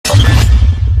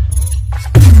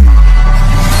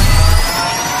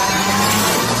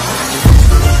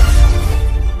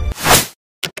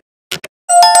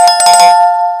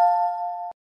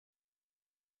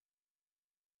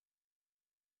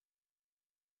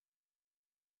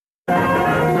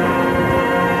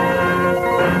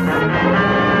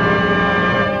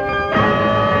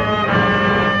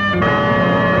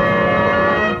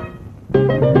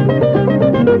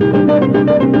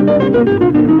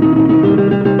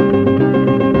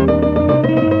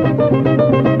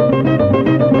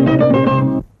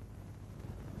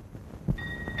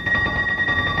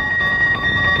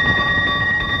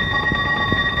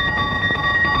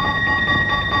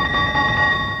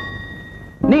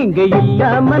நீங்க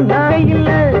இல்லாம நான் இல்ல,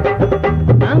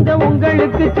 நாங்க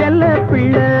உங்களுக்கு செல்ல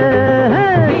பிள்ளை.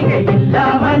 நீங்க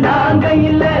இல்லாம நாங்க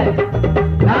இல்ல,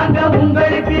 நாங்க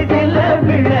உங்களுக்கு செல்ல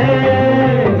பிள்ளை.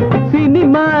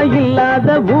 சினிமா இல்லாத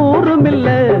ஊரும் இல்ல,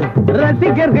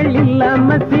 ரசிகர்கள்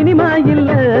இல்லாம சினிமா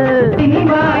இல்ல.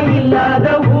 சினிமா இல்லாத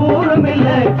ஊரும் இல்ல,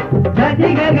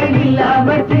 ரசிகர்கள்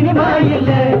இல்லாம சினிமா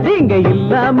இல்ல. நீங்க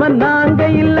இல்லாம நாங்க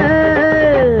இல்ல,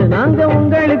 நாங்க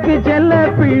உங்களுக்கு செல்ல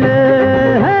பிள்ளை.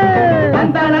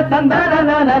 தந்தான தந்தான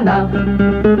தந்தான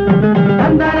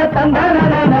தந்தான தந்தான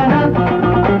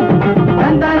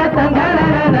தந்தான தந்தான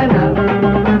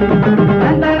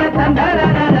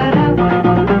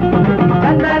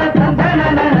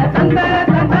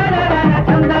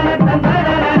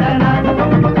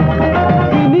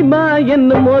சினிமா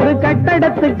என்னும் ஒரு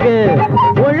கட்டடத்துக்கு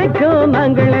உழைக்கும்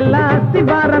நாங்கள் எல்லாம்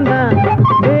அஸ்திவாரம்தான்.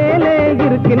 வேலை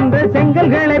இருக்கின்ற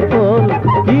செங்கல்களை போல்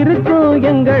இருக்கும்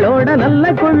எங்களோட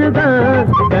நல்ல கொழுதான்.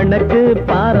 கணக்கு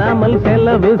பாராமல்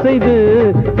செலவு செய்து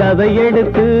கதை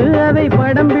எடுத்து அதை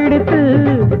படம் பிடித்து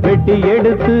வெட்டி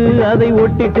எடுத்து அதை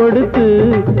ஒட்டி கொடுத்து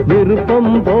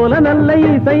விருப்பம் போல நல்ல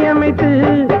இசையமைத்து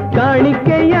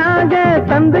காணிக்கையாக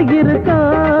தந்து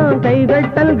இருக்கோம்.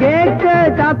 கைதட்டல் கேட்க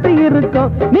காத்து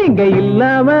இருக்கோம். நீங்க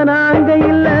இல்லாம நாங்க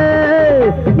இல்ல,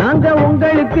 நாங்க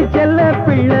உங்களுக்கு செல்ல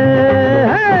பிள்ளை.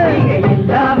 நீங்க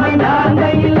இல்லாம நாங்க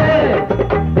இல்ல,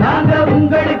 நாங்க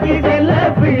உங்களுக்கு செல்ல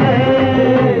பிள்ளை.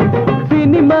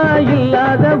 சினிமா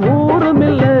இல்லாத ஊரும்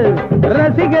இல்ல,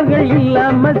 ரசிகர்கள்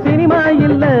இல்லாம சினிமா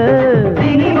இல்ல.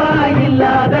 சினிமா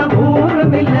இல்லாத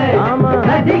ஊரும் இல்ல, ஆமா,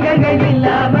 ரசிகர்கள்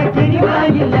இல்லாம சினிமா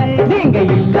இல்ல. நீங்க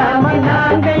இல்லாம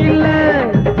நாங்க இல்ல,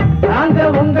 நாங்க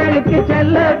உங்களுக்கு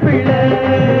செல்ல பிள்ளை.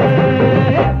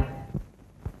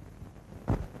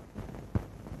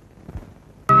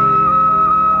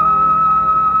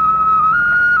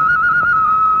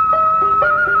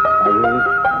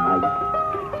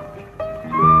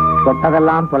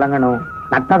 தொட்டதெல்லாம் புலங்கணும்,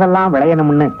 நட்டதெல்லாம்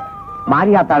விளையணும்னு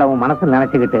மாரியாத்தாளவும் மனசுல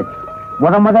நினைச்சுக்கிட்டு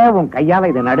முத உன் கையால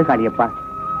இதை நடுக்காடியப்பா.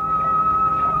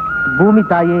 பூமி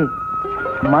தாயே,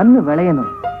 மண்ணு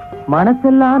விளையணும்,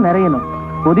 மனசெல்லாம் நிறையணும்,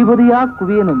 பொதி பொதியா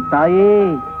குவியணும் தாயே.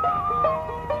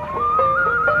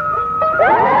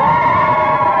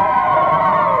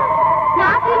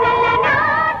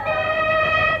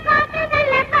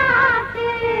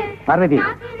 பார்வதி,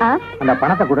 அந்த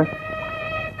பணத்தை கொடு.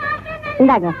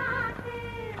 இந்தாங்க.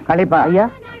 கலிப்பா ஐயா,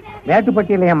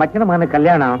 மேட்டுப்பட்டியில என் மச்சன மகனுக்கு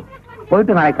கல்யாணம்,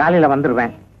 போயிட்டு நாளை காலையில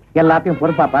வந்துருவேன். எல்லாத்தையும்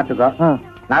பொறுப்பா பாத்துக்கோ.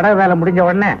 நட வேலை முடிஞ்ச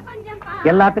உடனே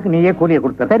எல்லாத்துக்கும் நீயே கூலியை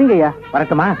கொடுத்த. சரிங்க ஐயா,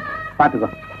 வரட்டுமா? பாத்துக்கோ.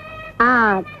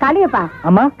 காளியப்பா,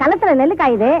 அம்மா, களத்துல நெல்லு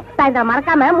காயுது, சாயந்தரம்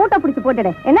மறக்காம மூட்டை பிடிச்சு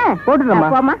போட்டுடு. என்ன போட்டுடுமா?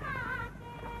 போமா.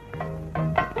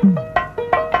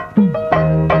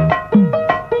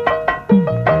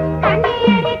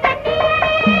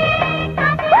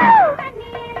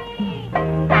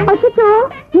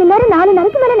 எல்லாரும் 4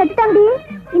 நாளைக்கு மேல நட்டுட்டாங்கடி.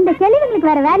 இந்த கேள்விகளுக்கு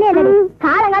வேற வேலையே இல்லடி.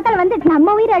 காலங்காத்தால வந்து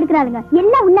நம்ம உயிரை எடுக்கிறாளுங்க.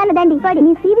 எல்லாம் உன்னால தாண்டி.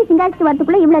 நீ சிவி சிங்காரிச்சு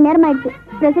வரதுக்குள்ள இவ்வளவு நேரம் ஆயிடுச்சு.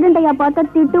 பிரசிடென்ட் ஐயா பார்த்தா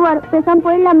திட்டுவாரு. பேசாம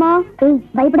போயிடலாமா? ஏய்,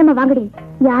 பயப்படாம வாங்கடி.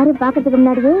 யாரும் பாக்கிறதுக்கு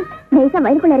முன்னாடி நைசா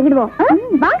வயிறுக்குள்ள இறங்கிடுவோம்.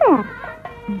 வாங்க.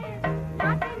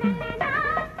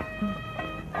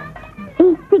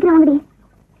 ஏய், சீக்கிரம் வாங்கடி.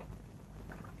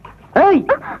 ஏய்,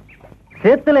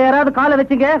 சேத்துல யாராவது காலை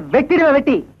வச்சுங்க, வெட்டிடுவேன்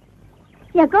வெட்டி.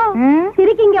 ஏக்கோ,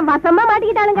 சிரிக்கிங்க வசமா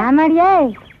மாட்டிக்கிட்டாளுங்க. ஆமாடியே.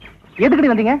 எதுக்கடி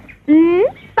வந்தீங்க?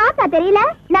 பாத்தா தெரியல,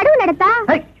 நடுவு நடத்தா.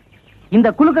 இந்த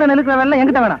குளுக்குற நெலுக்குற வேலை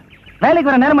என்கிட்ட வேணாம். வேலைக்கு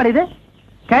வர நேரம் அடையுது.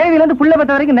 கிழவில இருந்து புள்ள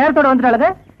பத்த வரைக்கும் நேரத்தோட வந்துட்டாளுங்க.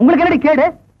 உங்களுக்கு என்னடி கேடு?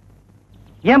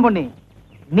 ஏன் பொண்ணி,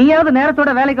 நீயாவது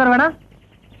நேரத்தோட வேலைக்கு வர வேணாம்?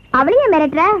 அவளையும்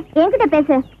மிரட்டுற? என்கிட்ட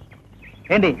பேசு.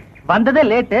 ஏண்டி, வந்ததே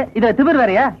லேட்டு, இதுல திமிர்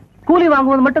வேறையா? கூலி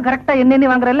வாங்குவது மட்டும் கரெக்டா எண்ணி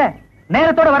வாங்குறல்ல,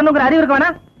 நேரத்தோட வரணுங்கிற அறிவு இருக்க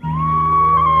வேணா?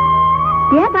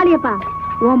 ஏன் காளியப்பா,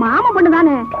 உன் மாமா பொண்ணு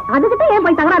தானே, அதுக்கிட்ட ஏன்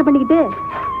போய் தகராறு பண்ணிக்கிட்டு?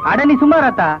 அட நீ சும்மா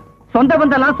ராத்தா. சொந்த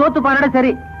பந்தெல்லாம் சோத்து பானட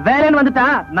சரி, வேலைன்னு வந்துட்டா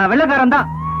நான் வெள்ளக்காரன் தான்.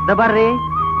 இந்த பாரு,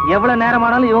 எவ்வளவு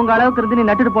நேரமானாலும் இவங்க அளவுக்கு இருந்து நீ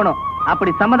நட்டுட்டு போனோம்.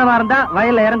 அப்படி சம்மதமா இருந்தா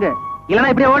வயல்ல இறங்கு,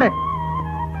 இல்லனா இப்படியே ஓடு.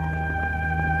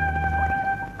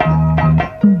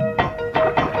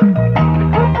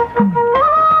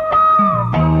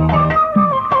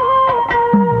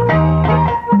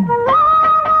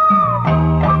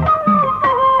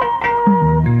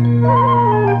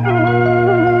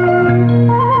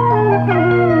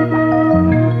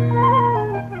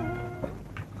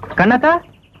 கண்ணாத்தா,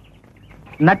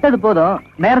 நட்டது போதும்,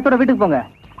 நேரத்தோட வீட்டுக்கு போங்க.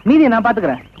 மீதியை நான்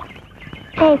பாத்துக்கிறேன்.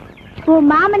 உன்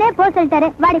மாமனே போ சொல்லிட்டாரு.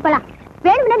 வாடி போலாம்.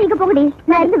 வேணும்னா நீங்க போகடி,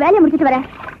 நான் இருந்து வேலையை முடிச்சிட்டு வரேன்.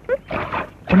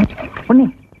 பொன்னி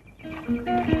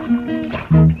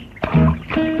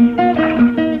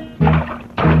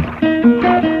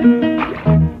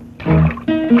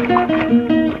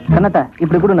கண்ணத்தா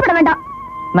இப்படி கூட வேண்டாம்.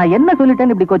 நான் என்ன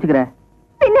சொல்லிட்டேன்னு இப்படி கோச்சுக்கிறேன்?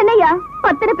 பின்னையா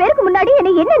அத்தனை பேருக்கு முன்னாடி என்ன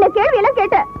என்னென்ன கேள்வி எல்லாம்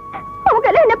கேட்ட, அவங்க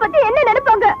எல்லாம் என்ன பத்தி என்ன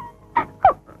நினைப்பாங்க?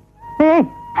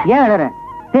 ஏன் அழற?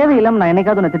 தேவையில்லாம நான்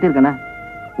என்னைக்காவது உன்னை திட்டிருக்கேனா?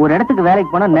 ஒரு இடத்துக்கு வேலைக்கு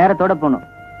போனா நேரத்தோட போகணும்.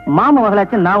 மாமா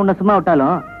மகளாச்சு நான் உன்னை சும்மா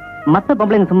விட்டாலும் மத்த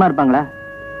பொம்பளைங்க சும்மா இருப்பாங்களா?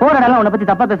 போற இடம் உன்னை பத்தி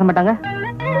தப்பா பேச மாட்டாங்க.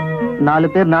 4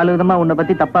 பேர் 4 விதமா உன்னை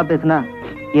பத்தி தப்பா பேசினா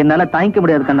என்னால தாங்கிக்க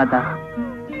முடியாது கண்ணாத்தா.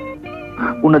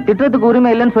 உன்னை திட்டுறதுக்கு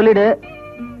உரிமை இல்லைன்னு சொல்லிடு.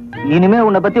 இனிமே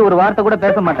உன்னை பத்தி ஒரு வார்த்தை கூட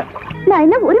பேச மாட்டேன். நான்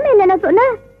என்ன உரிமை இல்லைன்னா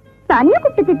சொன்னேன்? தனியா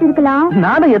கூப்பிட்டு திட்டு இருக்கலாம்.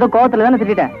 நானும் ஏதோ கோவத்துல தானே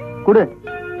திட்டேன். குடு,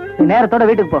 நேரத்தோட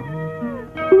வீட்டுக்கு போ.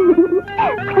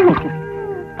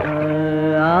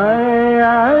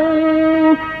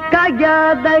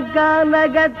 காயாத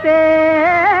கானகத்தே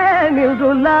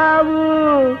நில்துலாவு,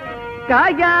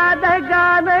 காயாத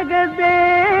கானகத்தே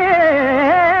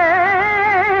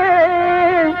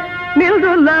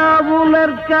நில்துலாவு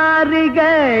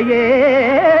நற்காரிகையே.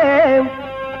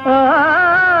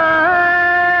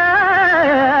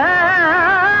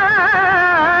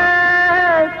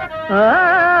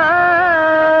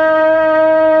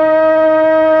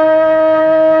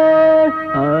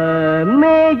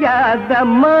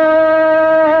 மேயாதம்மா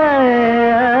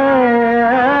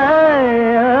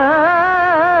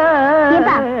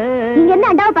நீங்க என்ன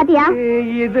அண்டாவை பாத்தியா?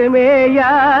 இது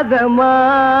மேயாதம்மா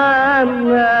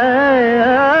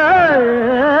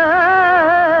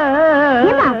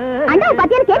அண்டாவை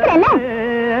பாத்தியான்னு கேக்குறேன்ல.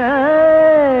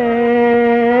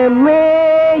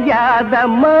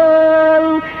 மேயாதம்மா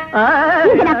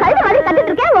இங்க நான் கழுத மாதிரி கத்துட்டு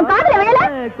இருக்கேன், உன் காதுல விழல.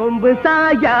 கொம்பு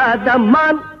சாயாதம்மா.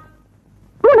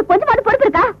 உனக்கு கொஞ்சம் பாட்டு பொறுப்பு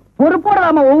இருக்கா? பொறுப்போட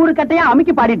நாம ஒவ்வொரு கட்டையா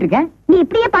அமைக்கி பாடிட்டு இருக்கேன். நீ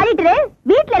இப்படியே பாடிட்டு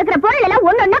வீட்டுல இருக்கிற பொருள் எல்லாம்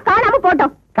ஒன்னொன்னா காணாம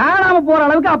போட்டோம். காணாம போற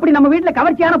அளவுக்கு அப்படி நம்ம வீட்டுல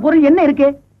கவர்ச்சியான பொருள் என்ன இருக்கு?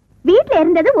 வீட்டுல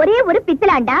இருந்தது ஒரே ஒரு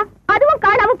பித்தளை அண்டா, அதுவும்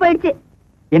காணாம போயிடுச்சு.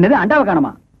 என்னது, அண்டாவை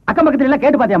காணாமா? அக்கம் பக்கத்துல எல்லாம்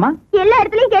கேட்டு பாத்தியாமா? எல்லா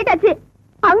இடத்துலயும் கேட்டாச்சு.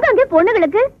 அங்கங்க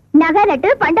பொண்ணுகளுக்கு நகை நட்டு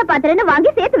பண்ட பாத்திரன்னு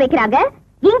வாங்கி சேர்த்து வைக்கிறாங்க.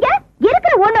 இங்க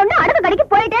இருக்கிற ஒண்ணு அடகு கடைக்கு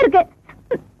போயிட்டே இருக்கு.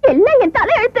 எல்லாம் என்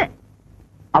தலை எழுத்து.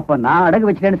 அப்ப நான் அடகு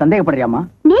வச்சுட்டேன்னு சந்தேகப்படுறியாமா?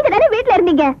 நீங்க தானே வீட்டுல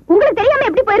இருந்தீங்க, உங்களுக்கு தெரியாம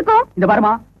எப்படி போயிருக்கோம்? இந்த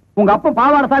பாருமா, உங்க அப்பா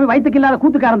பாவாடசாமி வயிற்றுக்கு இல்லாத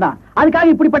கூத்துக்காரன் தான்.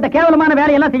 அதுக்காக இப்படிப்பட்ட கேவலமான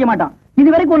வேலையெல்லாம் செய்ய மாட்டான். இது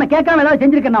வரைக்கும் உன்னை கேட்காம ஏதாவது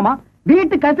செஞ்சிருக்கேன்னாமா?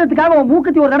 வீட்டு கஷ்டத்துக்காக உன்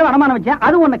மூக்குத்தி ஒரு தடவை அடமானம் வச்சேன்,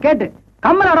 அது உன்னை கேட்டு.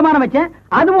 கம்மல் அடமானம் வச்சேன்,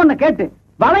 அது உன்னை கேட்டு.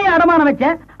 வளைய அடமானம்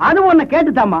வச்சேன், அது உன்னை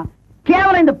கேட்டுதாமா.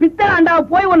 கேவலம் இந்த பித்தளை அண்டாவை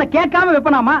போய் உன்னை கேட்காம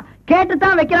வைப்பனாமா?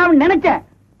 கேட்டுத்தான் வைக்கலாம்னு நினைச்சேன்.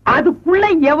 அதுக்குள்ள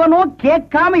எவனோ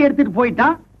கேட்காம எடுத்துட்டு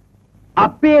போயிட்டான்.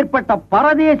 அப்பேற்பட்ட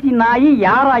பரதேசி நாயி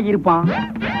யாரா இருப்பான்?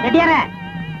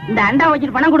 இந்த அண்டா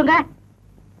வச்சுட்டு பணம் கொடுங்க.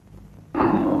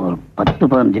 ஒரு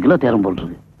 10-15 கிலோ தேரம்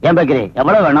போட்டுருக்கு. ஏன் பேக்கரி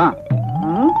எவ்வளவு வேணும்?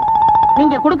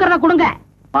 நீங்க கொடுக்கறத கொடுங்க.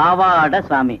 பாவாட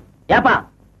சாமி. ஏப்பா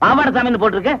பாவாட சாமின்னு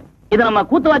போட்டிருக்கு. இது நம்ம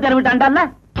கூத்துவாச்சார விட்டு அண்டால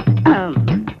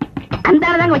அந்த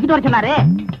தாங்க வச்சுட்டு வர சொன்னாரு.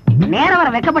 நேரம் வர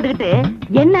வெக்கப்பட்டுக்கிட்டு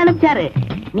என்ன அனுப்பிச்சாரு.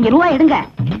 நீங்க ரூபாய் எடுங்க.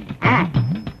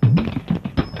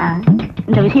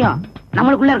 இந்த விஷயம்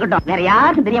நம்மளுக்குள்ள இருக்கட்டும், வேற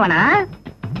யாருக்கும் தெரிய வேணாம்.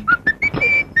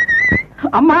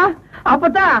 அம்மா,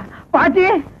 அப்பத்தா, பாட்டி,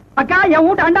 அக்கா, என்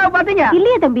வீட்டு அண்டாவை பாத்தீங்க?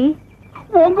 இல்லையே தம்பி.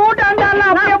 உங்க வீட்டு அண்டால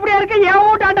அப்படி எப்படியா இருக்கு? என்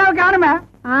வீட்டு அண்டாவை காணுமே.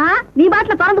 நீ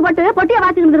பாட்டுல திறந்து போட்டு பொட்டிய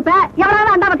வாசிட்டு இருந்திருப்ப.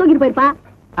 எவ்வளவு அண்டாவை தூக்கிட்டு போயிருப்பா.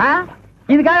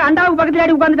 இதுக்காக அண்டாவுக்கு பக்கத்துல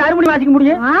அடி உட்கார்ந்துட்டு அறுமணி வாசிக்க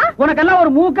முடியும்? உனக்கெல்லாம்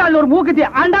ஒரு மூக்கா இல்ல ஒரு மூக்குத்தி.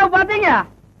 அண்டாவை பாத்தீங்க?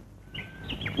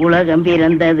 உலகம்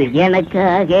பிறந்தது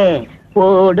எனக்காக,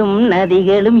 ஓடும்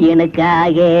நதிகளும்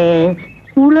எனக்காக.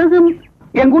 உலகம்.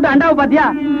 என் கூட்ட அண்டாவை பாத்தியா?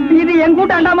 இது என்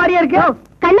கூட்ட அண்டா மாதிரியே இருக்கு.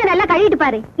 கண்ணு நல்லா கழுவிட்டு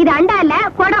பாரு. இது அண்டா இல்ல,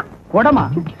 குடம். குடமா?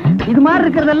 இது மாதிரி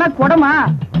இருக்கிறதெல்லாம் குடமா?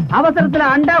 அவசரத்துல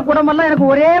அண்டா குடமெல்லாம் எனக்கு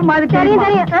ஒரே மாதிரி தெரியும்.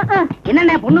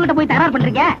 என்னென்ன பொண்ணுகிட்ட போய் தகராறு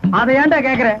பண்றீங்க? அதை ஏன்டா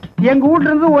கேக்குறேன்? எங்க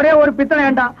வீட்டுல இருந்து ஒரே ஒரு பித்தளை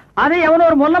ஏண்டா, அதை எவனோ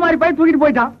ஒரு மொல்ல மாதிரி போய் தூக்கிட்டு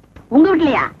போயிட்டான். உங்க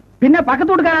வீட்லயா? பின்ன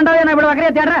பக்கத்து வீட்டுக்கார அண்டாவை நான் இவ்வளவு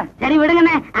வகையா தேடுறேன். சரி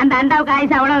விடுங்கண்ணே, அந்த அண்டாவுக்கு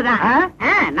ஆயுசு அவ்வளவுதான்.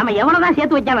 நம்ம எவ்வளவுதான்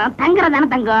சேர்த்து வச்சாலும் தங்குறதானே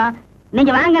தங்கம்.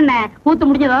 நீங்க வாங்கண்ணே, கூத்து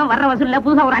முடிஞ்சதும் வர்ற வசூல்ல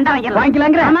புதுசா ஒரு அண்டா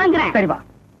வாங்கிக்கலாங்கிறேன். சரிவா.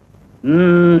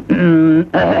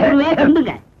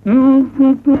 கொண்டுங்க.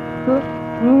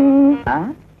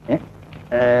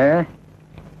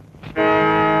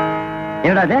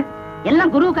 என்னடா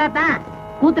எல்லாம் குருவுக்காகத்தான்.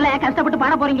 கூத்துல கஷ்டப்பட்டு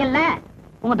பாட போறீங்கல்ல,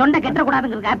 உங்க தொண்டை கெட்ட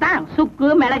கூடாதுங்கிறதுக்காகத்தான் சுக்கு,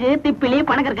 மிளகு, திப்பிலி,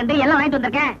 பனகற்கண்டு எல்லாம் வாங்கிட்டு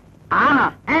வந்திருக்கேன்.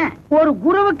 ஒரு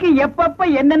குருவுக்கு எப்பப்ப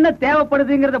என்னென்ன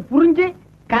தேவைப்படுதுங்கிறத புரிஞ்சு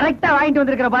கரெக்டா வாங்கிட்டு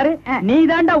வந்திருக்கிற பாரு. நீ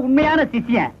தாண்டா உண்மையான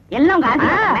சிஷ்யன். எல்லாம் உங்க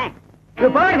ஆசை.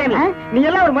 நீ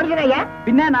எல்லாம் ஒரு மனுஷனாயா?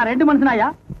 பின்ன நான் 2 மனுஷனாயா?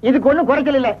 இதுக்கு ஒண்ணும்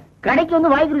குறைக்கல இல்ல. கடைக்கு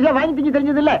வந்து வாங்கி ருசியா வாங்கி திங்க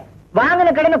தெரிஞ்சது இல்ல.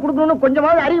 வாங்கின கடனை கொடுக்கணும்னு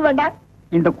கொஞ்சமாவது அறிவு வேண்டாம்.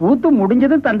 இந்த கூத்து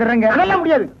முடிஞ்சதும் தந்துடுறேங்க. அதெல்லாம்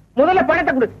முடியாது. முதல்ல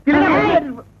பணத்தை கொடு.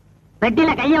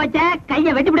 வெட்டில கைய வச்ச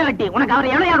கைய வெட்டிவிட வெட்டி. உனக்கு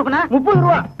அவர் எவ்வளவு கொடுக்கணும்? 30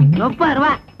 ரூபா. 30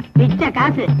 ரூபா பிச்சை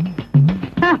காசு.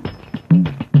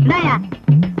 இந்தாயா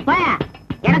போயா.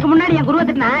 எனக்கு முன்னாடி என் குருவை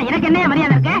திட்டினா எனக்கு என்ன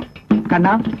மரியாதை இருக்கு?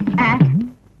 கண்ணா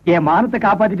என் மானத்தை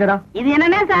காப்பாத்திட்டா. இது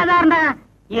என்னன்னே சாதாரண,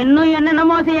 இன்னும்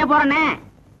என்னென்னமோ செய்ய போறனே.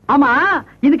 ஆமா,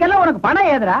 இதுக்கெல்லாம் உனக்கு பணம்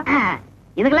ஏதுடா?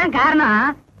 இதுக்கெல்லாம் காரணம்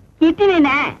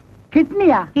கிட்னினே.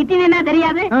 கிட்னியா? கிட்னினா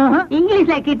தெரியாது?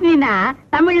 இங்கிலீஷ்ல கிட்னினா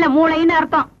தமிழ்ல மூளைன்னு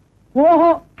அர்த்தம். ஓஹோ,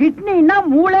 கிட்னின்னா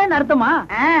மூளைன்னு அர்த்தமா?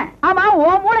 ஆமா, ஓ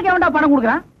மூளைக்கு எவன்டா பணம்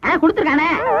கொடுக்குறான்? கொடுத்துருக்கானே.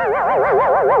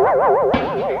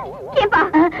 ஏப்பா,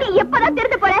 நீ எப்பதான்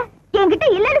திருந்து போற? என்கிட்ட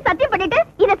இல்லன்னு சத்தியம் பண்ணிட்டு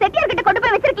இத செட்டியார் கிட்ட கொண்டு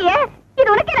போய் வச்சிருக்கியே,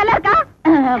 இது உனக்கே நல்லா இருக்கா?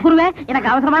 குருவே,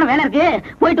 எனக்கு அவசரமான வேலை இருக்கு,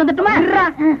 போயிட்டு வந்துட்டுமா?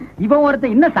 இவன்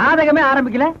ஒருத்தன் இன்னும் சாதகமே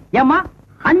ஆரம்பிக்கல. ஏமா,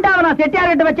 அண்டாவை நான்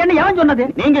செட்டியார் கிட்ட வச்சேன்னு எவன் சொன்னது?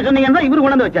 நீங்க சொன்னீங்கன்னா இவரு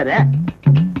கொண்டு வந்து வச்சாரு.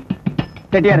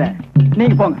 செட்டியார,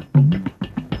 நீங்க போங்க.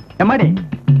 எம்மாடி,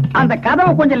 அந்த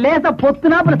கதவை கொஞ்சம் லேசா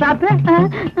பொத்துனாப்புல சாத்து.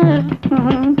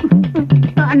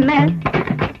 அண்ணே,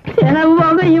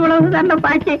 செலவு இவ்வளவு தானே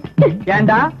பாக்கி.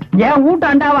 ஏண்டா என் வீட்டு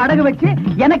அண்டாவை அடகு வச்சு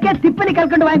எனக்கே திப்பலி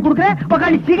கல்கண்டு வாங்கி கொடுக்குறேன்.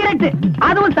 உக்காந்து சிகரெட்,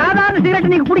 அதுவும் சாதாரண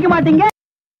சிகரெட் நீங்க குடிக்க மாட்டீங்க.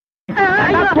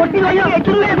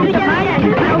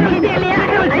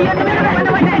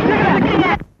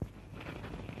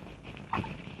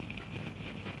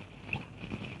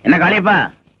 என்ன காளியப்பா,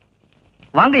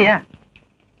 வாங்கய்யா.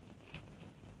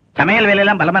 சமையல்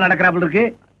வேலையெல்லாம் பலமா நடக்கிறாப்புல இருக்கு.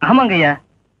 ஆமாங்க ஐயா,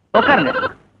 உட்காருங்க.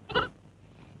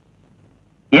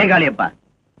 ஏன் காளியப்பா,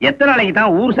 எத்தனை நாளைக்கு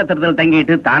தான் ஊர் சத்திரத்தில்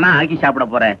தங்கிட்டு தானா ஆக்கி சாப்பிட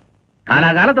போற?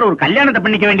 காலாகாலத்துல ஒரு கல்யாணத்தை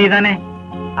பண்ணிக்க வேண்டியதானே?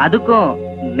 அதுக்கும்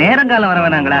நேரங்காலம் வர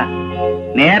வேணாங்களா?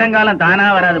 நேரங்காலம் தானா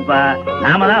வராதுப்பா,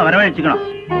 நாம தான் வரவழைச்சுக்கணும்.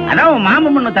 அதான் உன்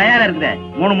மாமன் ஒண்ணு தயாரா இருக்குது,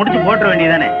 3 முடிச்சு போட்டுற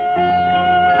வேண்டியதானே?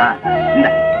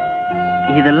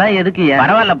 இதெல்லாம் எதுக்கு?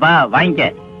 பரவாயில்லப்பா, வாங்கிக்க.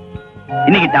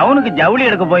 இன்னைக்கு டவுனுக்கு ஜவுளி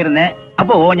எடுக்க போயிருந்தேன்,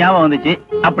 அப்போ ஓ ஞாபகம் வந்துச்சு,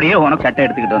 அப்படியே உனக்கு சட்டை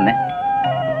எடுத்துக்கிட்டு வந்தேன்.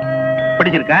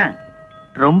 பிடிச்சிருக்கா?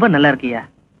 ரொம்ப நல்லா இருக்கியா.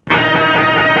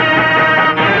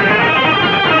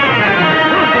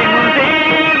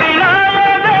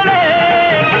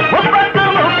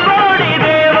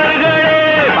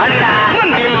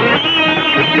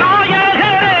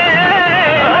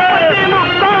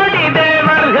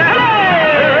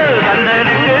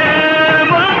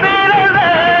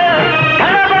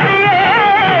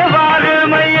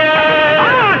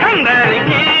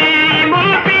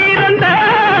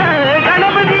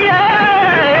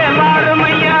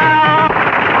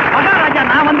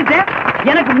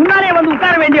 எனக்கு முன்னாலே வந்து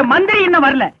உட்கார வேண்டிய மந்திரி இன்னும்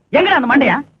வரல. எங்கடா அந்த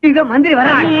மண்டையா? இங்க மந்திரி வர.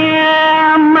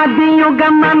 மதியுக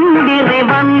மந்திரி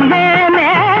வந்தேனே,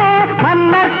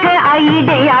 மன்னருக்கு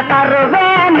ஐடியா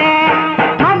தருவேனே.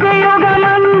 மதியுக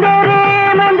மந்திரி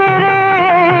மந்திரி,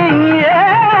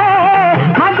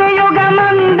 மதியுக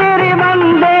மந்திரி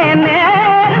வந்தேனே,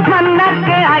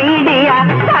 மன்னருக்கு ஐடியா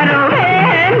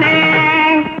தருவேனே.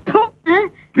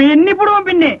 பின்னி போடுவோம்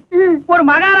பின்னி. ஒரு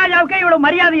மகாராஜாவுக்கு இவ்வளவு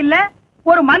மரியாதை இல்ல,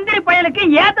 ஒரு மந்திரி பயலுக்கு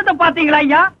ஏத்தத்தை பாத்தீங்களா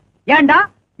ஐயா? ஏண்டா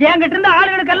என்கிட்ட இருந்த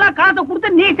ஆளுகளுக்கு எல்லாம் காசை கொடுத்து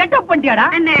நீ செட்டப் பண்ணிட்டியாடா?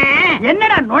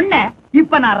 என்னடா நொன்ன?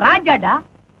 இப்ப நான் ராஜாடா.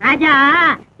 ராஜா,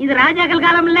 இது ராஜாக்கள்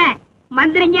காலம் இல்ல,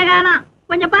 மந்திரிங்க காலம்.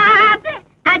 கொஞ்சம் பார்த்து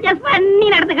அட்ஜஸ்ட் பண்ணி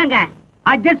நடந்துக்கங்க.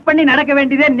 அட்ஜஸ்ட் பண்ணி நடக்க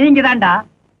வேண்டியதே நீங்க தான்டா.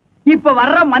 இப்ப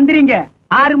வர்ற மந்திரிங்க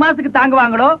 6 மாசத்துக்கு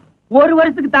தாங்குவாங்களோ 1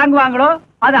 வருஷத்துக்கு தாங்குவாங்களோ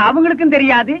அது அவங்களுக்கும்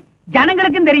தெரியாது,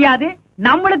 ஜனங்களுக்கும் தெரியாது,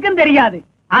 நம்மளுக்கும் தெரியாது.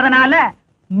 அதனால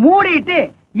மூடிட்டு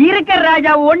இருக்கிற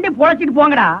ராஜா ஒண்டி பொழைச்சிட்டு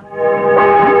போங்கடா.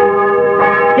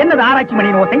 என்னது ஆராய்ச்சி மணி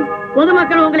ஓசை?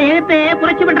 பொதுமக்கள் உங்களை எதிர்த்து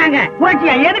புரட்சி பண்றாங்க.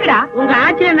 புரட்சியா? எதுக்குடா? உங்க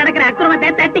ஆட்சியில் நடக்கிற அக்கிரமத்தை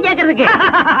தட்டி கேட்கறதுக்கு.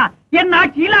 என்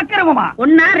ஆட்சியில் அக்கிரமமா?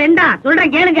 1 2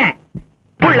 சொல்றேன் கேளுங்க.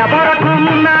 புள்ள போறக்கும்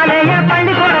முன்னாலேயே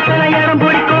பள்ளிக்கூடத்துல இடம்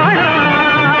பிடிக்கணும்.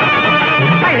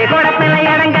 பள்ளிக்கூடத்துல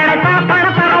இடம் கிடைச்சா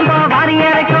பணத்தை ரொம்ப வாரி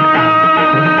இறைக்கணும்.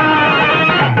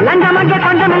 லஞ்சம் அங்கே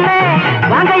கொஞ்சம் இல்லை,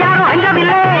 வாங்க யாரும்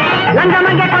அஞ்சமில்லை. லஞ்சம்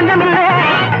அங்கே கொஞ்சம் இல்லை,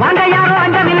 வாங்க யாரும்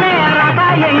அஞ்சமில்லை. ராசா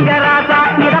எங்க ராசா,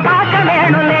 இத பார்க்க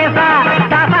வேணும் லேசா.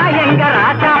 ராசா எங்க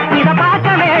ராசா, இத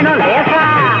பார்க்க வேணும் லேசா.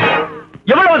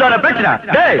 எவ்வளவு தான பேச்சுடா?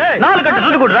 4 கட்டு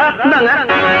சுட்டு கொடுறா. இந்தாங்க.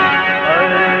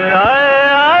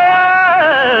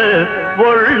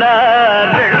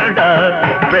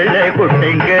 வெள்ளை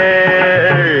குட்டிங்க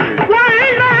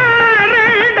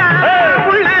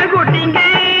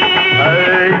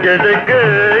எதுக்கு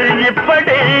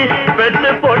இப்படி பெற்று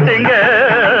போட்டீங்க?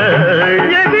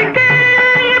 எதுக்கு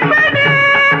இப்படி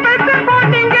பெற்று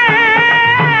போட்டீங்க?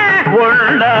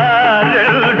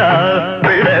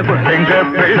 பிள்ளை குட்டிங்க,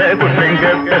 பிள்ளை குட்டிங்க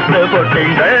பெற்று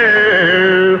போட்டீங்க.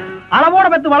 அளவோட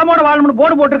பெத்து வளமோட வாழணும்னு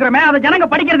போர்டு போட்டுருக்கமே அதை ஜனங்க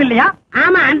படிக்கிறது இல்லையா?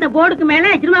 ஆமா, அந்த போர்டுக்கு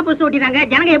மேல சினிமா போஸ்ட் ஓட்டிட்டாங்க.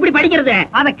 ஜனங்க எப்படி படிக்கிறது?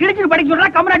 அதை கிழிச்சு படிக்க சொல்றா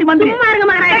கம்யூனிட்டி மந்திரி.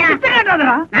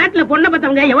 நாட்டுல பொண்ணை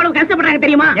பத்தவங்க எவ்வளவு கஷ்டப்படுறாங்க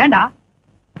தெரியுமா? ஏண்டா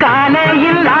காலே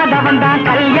இல்லாதவன் தான்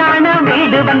கல்யாண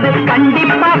வீடு வந்து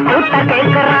கண்டிப்பா கூட்ட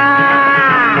கேட்கிறான்.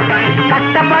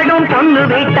 கஷ்டப்படும் பொண்ணு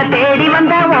வீட்டை தேடி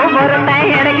வந்த ஒவ்வொருத்தன்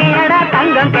எடக்கு எடா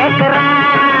தங்கம் கேட்கிறான்.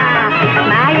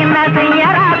 நான் என்ன செய்ய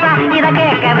ராசா இத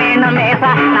கேட்க வேணும்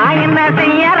லேசா. நான் என்ன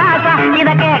செய்ய ராசா இத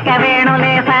கேட்க வேணும்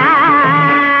லேசா.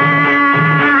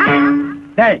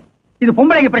 இது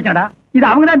பொம்பளைங்க பிரச்சனைடா. இது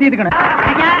அவங்க தான் தீர்த்துக்கணும்.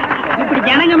 இப்படி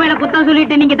ஜனங்க மேல குத்தம்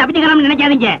சொல்லிட்டு நீங்க தப்பிச்சுக்கலாம்னு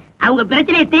நினைக்காதீங்க. அவங்க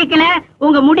பிரச்சனையை தீர்க்கல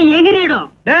உங்க முடி எகிரிடும்.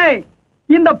 டேய்,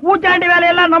 இந்த பூச்சாண்டி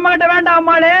வேலையெல்லாம் நம்ம கிட்ட வேண்டாம்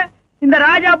அம்மாளே. இந்த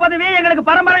ராஜா பதவி எங்களுக்கு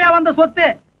பரம்பரையா வந்த சொத்து.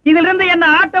 இதுல இருந்து என்ன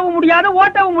ஆட்டவும் முடியாது,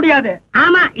 ஓட்டவும் முடியாது.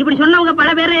 ஆமா, இப்படி சொன்னவங்க பல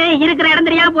பேரு இருக்கிற இடம்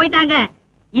தெரியாம போயிட்டாங்க.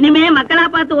 இனிமே மக்களா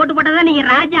பார்த்து ஓட்டு போட்டதா நீங்க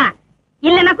ராஜா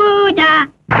இல்லன்னா கூஜா.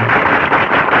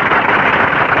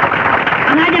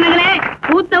 ஜனங்களே,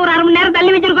 கூத்த ஒரு அரை மணி நேரம்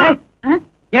தள்ளி வச்சிருக்கோம்.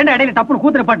 ஏண்டா இடையில டப்புனு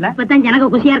கூத்துற பாட்டுல? இப்பதான் ஜனங்க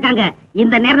குசியா இருக்காங்க.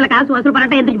 இந்த நேரத்துல காசு வசூல்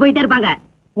பண்ணாட்ட எந்திரிச்சு போயிட்டே இருப்பாங்க.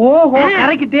 ஓஹோ,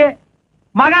 கரெக்ட்.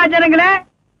 மகாஜனங்களே,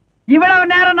 இவ்வளவு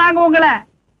நேரம் நாங்க உங்களை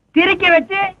சிரிக்க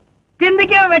வச்சு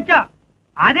சிந்திக்க வச்சோம்.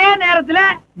 அதே நேரத்துல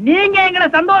நீங்க எங்களை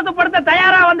சந்தோஷப்படுத்த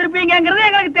தயாரா வந்திருப்பீங்கிறது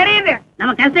எங்களுக்கு தெரியுது.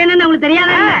 நம்ம கஷ்டம் என்னன்னு உங்களுக்கு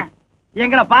தெரியாத?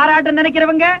 எங்களை பாராட்ட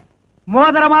நினைக்கிறவங்க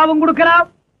மோதிரமாவும் கொடுக்கலாம்,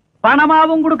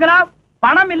 பணமாவும் கொடுக்கலாம்.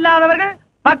 பணம் இல்லாதவர்கள்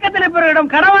பக்கத்தில்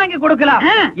இருப்பவர்களிடம் கடன் வாங்கி கொடுக்கலாம்.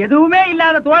 எதுவுமே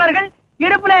இல்லாத தோழர்கள்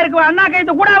இடுப்புல இருக்க அண்ணா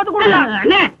கைத்து கூட கொடுக்கலாம்.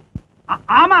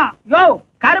 ஆமா, யோ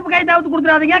கருப்பு கைத்தாவது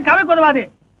கொடுத்துடாதீங்க, கவை கொதவாது.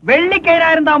 வெள்ளி கயிறா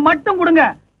இருந்தா மட்டும் கொடுங்க.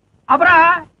 அப்புறம்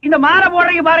இந்த மாலை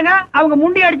போடுறீங்க பாருங்க, அவங்க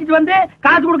முண்டி அடிச்சிட்டு வந்து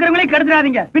காசு கொடுக்கறவங்களே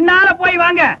கெடுத்துடாதீங்க. பின்னால போய்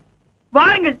வாங்க.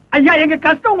 வாருங்கள் ஐயா, எங்க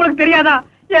கஷ்டம் உங்களுக்கு தெரியாதா?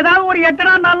 ஏதாவது ஒரு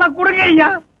 8 நாள் கொடுங்க ஐயா.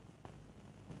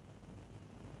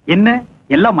 என்ன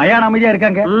எல்லாம் மயான அமைதியா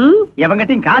இருக்காங்க?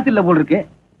 எவங்கிட்டையும் காசு இல்ல போல் இருக்கு.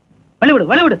 வழிவிடு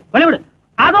வழிவிடு வழிவிடு.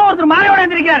 அதோ ஒருத்தர் மாலையோட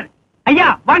இருந்திருக்கிறார். ஐயா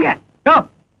வாங்க. யோ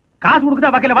காசு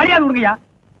கொடுக்குதா வகையில வழியாது கொடுங்கய்யா.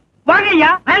 வாங்க ஐயா.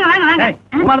 வாங்க வாங்க வாங்க.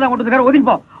 தான் கொண்டு ஒதுங்கி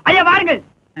போ. ஐயா வாருங்கள்.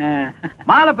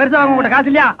 மாலை பெருசா உங்கள்கிட்ட காசு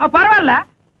இல்லையா? பரவாயில்ல.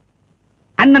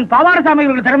 அண்ணன் பவாரசாமி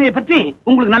அவர்கள் திறமையை பற்றி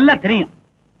உங்களுக்கு நல்லா தெரியும்.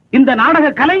 இந்த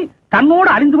நாடக கலை தன்னோடு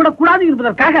அழிந்துவிடக் கூடாது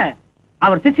என்பதற்காக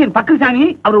அவர் சிஷியன் பக்ரிசாமியை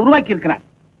அவர் உருவாக்கி இருக்கிறார்.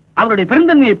 அவருடைய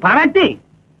பெருந்தன்மையை பாராட்டி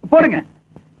போடுங்க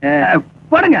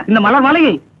போடுங்க. இந்த மலர்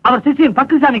மாலையை அவர் சிஷியன்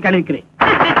பக்ரிசாமிக்கு அளிக்கிறேன்.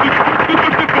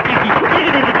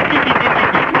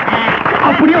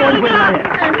 அப்படியே ஓடி போயிடுறாங்க.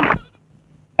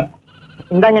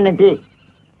 இந்தாங்க நெட்டி.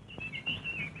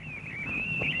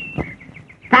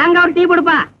 தாங்க ஒரு டீ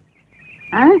கொடுப்பா.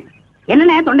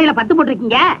 என்னண்ணே தொண்டையில பத்து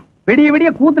போட்டிருக்கீங்க? விடிய விடிய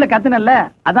கூத்துல கத்துனல்ல,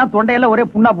 அதான் தொண்டையில ஒரே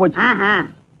புண்ணா போச்சு.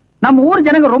 நம்ம ஊர்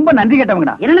ஜனங்க ரொம்ப நன்றி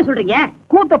கேட்டவங்கடா. என்ன சொல்றீங்க?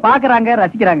 கூத்த பாக்குறாங்க,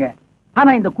 ரசிக்கிறாங்க.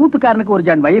 ஆனா இந்த கூத்துக்காரனுக்கு ஒரு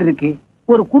ஜான் வயிறு இருக்கு,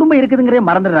 ஒரு குடும்பம் இருக்குதுங்கிறே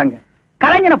மறந்துடுறாங்க.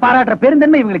 கலைஞனை பாராட்டுற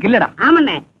பெருந்தன்மை இவங்களுக்கு இல்லடா.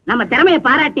 ஆமாண்ணே, நம்ம திறமையை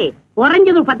பாராட்டி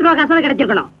குறைஞ்சது 10 ரூபா காசு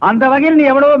கிடைச்சிருக்கணும். அந்த வகையில் நீ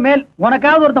எவ்வளவோ மேல்.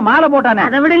 உனக்காவது ஒருத்த மாலை போட்டானே,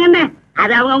 அதை விடுங்கண்ணே.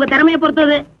 அது அவங்க திறமையை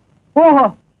பொறுத்தது. ஓஹோ,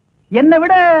 என்னை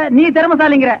விட நீ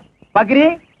திறமைசாலிங்கிற. பக்ரி,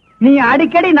 நீ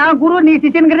அடிக்கடி நான் குரு நீ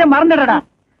சிஷியன்கிறதே மறந்துடடா.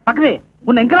 பக்ரி,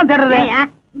 உன்னை எங்கெல்லாம் தேடுறது?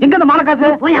 எங்க அந்த மாலை காசு?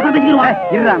 போய் அப்புறம் பேசிடுவோம்.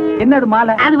 இருடா, என்னது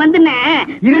மாலை? அது வந்துண்ணே.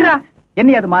 இருடா,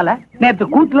 என்ன அது மாலை? நேத்து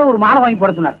கூட்டுல ஒரு மாலை வாங்கி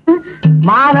போட சொன்னார்.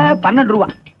 மாலை 12 ரூபா.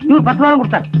 இவர் 10 ரூபா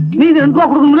கொடுத்தார். நீ 2 ரூபா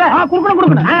கொடுக்கணும்ல?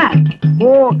 கொடுக்கணும். ஓ,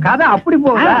 கதை அப்படி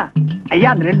போகுதா?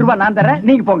 ஐயா, அந்த 2 ரூபா நான் தரேன்,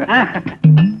 நீங்க போங்க.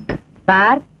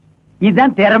 சார்,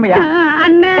 இதுதான் திறமையா?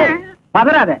 அண்ணே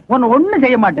பதறாத, உன்னை ஒண்ணும்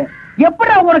செய்ய மாட்டேன்.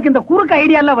 எப்படி உனக்கு இந்த குறுக்கு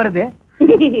ஐடியா எல்லாம் வருது?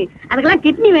 அதுக்கெல்லாம்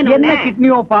கிட்னி வேணும். என்ன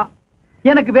கிட்னியோப்பா?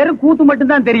 எனக்கு வெறும் கூத்து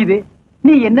மட்டும் தான் தெரியுது.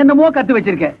 நீ என்னென்னமோ கத்து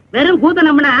வச்சிருக்க. வெறும் கூத்த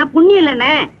நம்பினா புண்ணியம்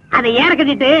இல்லண்ணே. அதை ஏற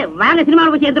கட்டிட்டு வாங்க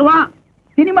சினிமாவில் போய் சேர்த்துருவோம்.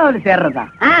 சினிமாவில் சேர்றதா?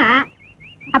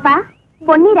 அப்பா,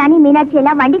 பொன்னி ராணி மீனாட்சி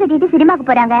எல்லாம் வண்டி கட்டிட்டு சினிமாக்கு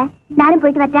போறாங்க. நானும்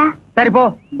போயிட்டு வரட்டா? சரி போ.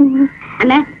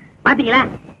 அண்ணே பாத்தீங்களா,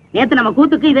 நேத்து நம்ம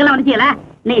கூத்துக்கு இதெல்லாம் வந்துச்சீங்களா?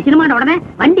 நீங்க சினிமா உடனே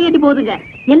வண்டி கட்டி போகுதுங்க.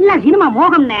 எல்லாம் சினிமா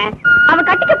மோகம்னே. அவ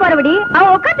கட்டிக்க போறபடி அவ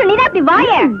உட்காந்து நீதான் இப்படி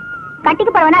வாய. கட்டிக்க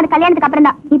போறவனா அது கல்யாணத்துக்கு அப்புறம்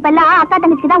தான். இப்ப எல்லாம் அக்கா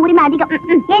தங்கச்சிக்கு தான் உரிமை அதிகம்.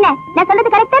 ஏன நான்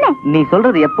சொல்றது கரெக்ட் தானே? நீ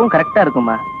சொல்றது எப்பவும் கரெக்டா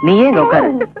இருக்குமா? நீ ஏன் உட்காரு.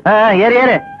 ஏறு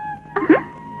ஏறு.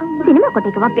 சினிமா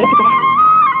கொட்டைக்கு வா, பேசிக்கிறேன்.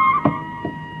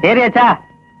 ஏறியாச்சா?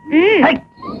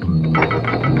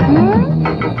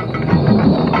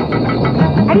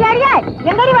 அடியா அடியா,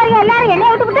 எங்கடி வரீங்க எல்லாரும்?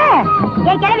 என்னைய விட்டுவிட்டு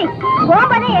ஏன் கிளவி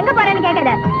போகும்போது எங்க போறேன்னு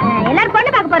கேக்குறது. எல்லாரும்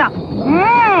பொண்ணு பார்க்க போறோம்.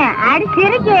 அடி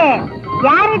சிரிக்கு.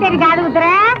 யாருகிட்ட இருக்கு காது குத்துற?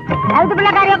 அதுக்கு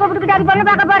பிள்ளைக்காரியா கூப்பிட்டுக்கிட்டு அது பொண்ணு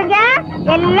பார்க்க போறீங்க?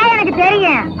 எல்லாம் எனக்கு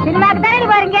தெரியும். சினிமாக்கு தானே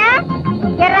போறீங்க?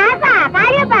 ராசா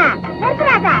காரியப்பா, நிறுத்து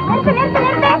ராசா, நிறுத்து நிறுத்து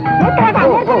நிறுத்து நிறுத்து ராசா,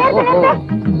 நிறுத்து நிறுத்து நிறுத்து.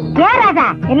 ஏன் ராசா,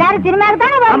 எல்லாரும் சினிமாக்கு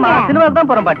தானே போறீங்க? சினிமாக்கு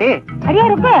தான் போறோம் பாட்டி. அடியா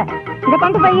இருக்கு. இதை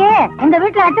கொண்டு போய் எங்க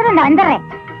வீட்டுல வச்சுட்டு நான் வந்துடுறேன்.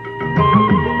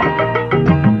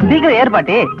 சீக்கிரம்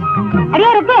ஏற்பாட்டி.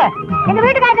 அடியா இருக்கு எங்க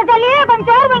வீட்டுக்காரங்க சொல்லி கொஞ்சம்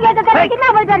சோறு வாங்கி வைக்க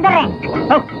போயிட்டு வந்துடுறேன்.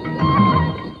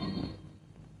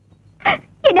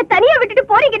 என்ன தனியா விட்டுட்டு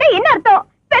போறீங்கன்னா என்ன அர்த்தம்?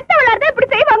 பெத்தவளார்தான் இப்படி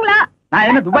செய்வாங்களா? நான்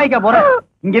என்ன துபாய்க்கா போறேன்?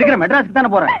 இங்க இருக்கிற மெட்ராஸ்க்கு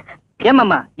தானே போறேன்.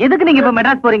 ஏமாமா எதுக்கு நீங்க இப்ப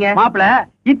மெட்ராஸ் போறீங்க? மாப்பிள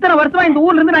இத்தனை வருஷமா இந்த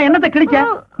ஊர்ல இருந்து நான் என்னத்தை கிடைச்சேன்?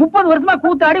 30 வருஷமா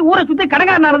கூத்தாடி ஊரை சுத்தி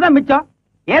கடங்காரனாலதான் மிச்சம்.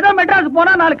 ஏதோ மெட்ராஸ்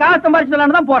போனா 4 காசு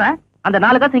சம்பாதிச்சுலான்னு தான் போறேன். அந்த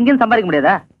 4 காசு எங்கேயும் சம்பாதிக்க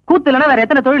முடியாதா? கூத்து இல்லைன்னா வேற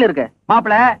எத்தனை தொழில் இருக்கு?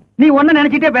 மாப்பிள நீ ஒண்ணு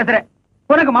நினைச்சிட்டே பேசுற.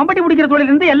 உனக்கு மம்பட்டி பிடிக்கிற தொழில்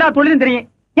இருந்து எல்லா தொழிலும் தெரியும்.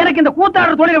 எனக்கு இந்த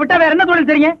கூத்தாடுற தொழிலை விட்டா வேற என்ன தொழில்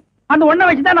தெரியும்? அந்த ஒண்ணை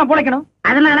வச்சுதான் நான் பொழைக்கணும்.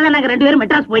 அதனாலதான் நாங்க 2 பேரும்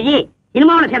மெட்ராஸ் போய்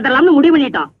சினிமாவில சேர்த்தலாம்னு முடிவு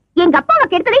பண்ணிட்டோம். எங்க அப்பாவை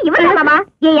கெடுத்ததே இவரு மாமா.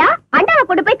 ஏயா அண்டாவை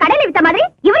கொண்டு போய் கடையில வித்த மாதிரி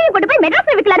இவரையும் கொண்டு போய்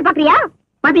மெட்ராஸ்ல விக்கலான்னு பாக்குறியா?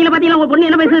 பாத்தீங்களா உங்க பொண்ணு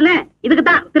என்ன பேசுதுன்னு? இதுக்கு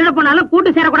தான் திருட போனாலும்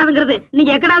கூட்டு சேரக்கூடாதுங்கிறது.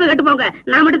 நீங்க எக்கடாவது கட்டு போங்க,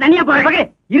 நான் மட்டும் தனியா போறேன்.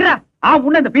 இருடா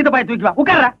உன்ன இந்த பீத்த பாய தூக்கி வா,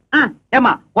 உட்கார்றா.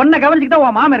 ஏமா உன்னை கவனிச்சுக்கிட்டா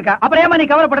உன் மாமன் இருக்கா, அப்புறம் ஏமா நீ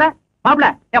கவலைப்படுற? மாப்பிள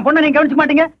என் பொண்ணை நீங்க கவனிச்சுக்க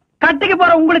மாட்டீங்க. கட்டிக்கு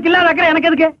போற உங்களுக்கு இல்லாத அக்கறை எனக்கு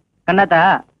எதுக்கு? கண்ணாத்தா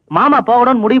மாமா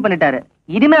போகணும்னு முடிவு பண்ணிட்டாரு.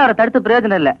 இனிமே அவரை தடுத்து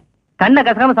பிரயோஜனம் இல்ல. கண்ணை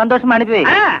கசக்காம சந்தோஷமா அனுப்பி வை.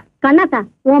 கண்ணாத்தா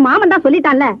உன் மாமன் தான்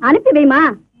சொல்லிட்டான்ல, அனுப்பி வைமா.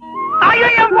 ஐயோ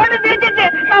என் பொண்ணு திருச்சிச்சு,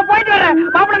 நான் போயிட்டு வரேன்.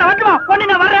 மாப்பிள நான் வந்துமா பொண்ணு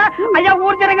நான் வரேன். ஐயா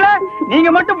ஊர் ஜனங்களே நீங்க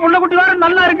மட்டும் புள்ள குட்டி வர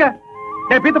நல்லா இருக்கு.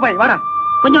 டேய் பீத்த பாய் வாடா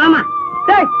கொஞ்சம் வாமா.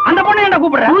 டேய் அந்த பொண்ணு என்ன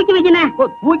கூப்பிடுற? தூக்கி வைக்கணும்.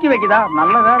 தூக்கி வைக்குதா?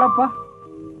 நல்ல வேலைப்பா.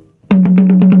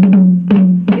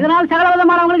 இதனால் சகல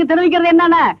விதமானவங்களுக்கு தெரிவிக்கிறது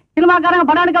என்னன்னா, சினிமாக்காரங்க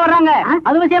படம் எடுக்க வர்றாங்க.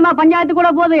 அது விஷயமா பஞ்சாயத்து கூட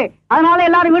போகுது. அதனால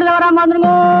எல்லாரும் வீடு வராம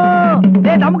வந்துருங்க.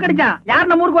 டேய் நமக்கு அடிச்சான் யார்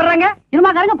நம்ம ஊருக்கு வர்றாங்க?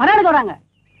 சினிமாக்காரங்க படம் எடுக்க வராங்க.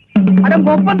 அட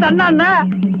கொப்பன் தண்ணா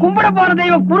கும்பிட போற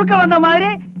தெய்வம் குறுக்க வந்த மாதிரி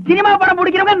சினிமா படம்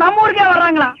பிடிக்கிறவங்க நம்ம ஊருக்கே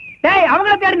வர்றாங்களா? டேய்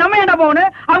அவங்கள தேடி நம்ம என்ன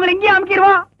போகணும்? அவங்களை இங்கேயே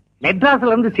அமுக்கிடுவோம்.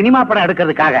 மெட்ராஸ்ல இருந்து சினிமா படம்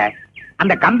எடுக்கிறதுக்காக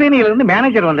அந்த கம்பெனியில இருந்து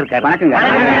மேனேஜர் வந்திருக்காரு.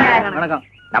 வணக்கம்.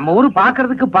 நம்ம ஊரு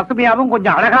பாக்குறதுக்கு பசுமையாவும்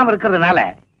கொஞ்சம் அழகாவும் இருக்கிறதுனால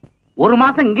 1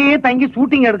 மாசம் இங்கேயே தங்கி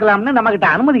ஷூட்டிங் எடுக்கலாம்னு நம்ம கிட்ட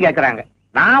அனுமதி கேட்கறாங்க.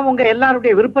 நான் உங்க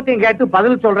எல்லாருடைய விருப்பத்தையும் கேட்டு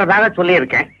பதில் சொல்றதாக சொல்லி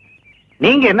இருக்கேன்.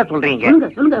 நீங்க என்ன சொல்றீங்க?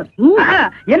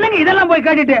 என்னங்க இதெல்லாம் போய்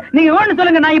கேட்டுட்டு நீங்க ஒண்ணு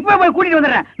சொல்லுங்க, நான் இப்ப போய் கூட்டிட்டு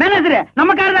வந்துடுறேன். மேனேஜர்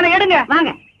நம்ம கார் தானே எடுங்க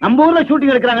வாங்க. நம்ம ஊர்ல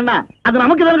ஷூட்டிங் எடுக்கிறாங்கன்னா அது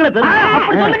நமக்கு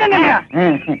சொல்லுங்க.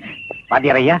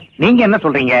 பாத்தியாரையா நீங்க என்ன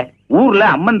சொல்றீங்க? ஊர்ல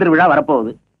அம்மன் திருவிழா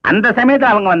வரப்போகுது. அந்த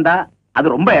சமயத்துல அவங்க வந்தா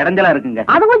அது ரொம்ப இடைஞ்சலா இருக்குங்க.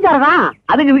 அதுவும் சரிதான்.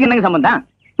 அதுக்கு இதுக்கு என்னங்க சம்பந்தம்?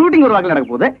 ஷூட்டிங் ஒரு வாக்கில் நடக்க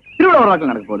போகுது, திருவிழா ஒரு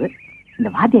வாக்கில் நடக்க போகுது. இந்த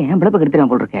வாத்தியம் என் பிழப்ப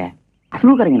கெடுத்துறான் போல் இருக்கேன்.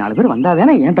 அசலுக்காரங்க 4 பேர்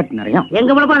வந்தாதானே ஏன் தட்டு நிறைய.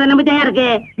 எங்க பிழப்பம் அதை நம்பித்தான் இருக்கு.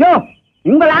 யோ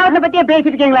உங்க லாபத்தை பத்தியே பேசிட்டு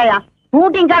இருக்கீங்களா?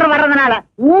 ஷூட்டிங்காரர் வர்றதுனால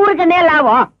ஊருக்கு என்ன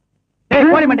லாபம்?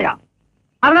 கோழி மண்டையா,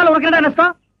 அதனால உனக்கு என்ன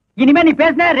நஷ்டம்? இனிமே நீ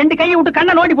பேசின 2 கையை விட்டு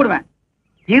கண்ணை நோண்டி போடுவேன்.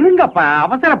 இருங்கப்பா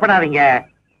அவசரப்படாதீங்க.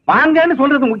 வாங்கன்னு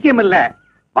சொல்றது முக்கியம் இல்ல.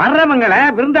 வர்றவங்களை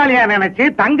விருந்தாளியா நினைச்சு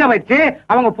தங்க வச்சு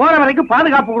அவங்க போற வரைக்கும்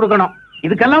பாதுகாப்பு கொடுக்கணும்.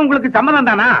 இதுக்கெல்லாம் உங்களுக்கு சம்மதம்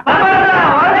தானா?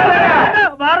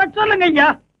 வர சொல்லுங்க ஐயா.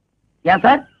 ஏன்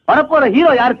சார் வரப்போற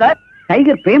ஹீரோ யாரு சார்?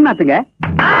 டைகர் பிரேம்நாத்துங்க.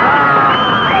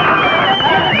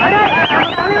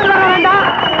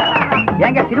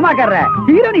 எங்க சினிமாக்காரர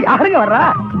ஹீரோனி யாருங்க வர்றா?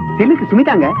 சிலுக்கு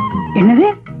சுமிதாங்க. என்னது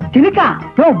சிலுக்கா?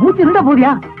 மூச்சு இருந்தா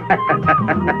போதியா?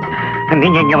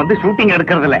 நீங்க இங்க வந்து ஷூட்டிங்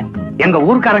எடுக்கிறதுல எங்க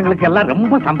ஊர்க்காரங்களுக்கு எல்லாம்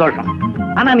ரொம்ப சந்தோஷம்.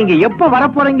 ஆனா நீங்க எப்ப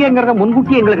வரப்போறீங்கிறத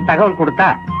முன்கூட்டி எங்களுக்கு தகவல் கொடுத்தா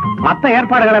மத்த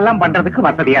ஏற்பாடுகள் எல்லாம் பண்றதுக்கு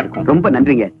வசதியா இருக்கும். ரொம்ப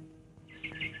நன்றிங்க.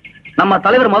 நம்ம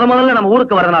தலைவர் முதல்ல நம்ம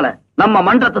ஊருக்கு வரதுனால நம்ம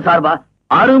மன்றத்து சார்பா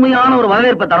அருமையான ஒரு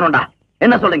வரவேற்பை தரணும்டா.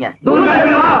 என்ன சொல்றீங்க?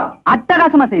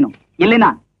 அட்டகாசமா செய்யணும். இல்லைன்னா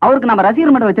அவருக்கு நம்ம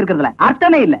ரசிகர் மன்றம் வச்சிருக்கிறதுல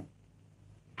அர்த்தமே இல்ல.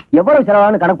 எவ்வளவு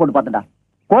செலவானு கணக்கு போட்டு பார்த்துட்டா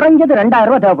குறைஞ்சது 2000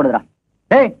 ரூபாய் தேவைப்படுதுடா.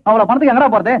 டேய் அவ்வளவு பணத்துக்கு எங்கடா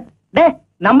போறது? டேய்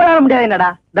நம்மளால முடியாது. என்னடா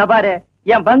தபாரு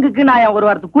என் பங்குக்கு நான் என் 1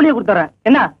 வாரத்துக்கு கூலியை கொடுத்துறேன்.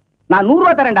 என்ன நான் 100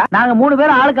 ரூபாய் தரேன்டா. நாங்க 3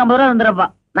 பேரும் ஆளுக்கு 50 ரூபாய் வந்துடுறப்பா.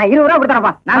 நான் 20 ரூபாய்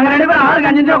கொடுத்துறப்பா. நாங்க 2 பேரும் ஆளுக்கு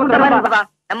 5 ரூபாய் கொடுத்துறப்பா.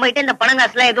 நம்ம கிட்ட இந்த பணம்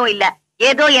காசுலாம் எதுவும் இல்ல.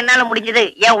 ஏதோ என்னால முடிஞ்சது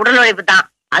என் உடல் உழைப்பு தான்.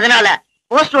 அதனால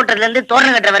போஸ்ட் ஓட்டர்ல இருந்து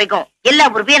தோரணம் கட்டுற வரைக்கும் எல்லா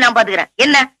பொறுப்பையும் நான் பாத்துக்கிறேன்.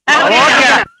 என்ன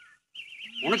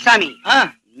முனுசாமி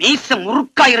மீச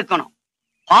முறுக்கா இருக்கணும்.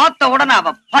 பார்த்த உடனே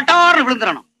அவ பட்டாறு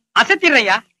விழுந்துடணும்.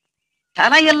 அசத்திரையா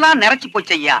தலையெல்லாம் நிறைச்சு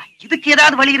போச்சு ஐயா. இதுக்கு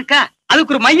ஏதாவது வழி இருக்கா?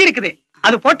 அதுக்கு ஒரு மை இருக்குது.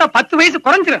 அது போட்டா 10 வயசு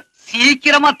குறைஞ்சிரும்.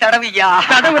 சீக்கிரமா தடவையா.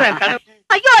 தடவுறேன்.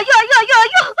 ஐயோ ஐயோ ஐயோ ஐயோ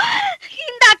ஐயோ,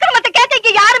 இந்த அக்கிரமத்தை கேட்க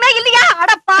இங்க யாருமே இல்லையா?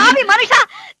 அட பாவி மனுஷா,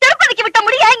 திருப்பதிக்கு விட்ட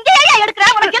முடிய இங்கேயா எடுக்கிற?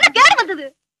 உனக்கு என்ன கேடு வந்தது?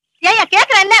 ஏயா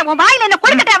கேக்குற? என்ன உன் வாயில என்ன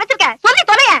கொழுக்கட்டையா வச்சிருக்க? சொல்லி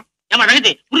தொலைய. ஏமா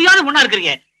நகதி புரியாத பொண்ணா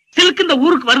இருக்கிறீங்க. சில்க் இந்த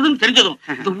ஊருக்கு வருதுன்னு தெரிஞ்சதும்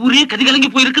இந்த ஊரே கதிகலங்கி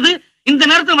போயிருக்குது. இந்த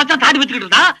நேரத்துல மச்சான் தாடி வச்சுக்கிட்டு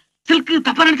இருந்தா சில்க்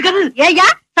தப்பா நினைச்சுக்காது. ஏயா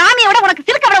சாமியோட உனக்கு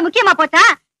சில்க் அவ்வளவு முக்கியமா போச்சா?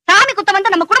 சாமி குத்தம்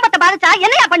வந்து நம்ம குடும்பத்தை பாதிச்சா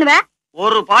என்னையா பண்ணுவ?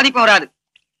 ஒரு பாதிப்பு வராது.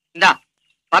 இந்தா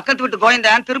பக்கத்து வீட்டு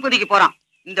கோயந்தன் திருப்பதிக்கு போறான்.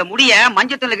 இந்த முடிய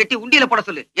மஞ்சத்துல கட்டி உண்டியில போட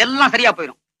சொல்லு. எல்லாம் சரியா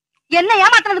போயிடும். என்ன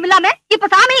ஏமாத்துறதும் இல்லாம இப்ப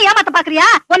சாமியை ஏமாத்த பாக்குறியா?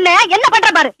 ஒண்ணு என்ன பண்ற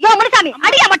பாரு. யோ முனிசாமி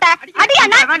அடியா மாட்ட அடியா.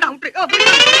 வேண்டாம் விட்டு.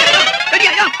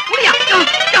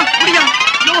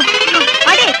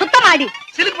 அடி சுத்தமாடி.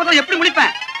 சிலுக்கு போதும் எப்படி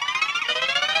முடிப்பேன்?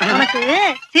 உனக்கு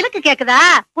சிலுக்கு கேக்குதா?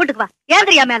 வீட்டுக்கு வா.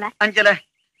 ஏந்திரியா மேல. அஞ்சல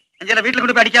வீட்டுல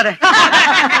கொண்டு போய் அடிக்காத.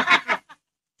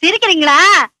 சிரிக்கிறீங்களா?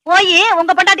 போய்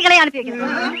உங்க பொண்டாட்டிகளை அனுப்பி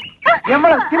வைக்கிறேன்.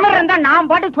 எவ்வளவு திமிர் இருந்தா நான்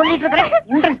பாட்டு சொல்லிட்டு இருக்கிறேன்.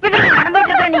 இந்த ஸ்பீடுக்கு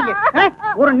நடந்துட்டு இருக்கிற நீங்க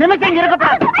ஒரு நிமிஷம்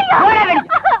இருக்கக்கூடாது.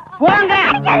 போங்க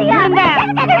இருங்க.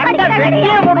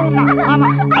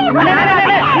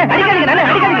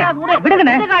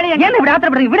 விடுங்கண்ணே. ஏன் இப்படி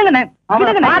ஆத்திரப்படுறீங்க? விடுங்கண்ணே.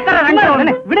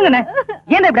 விடுங்கண்ணே.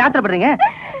 ஏன் இப்படி ஆத்திரப்படுறீங்க?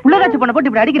 புள்ளகாட்சி பண்ண போட்டு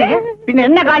இப்படி அடிக்கிறீங்க. பின்ன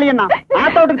என்ன காலியண்ணா?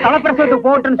 ஆத்தோட்டுக்கு தலைப்பிரசவத்துக்கு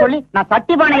போட்டுன்னு சொல்லி நான்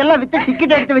சட்டி பானை எல்லாம் வித்து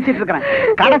டிக்கெட் எடுத்து வச்சிட்டு இருக்கிறேன்.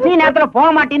 கடைசி நேரத்துல போக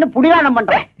மாட்டேன்னு புடிவாதம்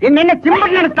பண்றேன். என்ன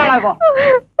சிம்பிள் நினைச்சாலாகும்.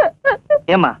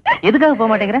 ஏமா எதுக்காக போக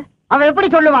மாட்டேங்கிற? அவன் எப்படி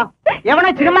சொல்லுவான்? எவனா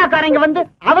சினிமாக்காரங்க வந்து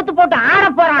அவத்து போட்டு ஆட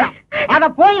போறானா? அத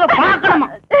போய் பாக்கணுமா?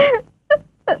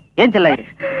 ஏன் செல்ல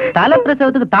தலை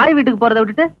பிரசவத்துக்கு தாய் வீட்டுக்கு போறதை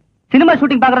விட்டுட்டு சினிமா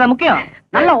ஷூட்டிங் பாக்குறதா முக்கியம்?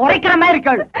 நல்லா உரைக்கிற மாதிரி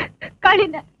கேளு.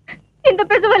 காளின இந்த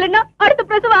பிரசவம் இல்லைன்னா அடுத்த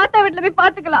பிரசவம் ஆத்தா வீட்டுல போய்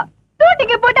பாத்துக்கலாம்.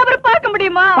 ஷூட்டிங்க போட்டு அப்புறம் பார்க்க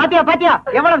முடியுமா? பாத்தியா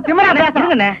எவ்வளவு திமிரா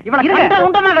பேசுறீங்க. இவ்வளவு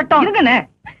உண்டமா வெட்டும். இருங்கண்ணே.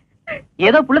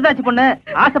 ஏதோ புள்ளதாச்சி பொண்ணு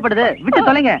ஆசைப்படுது, விட்டு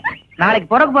தொலைங்க.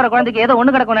 நாளைக்கு பிறக்க போற குழந்தைக்கு ஏதோ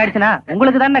ஒண்ணு கிடக்கும் ஆயிடுச்சுன்னா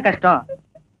உங்களுக்கு தானே கஷ்டம்.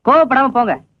 கோவப்படாம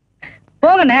போங்க.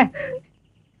 போங்கண்ணே.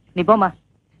 நீ போமா.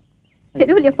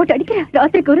 தெருவில் போட்டு அடிக்கிறேன்.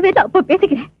 ராத்திரிக்கு ஒரு வேலை அப்போ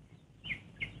பேசிக்கிறேன்.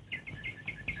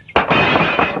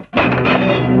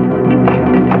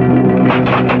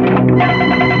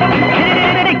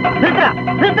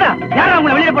 யாரா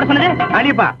உங்களை வெளியே போட சொன்னது?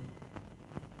 அனிப்பா,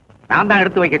 நான் தான்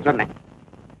எடுத்து வைக்க சொன்னேன்.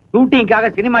 ஷூட்டிங்காக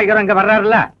சினிமா ஹீரோ இங்க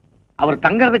வர்றாருல்ல, அவர்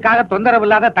தங்கறதுக்காக தொந்தரவு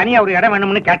இல்லாத தனியா ஒரு இடம்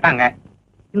வேணும்னு கேட்டாங்க.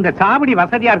 இந்த சாவடி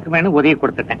வசதியா இருக்குமேனு உதவி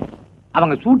கொடுத்துட்டேன்.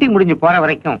 அவங்க ஷூட்டிங் முடிஞ்சு போற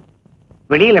வரைக்கும்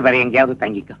வெளியில வேற எங்கேயாவது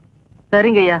தங்கிக்க.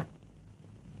 சரிங்க ஐயா.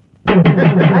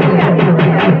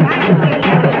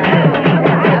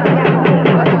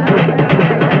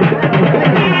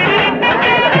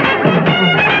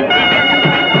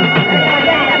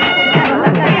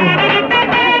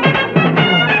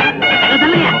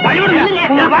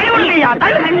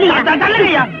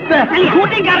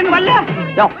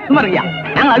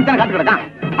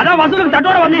 அதான் வசூலுக்கு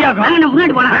தட்டோட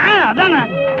முன்னாடி போனா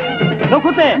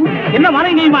என்ன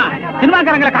மனைவியுமா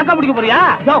சினிமாக்காரங்களை காக்கா பிடிக்க போறியா?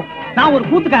 நான் ஒரு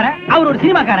கூத்துக்காரன், அவர் ஒரு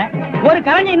சினிமாக்காரன். ஒரு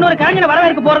கலைஞர் இன்னொரு கலைஞரை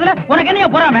வரவேற்க போறதுல உனக்கு என்ன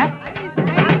போறாம?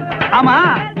 ஆமா,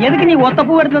 எதுக்கு நீ ஒத்த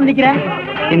பூ எடுத்து வந்து நிக்கிற?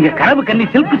 எங்க கனவு கண்ணி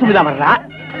சில்க் சுமிதா வர்றா.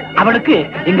 அவளுக்கு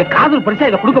எங்க காதல் பரிசா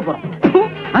இதை கொடுக்க போறோம்.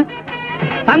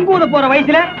 தங்கூத போற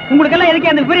வயசுல உங்களுக்கு எல்லாம்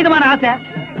எதுக்கு அந்த விபரீதமான ஆசை?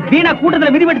 வீணா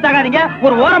கூட்டத்துல மிதிபட்டு தாகாதீங்க.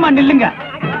 ஒரு ஓரமா நில்லுங்க.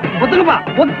 ஒத்துக்குப்பா.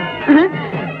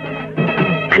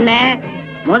 அண்ணே,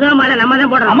 முதல் மாலை நம்ம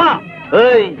தான் போடுறோம். ஆமா.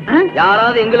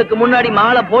 யாராவது எங்களுக்கு முன்னாடி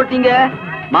மாலை போட்டீங்க,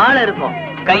 மாலை இருக்கும்,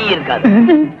 கை இருக்காது.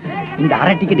 இந்த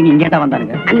அரை டிக்கெட்டுங்க இங்கேட்டா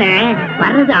வந்தாருங்க. அண்ணே,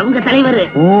 வர்றது அவங்க தலைவர்.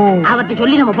 அவர்கிட்ட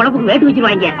சொல்லி நம்ம பொழப்புக்கு வேட்டு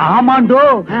வச்சிருவாங்க. ஆமாண்டோ.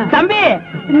 தம்பி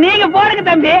நீங்க போடுங்க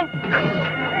தம்பி.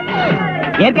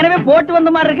 ஏற்கனவே போட்டு வந்த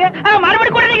மாதிரி இருக்கு.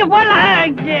 மறுபடியும் கூட நீங்க போடலாம்.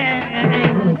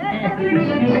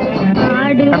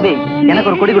 தம்பி, எனக்கு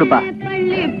ஒரு கொடி கொடுப்பா.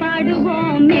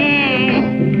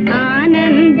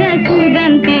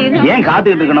 ஏன்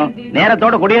காத்துக்கிட்டு இருக்கணும்?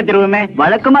 நேரத்தோட கொடியேற்றிடுவோமே.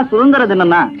 வழக்கமா சுதந்திர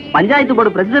தினம்னா பஞ்சாயத்து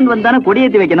போர்டு பிரசிடென்ட் வந்தானே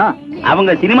கொடியேற்றி வைக்கணும்.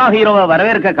 அவங்க சினிமா ஹீரோவை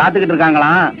வரவேற்க காத்துக்கிட்டு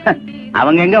இருக்காங்களாம்.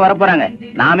 அவங்க எங்க வரப்போறாங்க?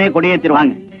 நாமே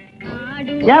கொடியேற்றிடுவாங்க.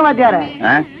 ஏன் வாத்தியார,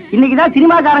 இன்னைக்குதான்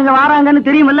சினிமாக்காரங்க வராங்கன்னு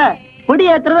தெரியுமில்ல, கொடி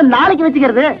ஏத்துறத நாளைக்கு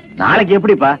வச்சுக்கிறது. நாளைக்கு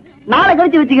எப்படிப்பா? நாளை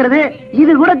கழிச்சு வச்சுக்கிறது.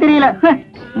 இது கூட தெரியல.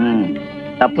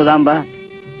 தப்புதான்பா,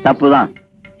 தப்புதான்.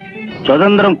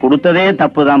 சுதந்திரம் கொடுத்ததே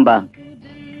தப்புதான்பா.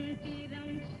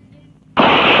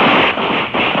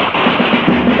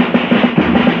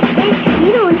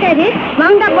 இது உண்டாரு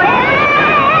வாங்க போய்.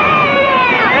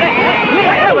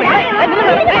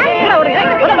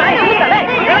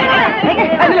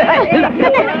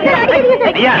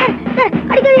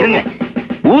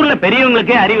 ஊர்ல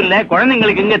பெரியவங்களுக்கே அறிவு இல்ல,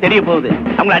 குழந்தைங்களுக்கு எங்க தெரிய போகுது?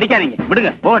 அவங்களை அடிக்காதீங்க,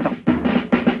 விடுங்க போகட்டும்.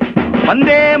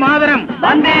 வந்தே மாதரம்,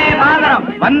 வந்தே மாதரம்,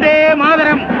 வந்தே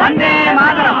மாதரம், வந்தே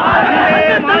மாதரம்,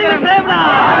 தலைவன் பிரேமனா,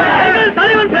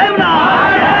 தலைவன் பிரேமனா,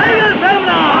 தலைவன்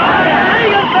பிரேமனா,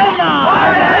 எங்கள்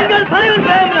தலைவன்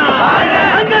பிரேமனா,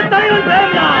 எங்கள் தலைவன்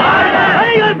பிரேமனா,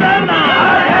 எங்கள் பிரேமனா,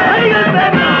 எங்கள்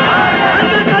பிரேமனா,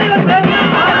 எங்கள் தலைவன் பிரேமனா,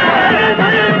 எங்கள்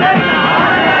தலைவன் பிரேமனா,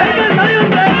 எங்கள்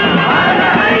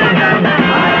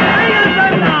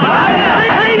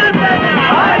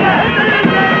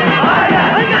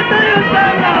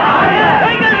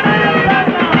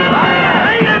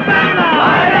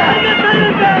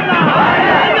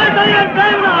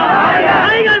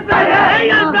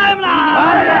தலைவன் பிரேமனா,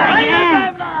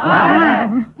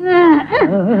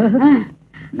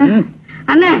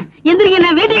 அண்ணா எந்திரிங்க,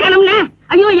 நான் வீட்டை காணும்னே.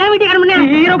 ஐயோ, ஏன் வீட்டை காணும்னே?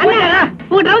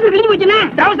 உங்க ட்ரவுசர் கிழிஞ்சு போச்சுண்ணே.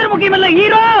 ட்ரவுசர் முக்கியம் இல்ல,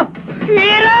 ஹீரோ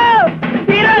ஹீரோ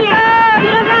ஹீரோ.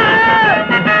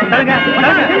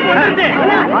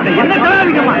 என்ன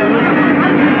சொல்லாதீங்கம்மா.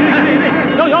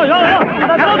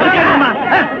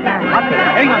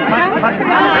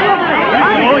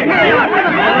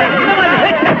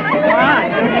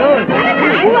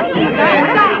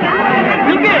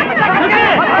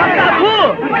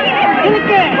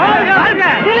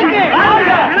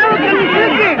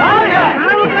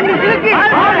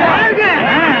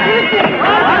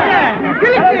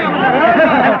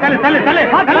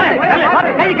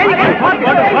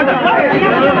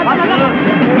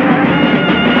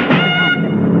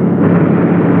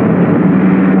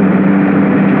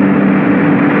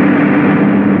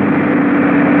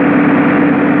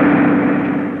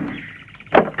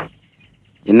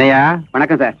 என்னையா?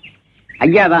 வணக்கம் சார்.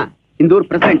 ஐயா தான் இந்த ஊர்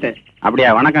பிரசிடண்ட். அப்படியா?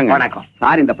 வணக்கங்க. வணக்கம்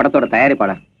சார், இந்த படத்தோட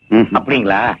தயாரிப்பாளர்.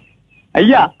 அப்படிங்களா?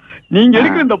 ஐயா, நீங்க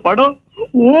எடுக்கிற இந்த படம்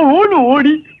ஓன்னு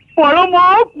ஓடி பழமா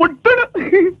கொட்டணும்.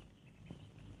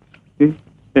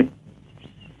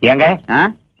 ஏங்க,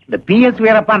 இந்த PS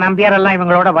வீரப்பா நம்பியார் எல்லாம்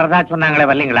இவங்களோட வரதா சொன்னாங்களே,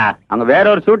 வரலீங்களா? அவங்க வேற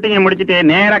ஒரு ஷூட்டிங் முடிச்சிட்டு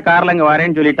நேரா கார்ல இங்க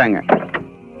வரேன்னு சொல்லிட்டாங்க.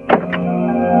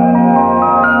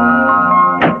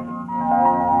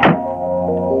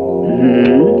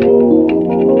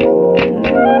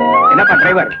 என்னப்பா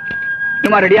டிரைவர்,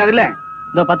 சும்மா ரெடி ஆகுதுல?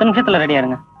 இந்த 10 நிமிஷத்துல ரெடியா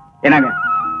இருங்க. என்னங்க,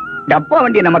 டப்பா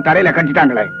வண்டியை நம்ம தரையில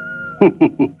கட்டிட்டாங்களே.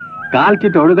 கால்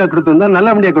சீட்டு ஒழுங்கா கொடுத்திருந்தா நல்ல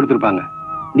வண்டியா கொடுத்திருப்பாங்க.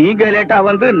 நீங்க லேட்டா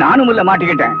வந்து நானும் உள்ள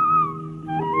மாட்டிக்கிட்டேன்.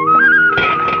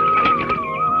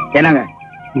 என்னங்க,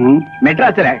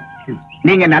 மெட்ராஸ்ல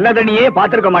நீங்க நல்ல தண்ணியே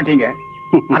பாத்துருக்க மாட்டீங்க.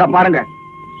 அத பாருங்க,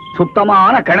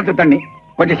 சுத்தமான கிணத்து தண்ணி.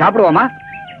 கொஞ்சம் சாப்பிடுவோமா?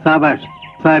 சாபாஷ்,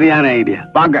 சரியான ஐடியா.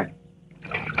 வாங்க.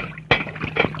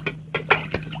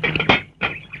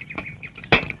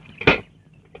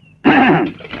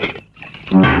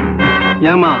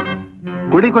 ஏமா,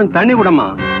 குடி கொஞ்சம் தண்ணி விடமா.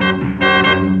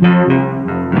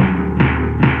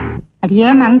 அடியே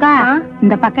மங்கா,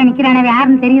 இந்த பக்கம் நிக்கிறானவே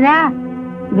யாருன்னு தெரியுதா?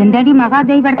 வெந்தடி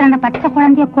மகாதேவி படத்த அந்த பச்சை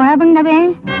குழந்தைய குழம்புங்கவே.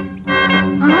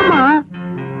 ஆமா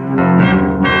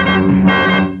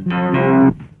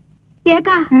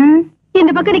ஏக்கா,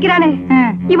 இந்த பக்கம் நிக்கிறானே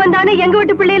இவன் தானே எங்க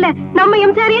வீட்டு பிள்ளையில நம்ம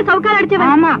எம்சாரியே சவுக்கால்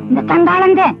அடிச்சவன். ஆமா, இந்த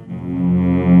தங்காளந்தே.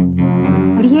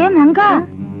 அடியே மங்கா,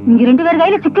 நீங்க 2 பேர்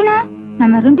கையில சிக்கன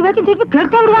நம்ம 2 பேருக்கு திருப்பி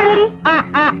கேட்க விடுவாரு.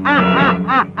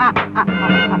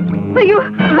 ஐயோ,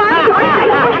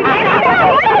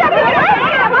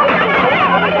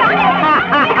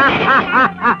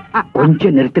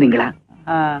 கொஞ்சம் நிறுத்துறீங்களா?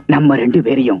 நம்ம 2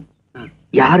 பேரையும்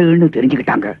யாருன்னு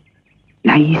தெரிஞ்சுக்கிட்டாங்க.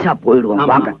 நைஸா போயிடுவோம்.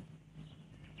 வாங்க.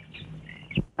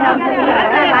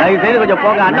 கொஞ்சம்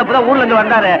போங்க. அண்ணப்பதான் ஊர்ல இருந்து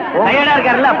வந்தாரு, டயர்டா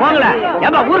இருக்காருல்ல, போங்கல.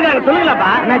 ஏப்பா ஊருக்காரங்க சொல்லுங்களாப்பா.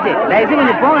 அண்ணாச்சி தயவுசெய்து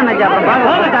கொஞ்சம் போங்க அண்ணாச்சி. அப்புறம்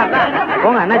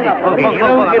போங்க அண்ணாச்சி.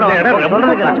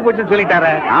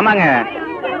 சொல்லிட்டாரு. ஆமாங்க.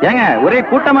 ஏங்க, ஒரே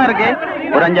கூட்டமா இருக்கு.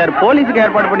 ஒரு 5-6 போலீஸுக்கு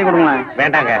ஏற்பாடு பண்ணி கொடுங்க.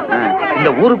 வேண்டாங்க, இந்த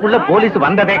ஊருக்குள்ள போலீஸ்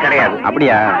வந்ததே கிடையாது.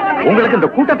 அப்படியா? உங்களுக்கு இந்த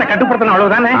கூட்டத்தை கட்டுப்படுத்தணும்,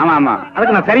 அவ்வளவுதானே? ஆமா ஆமா.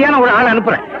 அதுக்கு நான் சரியான ஒரு ஆள்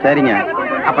அனுப்புறேன். சரிங்க.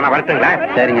 அப்ப நான் வரட்டுங்களா?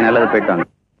 சரிங்க, நல்லது, போயிட்டு வாங்க.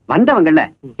 வந்தவங்கல்ல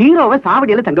ஹீரோவை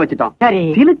சாவடியில தங்க வச்சுட்டோம். சரி.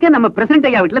 சிலுக்க நம்ம பிரசிடண்ட்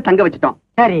ஐயா வீட்டுல தங்க வச்சுட்டோம்.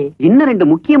 சரி. இன்னும் 2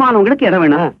 முக்கியமானவங்களுக்கு இடம்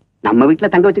வேணும். நம்ம வீட்டுல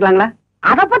தங்க வச்சுக்கலாங்களா?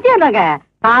 அத பத்தி என்னங்க,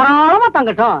 தாராளமா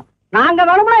தங்கட்டும். நாங்க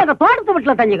வேணும்னா எங்க தோட்டத்து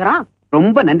வீட்டுல தங்கிக்கிறோம்.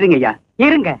 ரொம்ப நன்றிங்க ஐயா.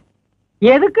 இருங்க,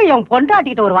 எதுக்கு என்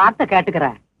பொண்டாட்டிக்கிட்ட ஒரு வார்த்தை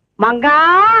கேட்டுக்கிறேன். மங்கா,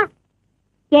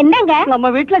 என்னங்க,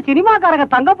 நம்ம வீட்டுல சினிமாக்காரங்க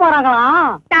தங்க போறாங்களாம்.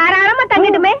 தாராளமா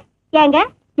தங்கட்டுமே. ஏங்க,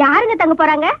 யாருங்க தங்க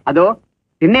போறாங்க? அதோ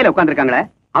திண்ணையில உட்கார்ந்துருக்காங்களே,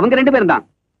 அவங்க 2 பேரும் தான்.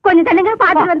 கொஞ்சம் தள்ளுங்க,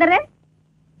 பாத்துட்டு வந்துடுறேன்.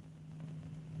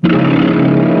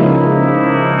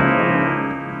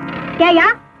 ஏயா,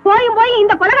 போய்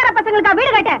இந்த கொலகார பசங்களுக்கா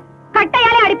வீடு கட்ட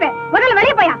கட்டையாலே அடிப்பேன். முதல்ல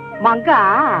வெளியே போயா. மங்கா,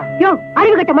 யோ,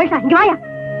 அறிவு கட்ட மனுஷா, இங்க வாயா.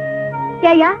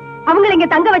 ஏயா, அவங்களை இங்க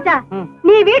தங்க வச்சா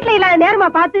நீ வீட்டுல இல்லாத நேரமா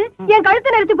பார்த்து என்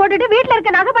கழுத்து நெரிச்சு போட்டுட்டு வீட்டுல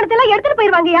இருக்க நகை பணத்தை எல்லாம் எடுத்துட்டு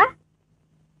போயிருவாங்கயா.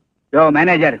 யோ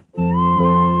மேனேஜர்,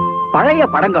 பழைய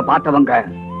படங்க பார்த்தவங்க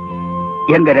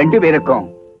எங்க 2 பேருக்கும்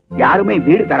யாருமே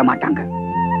வீடு தர மாட்டாங்க.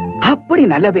 அப்படி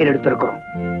நல்ல பேர் எடுத்திருக்கோம்.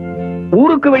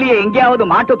 ஊருக்கு வெளியே எங்கேயாவது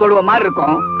மாட்டு தொழுவ மாதிரி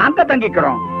இருக்கும், அங்க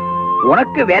தங்கிக்கிறோம்.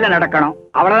 உனக்கு வேலை நடக்கணும்,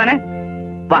 அவ்வளவுதானே?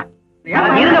 வா.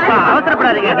 இருங்கப்பா,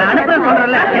 அவசரப்படாதீங்க. நான் அனுப்புறேன்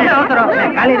சொல்றேன்ல. என்ன அவசரம்?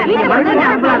 காலையில நீங்க மனுஷன்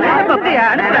அனுப்பலாம். அப்படியா?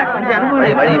 அனுப்புறேன்.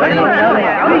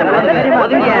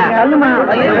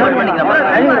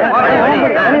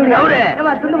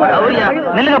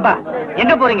 நில்லுங்கப்பா,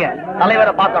 எங்க போறீங்க?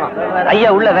 தலைவரை பார்க்கணும். ஐயா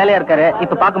உள்ள வேலையா இருக்காரு,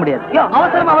 இப்ப பார்க்க முடியாது.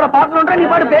 அவசரமா அவரை பார்க்கணும்ன்ற நீ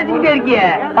பாட்டு பேசிக்கிட்டே இருக்கிய.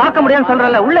 பார்க்க முடியாதுன்னு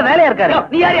சொல்றல, உள்ள வேலையா இருக்காரு.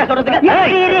 நீ யாரையா சொல்றதுக்கு?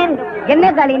 என்ன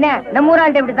காலின நம்ம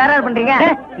ஊராள்கிட்ட இப்படி தரார் பண்றீங்க?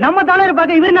 நம்ம தலைவர்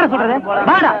பார்க்க இவரு என்ன சொல்றது?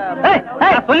 வாடா.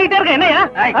 சொல்லிட்டே இருக்க என்னையா?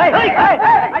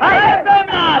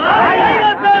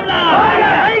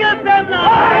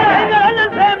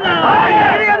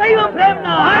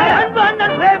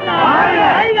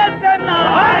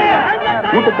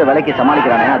 கொடுத்த விலைக்கு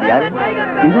சமாளிக்கிறானே அது யாரு?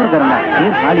 இன்னொருக்காரன்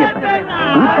காளியப்பன்.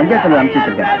 ஊர் பஞ்சாயத்துல அனுப்பிச்சு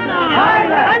வச்சிருக்கேன்.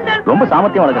 ரொம்ப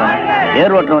சாமர்த்தியம் வளர்க்குறான்.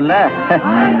 ஏர் ஓட்டுறோம் இல்ல.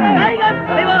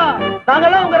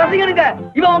 நாங்கெல்லாம் உங்க ரசிகனுங்க.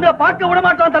 இவன் உங்களை பார்க்க விட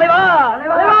மாட்டோம் தலைவா.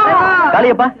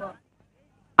 காளியப்பா,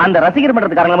 அந்த ரசிகர்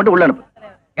மன்றத்துக்காரங்களை மட்டும் உள்ள அனுப்பு.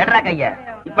 எட்ரா கைய.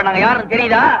 இப்ப நாங்க யாருன்னு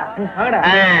தெரியுதா?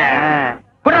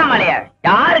 குடமாலையா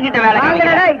யாருகிட்ட வேலை?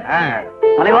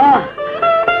 தலைவா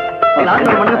தலைவா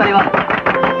தலைவா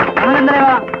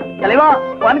தலைவா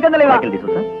வணக்கம் தலைவா.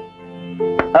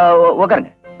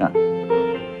 உட்காருங்க.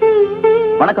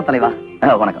 வணக்கம் தலைவா.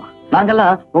 வணக்கம்.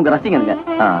 நாங்கெல்லாம் உங்க ரசிகனுங்க.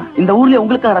 இந்த ஊர்லயே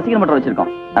உங்களுக்கு ரசிகர் மன்றம்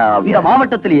வச்சிருக்கோம். இந்த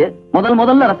மாவட்டத்திலேயே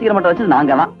முதல்ல ரசிகர் மன்றம் வச்சது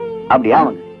நாங்க தான். அப்படியா?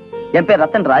 என் பேர்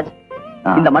ரத்தன் ராஜ்,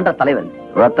 இந்த மன்ற தலைவர்.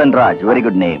 Ratan Raj, very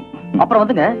good name. அப்புறம்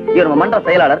வந்துங்க, இவர் மன்ற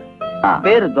செயலாளர்,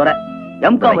 பேரு துரை,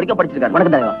 எம்காம் வரைக்கும் படிச்சிருக்காரு.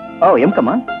 வணக்கம் தலைவா. ஓ,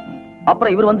 எம்காமா?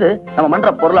 அப்புறம் இவர் வந்து நம்ம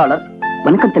மன்ற பொருளாளர்.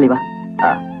 வணக்கம் தலைவா.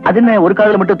 அது என்ன ஒரு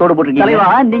காதுல மட்டும் தோடு போட்டிருக்கீங்க? தலைவா,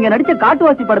 நீங்க நடிச்ச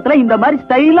காட்டுவாசி படத்துல இந்த மாதிரி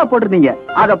ஸ்டைலா போட்டிருந்தீங்க.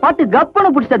 அத பார்த்து கப்பன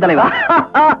புடிச்ச தலைவா.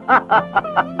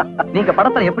 நீங்க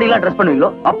படத்துல எப்படி எல்லாம் ட்ரெஸ் பண்ணுவீங்களோ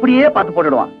அப்படியே பார்த்து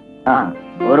போட்டுடுவான்.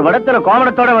 ஒரு படத்துல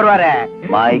கோமணத்தோட வருவாரு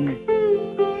மைக்.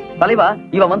 தலைவா,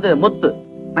 இவன் வந்து முத்து.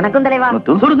 வணக்கம் தலைவா.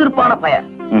 சுறுசுறுப்பான பையன்,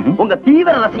 உங்க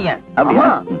தீவிர ரசிகன்.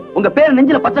 அப்படியா? உங்க பேர்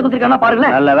நெஞ்சில பச்சை குத்திருக்கானா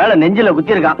பாருங்களேன். நல்ல வேலை நெஞ்சில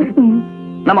குத்திருக்கான்.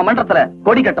 நம்ம மன்றத்துல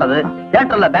கொடி கட்டுறது,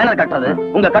 தியேட்டர்ல பேனர் கட்டுறது,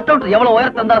 உங்க கட் அவுட் எவ்வளவு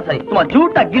உயரத்துல இருந்தாலும் சரி, சும்மா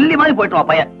ஜூட்டா கில்லி மாதிரி போயிட்டு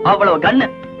பையன். அவ்வளவு கண்ணு.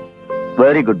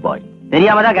 வெரி குட் பாய்.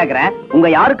 தெரியாம தான் கேக்குறேன், உங்க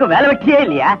யாருக்கும் வேலை வெட்டியே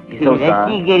இல்லையா?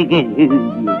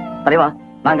 தலைவா,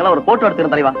 நாங்கெல்லாம் ஒரு போட்டோ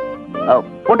எடுத்துக்கிறோம் தலைவா.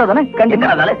 போட்டோ தானே? கண்டிப்பா.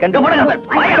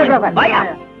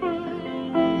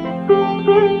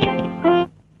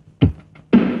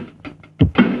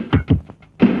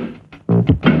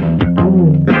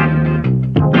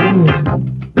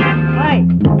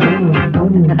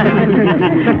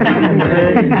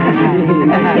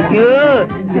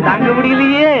 தாங்க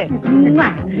முடியலையே.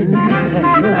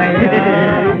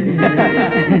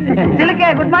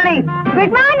 Good morning.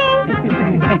 Good morning.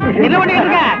 என்ன பண்ணிட்டு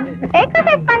இருக்க?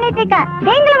 எக்ஸர்சைஸ் பண்ணிட்டு இருக்க.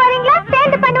 நீங்களும் வரீங்களா?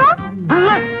 சேர்ந்து பண்ணுவோம்.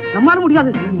 நம்மால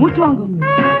முடியாது, மூச்சு வாங்கும்.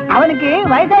 அவனுக்கு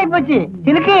வயசாகி போச்சு.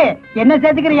 சிலுக்கு என்ன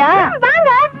சேர்த்துக்கிறியா?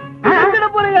 வாங்க.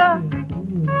 போறியா?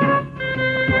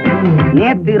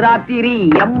 நேத்து ராத்திரி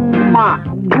அம்மா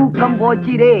தூக்கம்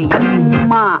போச்சுதே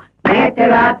அம்மா. நேத்து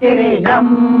ராத்திரி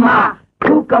அம்மா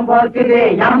தூக்கம் போச்சுதே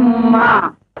அம்மா.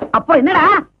 அப்ப என்னடா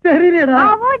தெரியலடா.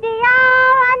 அவதியா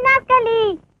அண்ணாக்களி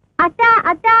அச்சா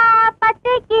அச்சா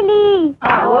பச்சை கிளி.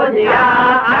 அவதியா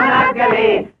அண்ணாக்களி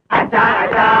அச்சா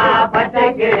அச்சா பச்சை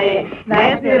கிளி.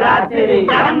 நேத்து ராத்திரி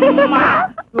அம்மா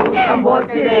தூக்கம்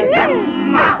போச்சுதே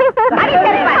அம்மா.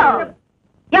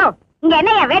 யோ, இங்க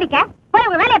என்னையா வேடிக்கை? போய்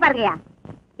உங்க வேலையை பாருங்கயா.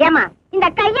 ஏமா, இந்த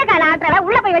கைய கால ஆட்டுறத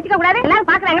உள்ள போய் வச்சுக்க கூடாது. எல்லாரும்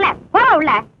பாக்குறாங்களே, போற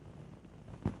உள்ள.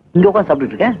 இங்க உட்காந்து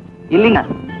சாப்பிட்டு இருக்கேன். இல்லீங்க,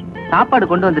 சாப்பாடு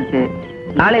கொண்டு வந்துருச்சு.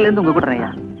 நாளையில இருந்து உங்க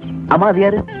கூட்டுறேன். ஆமா, அது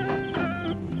யாரு?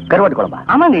 கருவாட்டு குழம்பா?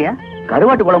 ஆமாங்க ஐயா.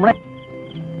 கருவாட்டு குழம்புனா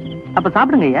அப்ப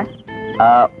சாப்பிடுங்க ஐயா.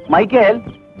 மைக்கேல்,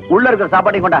 உள்ள இருக்கிற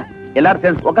சாப்பாட்டையும் கொண்டா. எல்லாரும்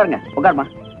சேர்ந்து உட்காருங்க. உட்காருமா.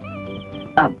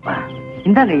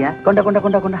 இந்தாங்க ஐயா. கொண்டா கொண்டா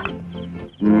கொண்டா கொண்டா.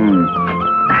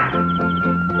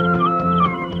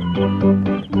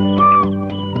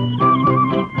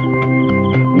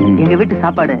 எங்க வீட்டு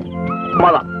சாப்பாடு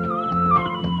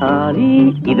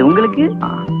இது உங்களுக்கு.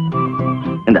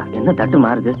 என்ன தட்டு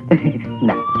மாறுது?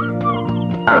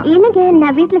 என்னங்க,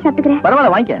 நான் வீட்டுல சாப்பிட்டுக்கிறேன்.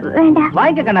 பரவாயில்ல, வாங்கிக்க. வேண்டாம்.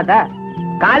 வாங்கிக்க கண்ணாத்தா.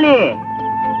 காளி,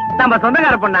 நம்ம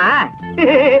சொந்தக்கார பொண்ணா?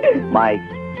 மாய்,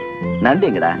 நண்டு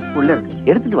எங்கடா? உள்ள இருக்கு,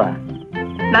 எடுத்துட்டு வா.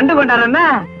 நண்டு கொண்டாடுறா?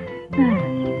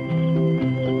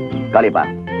 காளியப்பா,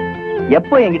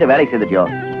 எப்போ என்கிட்ட வேலைக்கு சேர்ந்துட்டியோ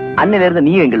அன்னில இருந்து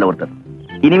நீயும் எங்கள ஒருத்தர்.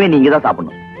 இனிமே நீங்க தான்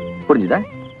சாப்பிடணும். புரிஞ்சுதா?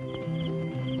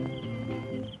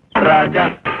 ராஜா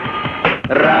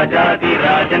ராஜாதி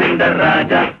ராஜனிந்த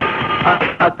ராஜா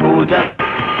பூஜா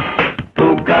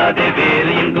தூக்காதே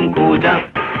வேறு எங்கும் பூஜா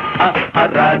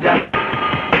ராஜா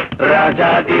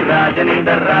ராஜாதி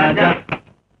ராஜனிந்த ராஜா.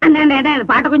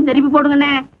 பாட்டை கொஞ்சம் திருப்பி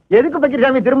போடுங்கண்ணே. எதுக்கு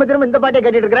பச்சிருக்காமி திரும்ப திரும்ப இந்த பாட்டை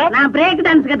கேட்டுட்டு இருக்கிற? நான் பிரேக்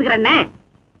டான்ஸ் கத்துக்கிறேன்னே.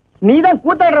 நீதான்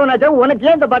கூத்தாடுறவனாச்சா, உனக்கு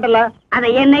ஏன் இந்த பாட்டெல்லாம்? அதை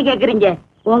என்ன கேக்குறீங்க?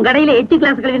 உன் கடையில 8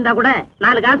 கிளாஸ் கழிந்தா கூட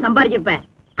 4 காசு சம்பாதிச்சிருப்பேன்.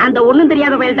 அந்த ஒண்ணும்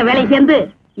தெரியாத பயில்கிட்ட வேலை சேர்ந்து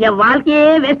என் வாழ்க்கையே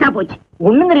வேஸ்டா போச்சு.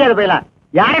 ஒண்ணும் தெரியாத பயிலா?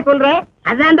 யார சொல்ற?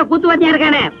 அதான் அந்த கூத்துவாத்தியா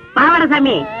இருக்கானே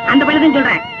பாவாடசாமி, அந்த பயிலதான்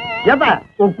சொல்றேன். ஏப்பா,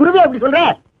 உன் குருவி அப்படி சொல்ற?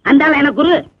 அந்த எனக்கு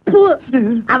குரு.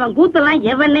 அவன் கூத்தெல்லாம்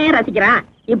எவனே ரசிக்கிறான்.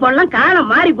 இப்ப எல்லாம்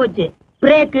காலம் மாறி போச்சு.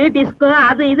 பிரேக்கு டிஸ்கோ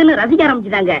அது இதுன்னு ரசிக்க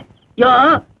ஆரம்பிச்சுட்டாங்க. யோ,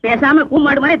 பேசாம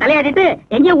கூமாடு மாதிரி தலையாடிட்டு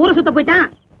எங்கேயோ ஊரை சுத்த போயிட்டான்.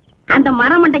 அந்த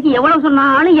மரமண்டைக்கு எவ்வளவு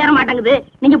சொன்னாலும் ஏற மாட்டேங்குது.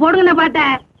 நீங்க போடுங்க பாட்ட.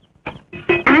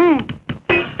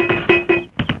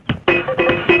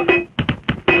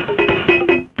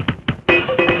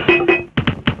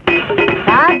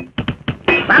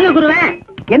 வாங்க குருவே.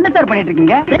 என்ன சார் பண்ணிட்டு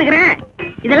இருக்கீங்க?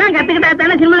 இதெல்லாம் கத்துக்கிட்டா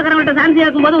தானே சினிமாக்காரங்கள்ட்ட சான்ஸ்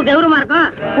இருக்கும்போது ஒரு கௌரவமா இருக்கும்.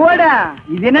 போடா,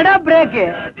 இது என்னடா பிரேக்?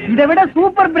 இதை விட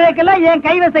சூப்பர் பிரேக் எல்லாம் என்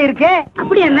கைவசம் இருக்கு.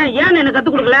 அப்படி என்ன? ஏன் எனக்கு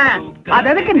கத்து கொடுக்கல?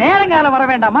 அது எதுக்கு நேரங்காலம் வர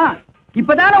வேண்டாமா?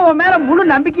 இப்பதானே உன் மேல முழு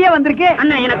நம்பிக்கையே வந்திருக்கு.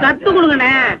 அண்ணா எனக்கு கத்து கொடுங்கண்ணே.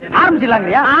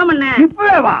 ஆரம்பிச்சிடலாங்கய்யா? ஆமண்ணே.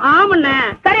 இப்பவே வா. ஆமண்ணே.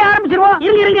 சரி, ஆரம்பிச்சிருவோம்.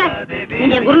 இருங்க.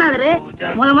 நீங்க குருநாதரு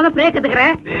முத பிரேக்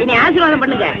கத்துக்கிறேன். இனி ஆசீர்வாதம்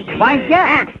பண்ணுங்க. வாங்கிக்க.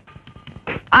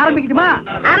 ஆரம்பிக்கட்டுமா?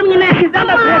 ஆரம்பிங்க.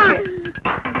 இதுதான் பிரேக்.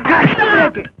 கஷ்டம்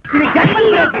பிரேக். இது ஜெர்மன்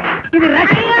பிரேக். இது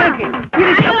ரஷ்யன் பிரேக்.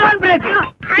 இது ஜப்பான் பிரேக்.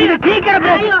 இது சீக்கிரம்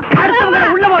பிரேக். அடுத்தவங்க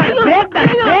உள்ள போற பிரேக் தான்.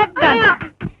 பிரேக் தான்.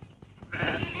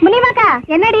 முனிமாக்கா,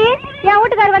 என்னடி என்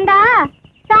வீட்டுக்கார் வந்தா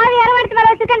சாவி யாரும் எடுத்து மேல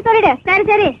வச்சிருக்கேன்னு சொல்லிடு.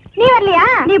 சரி, நீ வரலையா?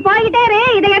 நீ போய்கிட்டே இரு,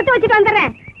 இதை எடுத்து வச்சுட்டு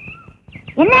வந்துடுறேன்.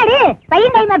 என்னடி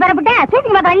பையன் கைமா பெறப்பட்ட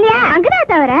ஷூட்டிங் பார்க்க வரலையா?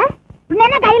 அங்கதான் தவிர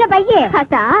என்ன கையில பைய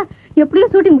அத்தா,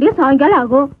 எப்படியும் ஷூட்டிங் முடியும் சாயங்காலம்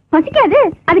ஆகும். பசிக்காது,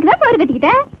 அதுக்குதான் சோறு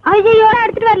கட்டிக்கிட்டேன். ஐயோ,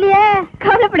 எடுத்துட்டு வரலையே.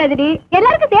 கவலைப்படாதடி,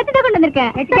 எல்லாருக்கும் சேர்த்துதான் கொண்டு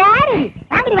வந்திருக்கேன்.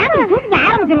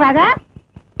 ஆரம்பிச்சிருவாங்க.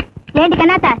 ஏண்டி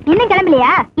கண்ணாத்தா, இன்னும்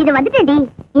கிளம்பலையா? இது வந்துட்டேன்டி.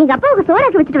 எங்க அப்பாவுக்கு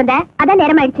சோறாக்கி வச்சுட்டு வந்தேன், அதான்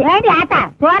நேரம் ஆயிடுச்சு. வேண்டி ஆத்தா,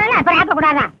 சோறெல்லாம் அப்புறம் ஆக்க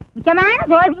கூடாதா? முக்கியமான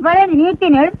சோறுக்கு போல நீட்டி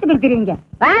நெழுத்து இருக்கிறீங்க.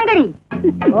 வாங்கடி.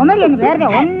 உமரி என்ன வேற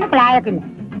ஒண்ணுக்கு லாயக்கு இல்ல.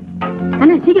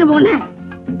 அண்ணா சீக்கிரம் போங்க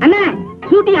அண்ணா.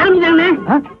 ஷூட்டிங் ஆரம்பிச்சாங்கண்ணே.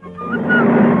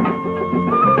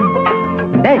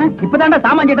 இப்பதான்டா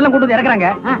சாமான் சீட்டெல்லாம் கொண்டு வந்து இறக்குறாங்க.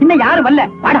 இன்னும் யாரும் வரல.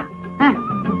 வாடா.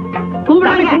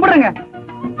 கும்பிடுறாங்க.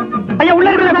 ஐயா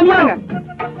உள்ள இருக்கிற கும்பிடுறாங்க.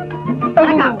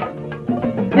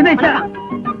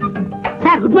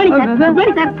 Sir good morning sir. Good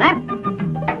morning sir.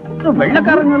 Sir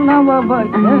வெள்ளக்காரங்க எல்லாம்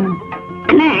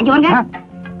அண்ணா இங்க வாங்க.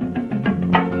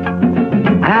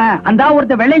 அந்த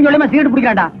ஒருத்த வெள்ளையும் சொல்லியமா சீட்டு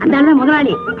பிடிக்கிறாண்டா. அந்த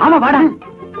முதலாளி. ஆமா வாடா.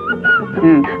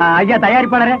 ஐயா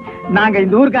தயாரிப்பாளரே, நாங்க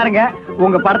இந்த ஊருக்காரங்க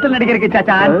உங்க படத்தில்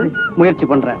நடிக்கிறதுக்கு முயற்சி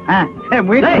பண்றேன்.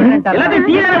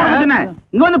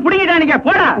 இங்க வந்து புடிங்கிட்டானிக்க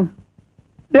போடா.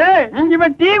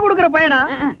 இவன் டீ குடுக்கற பையனா?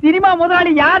 சினிமா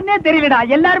முதலாளி யாருன்னே தெரியலடா.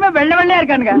 எல்லாருமே வெள்ளை வெள்ளையா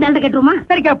இருக்கானுங்க. கேட்டுருமா?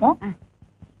 சரி கேப்போம்.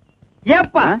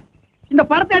 ஏப்பா இந்த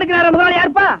படத்தை எடுக்கிறார முதலாளி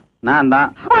யாருப்பா? நான் தான்.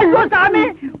 ஐயோ சாமி,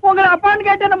 உங்களை அப்பான்னு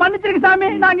கேட்டு என்ன மன்னிச்சிருக்கு சாமி.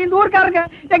 நாங்க இந்த ஊருக்காரங்க,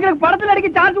 எங்களுக்கு படத்துல நடிக்க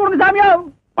சான்ஸ் கொடுங்க சாமியா.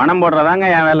 பணம் போடுறதாங்க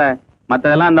என் வேலை,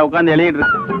 மத்ததெல்லாம் அந்த உட்கார்ந்து எழுதிட்டு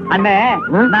அண்ணே.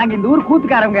 நாங்க இந்த ஊர்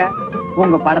கூத்துக்காரங்க,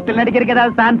 உங்க படத்தில் நடிக்கிறதுக்கு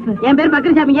ஏதாவது சான்ஸ்? என் பேர்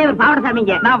பக்ரிசாமிங்க, இவர் பாவட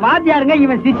சாமிங்க. நான் வாத்தியாருங்க,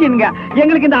 இவன் சிஷியனுங்க.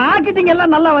 எங்களுக்கு இந்த ஆர்கிட்டிங்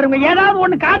எல்லாம் நல்லா வருங்க. ஏதாவது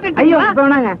ஒண்ணு காட்டு. ஐயோ இப்ப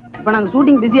நாங்க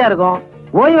ஷூட்டிங் பிஸியா இருக்கோம்.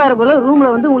 ஓய்வா போல ரூம்ல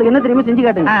வந்து உங்களுக்கு என்ன தெரியுமா செஞ்சு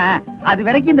காட்டுங்க. அது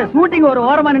வரைக்கும் இந்த ஷூட்டிங் ஒரு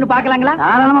ஓரமா நின்னு பாக்கலாங்களா?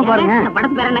 தாராளமா பாருங்க.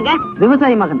 படத்து பேர் என்னங்க?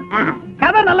 விவசாயி மகன்.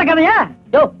 கதை நல்ல கதையா?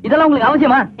 யோ இதெல்லாம் உங்களுக்கு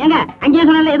அவசியமா? ஏங்க அங்கேயே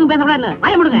சொன்னால எதுவும் பேசக்கூடாதுன்னு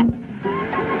வாய முடுங்க.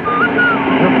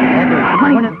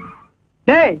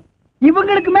 டேய்,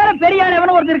 இவங்களுக்கு மேல பெரிய ஆள்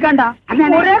எவனோ ஒருத்தர் இருக்காண்டா.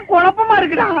 ஒரே குழப்பமா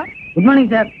இருக்குடா. Good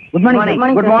morning sir. Good morning.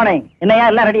 Good morning. என்னையா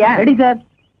எல்லாம் ரெடியா? Ready sir.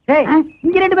 டேய்,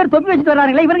 இங்க ரெண்டு பேர் தொப்பி வச்சுட்டு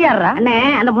வர்றாங்களே, இவங்க யாரா? அண்ணே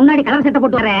அந்த முன்னாடி கலர் சட்டை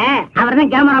போட்டு வரேன்,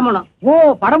 அவர்தான் கேமராமேன். ஓ,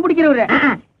 படம் பிடிக்கிறவரு.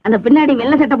 அந்த பின்னாடி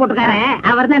வெள்ளை சட்டை போட்டுக்காரு,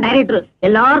 அவர்தான் டைரக்டர்.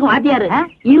 எல்லாருக்கும் வாத்தியாரு.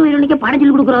 ஹீரோ ஹீரோனிக்கு படம்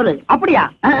சொல்லி கொடுக்குறவரு. அப்படியா?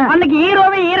 அன்னைக்கு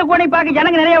ஹீரோவே ஹீரோ கோணை பார்க்க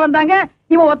ஜனங்க நிறைய வந்தாங்க.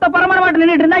 இவன் ஒத்த பரமான மாட்டு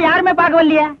நின்னுட்டு இருந்தா யாருமே பார்க்க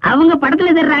வரலையா? அவங்க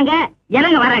படத்துல தர்றாங்க,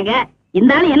 ஜனங்க வராங்க.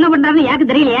 இந்த ஆளு என்ன பண்றாருன்னு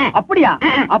யாருக்கு தெரியலையே. அப்படியா?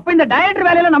 அப்ப இந்த டைரக்டர்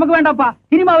வேலையில நமக்கு வேண்டாப்பா.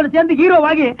 சினிமாவில் சேர்ந்து ஹீரோ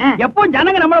வாங்கி எப்போ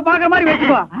ஜனங்க நம்மள பாக்குற மாதிரி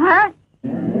வச்சுக்கோ.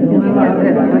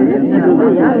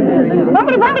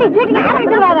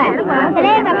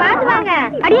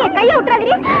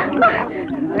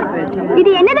 இது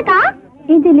என்னதுக்கா?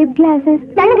 இது லிப் கிளாஸஸ்.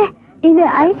 தள்ளுங்க. இது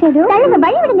ஐ ஷேடோ. தள்ளுங்க,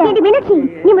 பை விடுங்க. இது மீனாட்சி,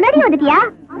 நீ முன்னாடியே வந்துட்டியா?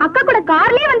 அக்கா கூட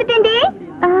கார்லயே வந்துட்டேன்டி.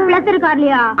 பிளஸர்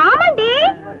கார்லயா? ஆமாண்டி.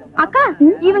 அக்கா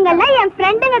இவங்க எல்லாம் என்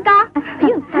ஃப்ரெண்டுங்கக்கா.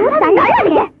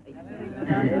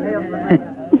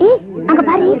 ஐயோ அங்க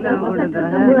பாரு.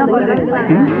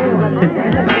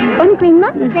 உனக்கு வேணுமா?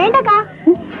 வேண்டாக்கா.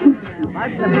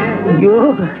 ஐயோ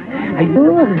ஐயோ.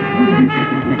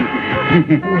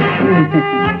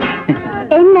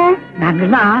 என்ன?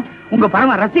 நாங்கெல்லாம் உங்க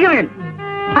பரம ரசிகர்கள்.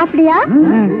 அப்படியா?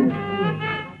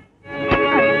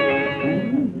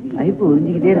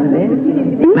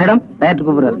 மேடம் டயட்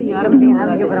கூப்பிடுறாரு.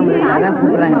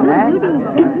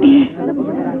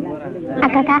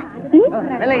 அக்காக்கா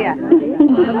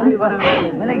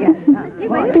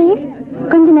ப்ளீஸ்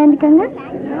கொஞ்சம் நேர்ந்துக்கங்க.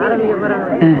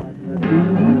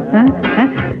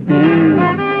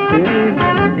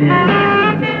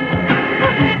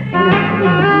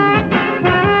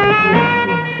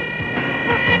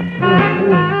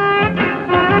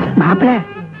 மாப்பிள்ள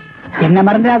என்ன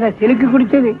மறந்துடாத, சிலுக்கு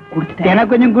குடிச்சது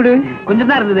எனக்கு கொஞ்சம் குடு. கொஞ்சம்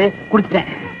தான் இருந்தது, குடிச்சிட்டேன்.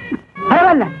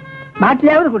 பரவாயில்ல,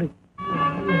 மாட்டிலாவது குடு.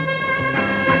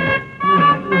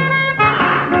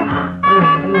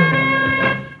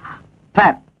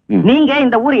 சார், நீங்க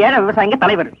இந்த ஊர் ஏழை விவசாயிங்க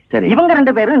தலைவர். சரி. இவங்க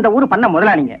 2 பேரும் இந்த ஊர் பண்ண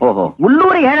முதலாளிங்க. ஓஹோ.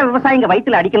 உள்ளூர் ஏழை விவசாயிங்க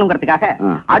வயித்துல அடிக்கணுங்கிறதுக்காக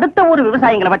அடுத்த ஊர்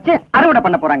விவசாயிகளை வச்சு அறுவடை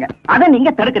பண்ண போறாங்க. அதை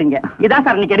நீங்க தடுக்கிறீங்க. இதான்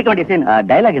சார் நீங்க எடுக்க வேண்டிய சீன்.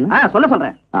 டயலாக்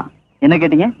சொல்றேன். என்ன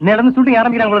கேட்டீங்க? நேரம் ஷூட்டிங்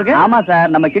ஆரம்பிக்கிறாங்க உங்களுக்கு? ஆமா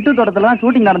சார், நம்ம கிட்டு தோட்டத்துல தான்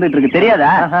ஷூட்டிங் நடந்துட்டு இருக்கு.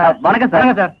 தெரியாதா? வணக்கம்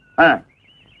சார். சார்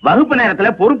வகுப்பு நேரத்துல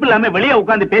பொறுப்பு இல்லாம வெளியே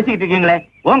உட்கார்ந்து பேசிக்கிட்டு இருக்கீங்களே,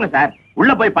 போங்க சார்,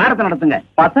 உள்ள போய் பாடத்தை நடத்துங்க.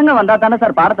 பசங்க வந்தா தானே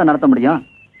சார் பாடத்தை நடத்த முடியும்.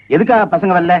 எதுக்காக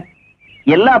பசங்க வரல?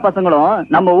 எல்லா பசங்களும்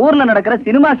நம்ம ஊர்ல நடக்கிற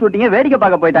சினிமா ஷூட்டிங்க வேடிக்கை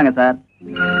பார்க்க போயிட்டாங்க சார்.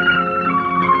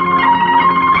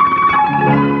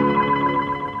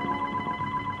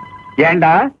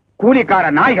 ஏண்டா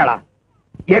கூலிக்கார நாய்களா,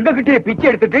 எங்க கிட்டே பிச்சை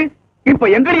எடுத்துட்டு இப்ப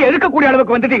எங்களையும் எடுக்கக்கூடிய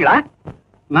அளவுக்கு வந்துட்டீங்களா?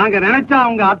 நாங்க நினைச்சா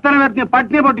அவங்க அத்தனை பேர்த்தையும்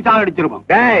பட்டினி போட்டு சாகடிச்சிருவோம்.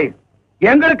 டேய்,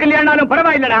 எங்களுக்கு இல்லையானாலும்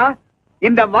பரவாயில்லடா,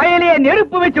 இந்த வயலையே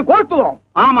நெருப்பு வச்சு கொளுத்துவோம்.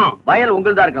 ஆமா, வயல்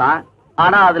உங்களுதா இருக்கலாம்,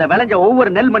 ஆனா அதுல விளைஞ்ச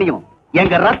ஒவ்வொரு நெல்மணியும்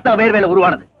எங்க ரத்த வேர்வையில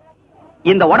உருவானது.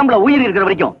 இந்த உடம்புல உயிர் இருக்கிற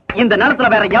வரைக்கும் இந்த நிலத்துல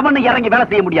வேற எவனும் இறங்கி வேலை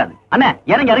செய்ய முடியாது. அண்ணே,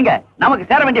 இறங்க இறங்க, நமக்கு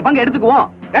சேர வேண்டிய பங்கு எடுத்துக்குவோம்.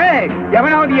 டேய்,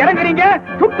 எவனாவது இறங்குறீங்க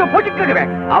சுட்டு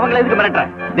போட்டுக்கிறேன். அவங்களை எதுக்கு மிரட்டுற?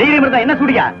 தைரியம் இருந்தா என்ன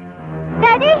சுடியா?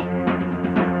 டாடி,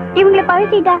 இவங்களை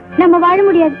பழசிட்டா நம்ம வாழ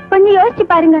முடியாது. கொஞ்சம் யோசிச்சு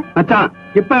பாருங்க. மச்சான்,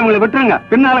 இப்ப இவங்களை விட்டுருங்க,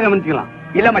 பின்னால கவனிச்சுக்கலாம்.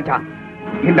 இல்ல மச்சான்,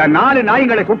 இந்த 4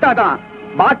 நாய்களை சுட்டாதான்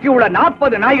பாக்கி உள்ள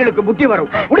 40 நாய்களுக்கு புத்தி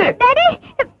வரும். டாடி,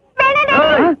 வேணாம்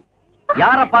டாடி.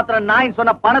 யார பாத்திர நாய்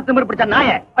சொன்ன பணத்திமிரு பிடிச்ச நாய.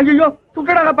 ஐயோ,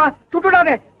 சுட்டுடாதப்பா,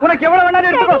 சுட்டுடாதே. உனக்கு எவ்வளவு வேணாலும்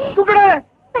எடுத்துக்கோ, சுட்டுடாதே.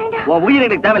 உன் உயிர்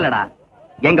எங்களுக்கு தேவையில்லடா,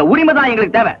 எங்க உரிமை தான்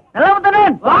எங்களுக்கு தேவை.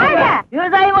 நிலமுத்தனன் வாழ்க!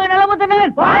 விவசாயி மகன்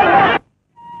நிலமுத்தனன் வாழ்க!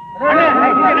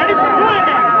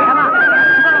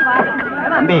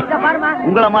 தம்பி,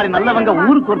 உங்கள மாதிரி நல்லவங்க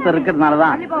ஊருக்கு ஒருத்தர்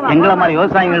இருக்கிறதுனாலதான் எங்கள மாதிரி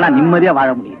விவசாயிகள்லாம் நிம்மதியா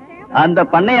வாழ முடியும். அந்த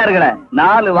பண்ணையார்களை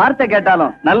 4 வார்த்தை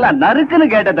கேட்டாலும் நல்லா நறுக்குன்னு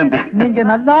கேட்ட தம்பி. நீங்க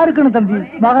நல்லா இருக்கணும் தம்பி,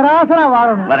 மகராசனா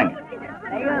வாழணும். வரங்க.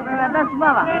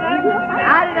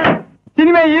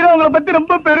 சினிமா ஹீரோங்களை பத்தி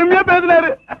ரொம்ப பெருமையா பேசினாரு.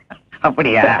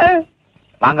 அப்படியா?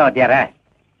 வாங்க வாத்தியார,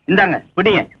 இந்தாங்க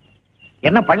பிடிங்க.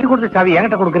 என்ன பள்ளிக்கூடத்து சாவி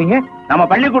என்கிட்ட கொடுக்குறீங்க? நம்ம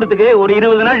பள்ளிக்கூடத்துக்கு ஒரு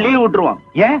 20 நாள் லீவ் விட்டுருவோம்.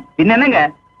 ஏன்? பின்ன என்னங்க,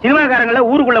 சினிமாக்காரங்களை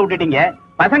ஊருக்குள்ள விட்டுட்டீங்க,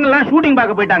 பசங்க எல்லாம் ஷூட்டிங்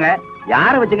பார்க்க போயிட்டாங்க.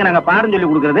 யார வச்சுங்க நாங்க பாடம்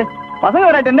சொல்லி கொடுக்கறது? பசங்க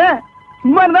வராட்டு என்ன,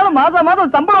 சும்மா இருந்தாலும் மாசம்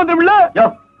மாசம் சம்பளம் வந்துருமில்ல. யோ,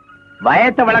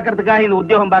 வயத்தை வளர்க்கறதுக்காக இந்த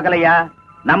உத்தியோகம் பார்க்கலையா?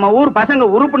 நம்ம ஊர்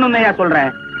பசங்க உருப்பணும்னு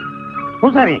சொல்றேன்.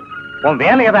 பூசாரி, உன்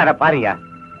வேலையை தான் பாரியா.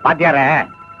 பாத்தியார,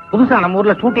 புதுசா நம்ம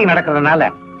ஊர்ல ஷூட்டிங் நடக்கிறதுனால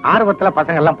ஆர்வத்துல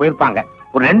பசங்க எல்லாம் போயிருப்பாங்க.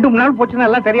 ஒரு 2 நாள் போச்சுன்னா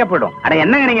எல்லாம் சரியா போயிடும். அட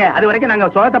என்னங்க நீங்க, அது வரைக்கும் நாங்க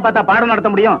சோகத்தை பார்த்தா பாடம்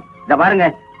நடத்த முடியும்? இத பாருங்க,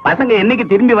 பசங்க என்னைக்கு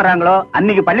திரும்பி வர்றாங்களோ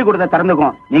அன்னைக்கு பள்ளிக்கூடத்தை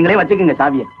திறந்துக்கும். நீங்களே வச்சுக்கோங்க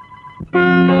சாவியை.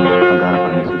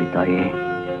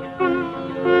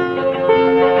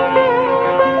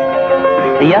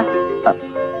 ஐயா,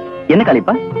 என்ன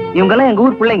கலிப்பா? இவங்க எல்லாம் எங்க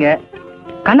ஊர் பிள்ளைங்க,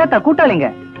 கண்ணத்தா கூட்டாளிங்க.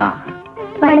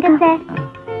 வணக்கம் சார்.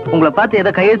 உங்களை பார்த்து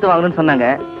ஏதோ கையெழுத்து வாங்கணும்னு சொன்னாங்க,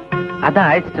 அதான்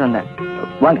அழைச்சிட்டு வந்தேன்.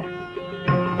 வாங்க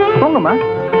போங்கம்மா.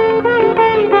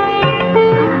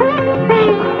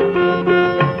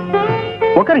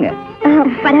 உட்காருங்க.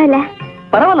 பரவாயில்ல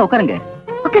பரவாயில்ல, உட்காருங்க.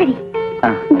 உட்காருடி.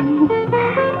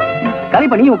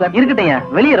 கலிப்பா நீ உட்கார். இருக்கட்டையா,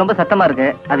 வெளியே ரொம்ப சத்தமா இருக்கு,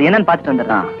 அது என்னன்னு பாத்துட்டு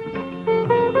வந்துடுறான்.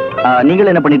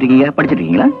 நீங்களும் என்ன பண்ணிட்டு இருக்கீங்க? படிச்சிட்டு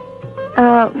இருக்கீங்களா?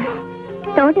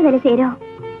 தோட்ட வேலை செய்யறோம்.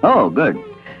 ஓ குட்.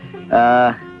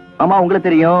 ஆமா, உங்களுக்கு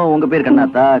தெரியும், உங்க பேர்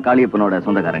கண்ணாத்தா, காளியப்பனோட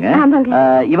சொந்தக்காரங்க. ஆமாங்க.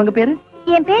 இவங்க பேரு?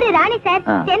 என் பேரு ராணி சார்.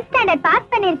 10th ஸ்டாண்டர்ட்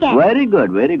பாஸ் பண்ணிருக்கேன். Very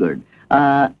good very good.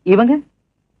 இவங்க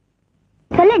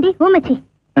சொல்லடி ஊமச்சி.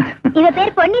 இவ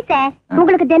பேர் பொன்னி சார்.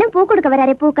 உங்களுக்கு தினம் பூ கொடுக்க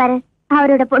வராரு பூக்காரர்,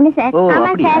 அவரோட பொண்ணு சார். ஓ, ஆமா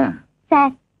அப்படியா? சார்.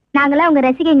 சார், நாங்கெல்லாம் உங்க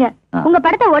ரசிகைங்க. உங்க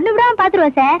படத்தை 1 விடாம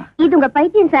பாத்துருவோம் சார். இது உங்க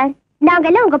பைத்தியம் சார். நாங்க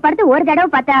எல்லாம் உங்க படத்தை 1 தடவை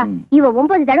பார்த்தா இவ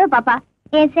 9 தடவை பாப்பா.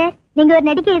 ஏன் சார், நீங்க ஒரு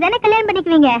நடிகை தானே கல்யாணம்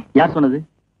பண்ணிக்குவீங்க? யார் சொன்னது?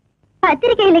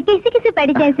 பத்திரிகையில கிசு கிசு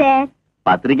படிச்சேன் சார்.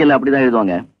 பத்திரிக்கையில அப்படிதான்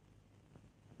எழுதுவாங்க.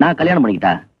 நான் கல்யாணம்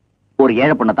பண்ணிக்கிட்டா ஒரு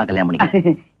ஏழை பொண்ணை தான் கல்யாணம்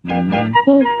பண்ணிக்கிட்டேன்.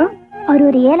 அவர்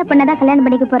ஒரு ஏழை பொண்ணதான் கல்யாணம்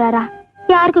பண்ணிக்க போறாரா?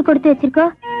 யாருக்கு கொடுத்து வச்சிருக்கோ?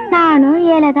 நானும்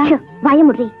ஏழைதான். வய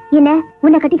முடி என்ன,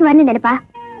 உன்னை கட்டிக்கு வரணும் நினைப்பா?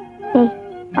 ஏய்,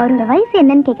 அவரோட வயசு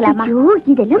என்னன்னு கேட்கலாமா?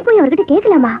 இதெல்லாம் போய் அவர்கிட்ட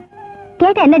கேட்கலாமா?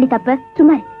 கேட்டா என்னடி தப்பு?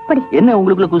 சும்மா படி. என்ன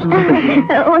உங்களுக்குள்ள குசு?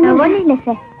 ஒண்ணு இல்ல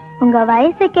சார், உங்க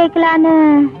வயசை கேட்கலான்னு.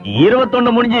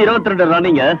 21 முடிஞ்சு 22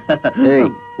 ராணிங்க.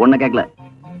 ஒன்ன கேட்கல.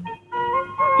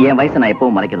 என் வயசை நான்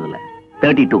எப்பவும் மறைக்கிறது இல்ல.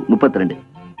 32 32.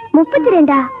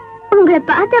 32? உங்களை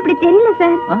பார்த்து அப்படி தெரியல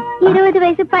சார். 20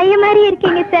 வயசு பையன் மாதிரி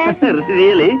இருக்கீங்க சார்.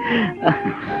 ரியலி?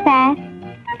 சார்,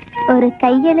 ஒரு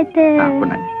கையெழுத்து.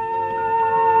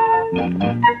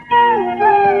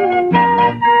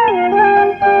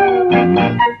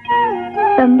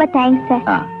 ரொம்ப தேங்க்ஸ் சார்.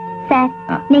 சார்,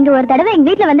 நீங்க ஒரு தடவை எங்க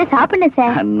வீட்டுல வந்து சாப்பிடணும்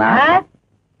சார்.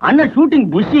 அண்ணன் ஷூட்டிங்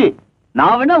புஷி.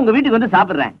 நான் வேணா உங்க வீட்டுக்கு வந்து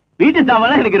சாப்பிடுறேன். வீட்டு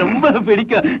சாப்பாடு எனக்கு ரொம்ப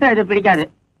பிடிக்கும். இது பிடிக்காது.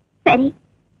 சரி,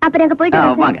 அப்புறம் அங்க போயிட்டு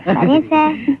வாங்க. வரேன்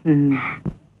சார்.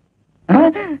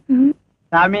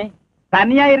 சாமி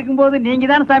தனியா இருக்கும்போது நீங்க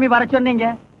தான் சாமி வர சொன்னீங்க.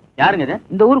 யாருங்க இது?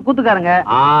 இந்த ஊர் கூத்துக்காரங்க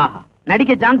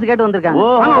நடிக்க சான்ஸ் கேட்டு வந்திருக்காங்க.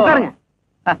 வாங்க, உட்காருங்க.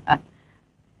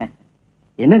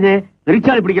 என்னது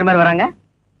பெருச்சாளி பிடிக்கிற மாதிரி வராங்க?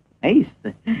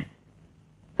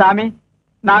 சாமி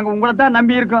நாங்க உங்களை தான்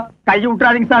நம்பி இருக்கோம், கையை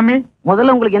விட்டுறாதீங்க சாமி.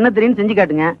 முதல்ல உங்களுக்கு என்ன தெரியும் செஞ்சு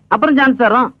காட்டுங்க, அப்புறம் சான்ஸ்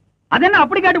தரோம். அது என்ன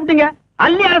அப்படி காட்டி விட்டீங்க?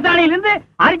 அள்ளி அரசாணையில இருந்து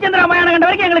ஹரிச்சந்திர ராமாயண கண்ட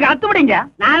வரைக்கும் எங்களுக்கு அத்துவிடுங்க.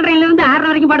 4:30 இருந்து 6:30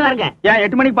 வரைக்கும் பாடுவாருங்க. ஏன்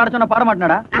 8 மணிக்கு பாட சொன்ன பாட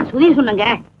மாட்டேனடா? நான் சுதி சொன்னேங்க.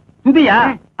 சுதியா?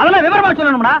 அதெல்லாம் விவரமா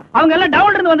சொல்லணும்டா. அவங்க எல்லாம்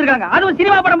டவுன்ல இருந்து வந்திருக்காங்க, அதுவும்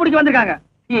சினிமா படம் முடிக்க வந்திருக்காங்க.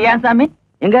 ஏன் சாமி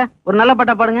எங்க ஒரு நல்ல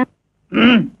பாட்டா பாடுங்க.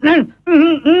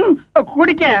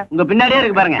 குடிக்க உங்க பின்னாடியே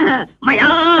இருக்கு பாருங்க.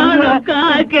 மயானம்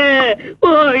காக்க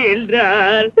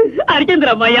போயின்றார்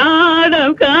ஹரிச்சந்திர,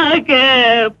 மயானம் காக்க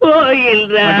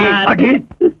போயின்றார்.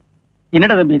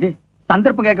 என்னடா தம்பி இது?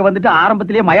 சந்தர்ப்பம் கேட்க வந்துட்டு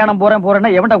ஆரம்பத்திலேயே மயானம் போறேன்னா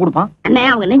எவன்டா கொடுப்பான்? அண்ணே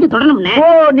அவங்க நெஞ்சு தொடணும்னே. ஓ,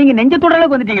 நீங்க நெஞ்ச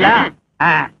தொடலுக்கு வந்துட்டீங்களா?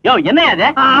 யோ என்ன அது?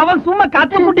 அவன் சும்மா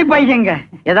கத்து குட்டி பையங்க.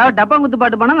 ஏதாவது டப்பாங்குத்து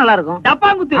பாட்டு பண்ணா நல்லா இருக்கும்.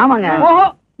 டப்பாங்குத்து? ஆமாங்க. ஓஹோ,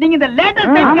 நீங்க இந்த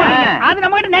லேட்டஸ்ட் அது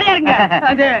நம்ம கிட்ட நிறைய இருக்குங்க.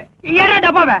 அது ஏறா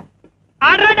டப்பாவே,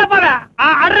 ஆடுறா டப்பாவே,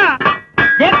 ஆடுறா.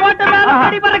 ஏ போட்ட மேல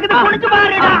படி பறக்குது, குடிச்சு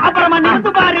பாருடா, அப்புறமா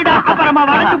நிறுத்து பாருடா, அப்புறமா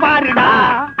வளைச்சு பாருடா.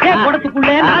 ஏ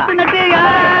குடத்துக்குள்ளே நாத்து நட்டு,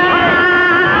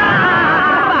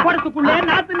 குடத்துக்குள்ளே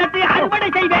நாத்து நட்டு அறுவடை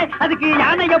செய்வேன், அதுக்கு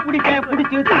யானைய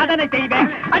பிடிச்சு சாதனை செய்வேன்.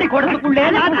 அடி குடத்துக்குள்ளே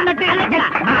நாத்து நட்டு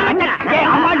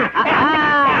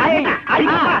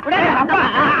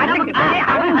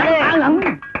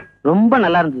ரொம்ப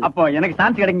நல்லா இருந்தது. அப்போ எனக்கு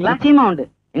சான்ஸ் கிடைக்குங்களா? நிச்சயமா உண்டு.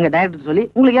 எங்க டைரக்டர் சொல்லி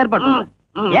உங்களுக்கு ஏற்பாடு.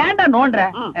 ஏன்டா நோன்ற?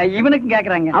 இவனுக்கும்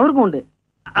கேக்குறாங்க. அவருக்கும் உண்டு.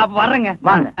 அப்ப வர்றேங்க.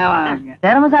 வாங்க.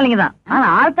 திறமசாலிங்க தான், ஆனா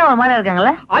ஆழ்த்தாவ மாதிரி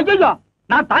இருக்காங்கல்ல. ஐயோ,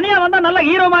 நான் தனியா வந்தா நல்ல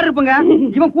ஹீரோ மாதிரி இருப்பேங்க.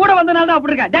 இவன் கூட வந்தனால தான்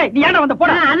அப்படி இருக்கா. டேய், நீ ஏன்டா வந்த?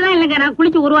 போடா. அதெல்லாம் இல்லங்க, நான்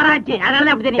குளிச்சு 1 வாரம் ஆச்சு,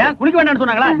 அதனால அப்படி தெரியும். குளிக்க வேண்டாம்னு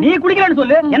சொன்னாங்களா? நீ குளிக்கிறேன்னு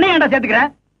சொல்லு, என்ன ஏன்டா சேர்த்துக்கிற?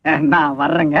 நான்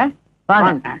வர்றேங்க.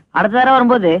 அடுத்த தடவை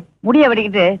வரும்போது முடிய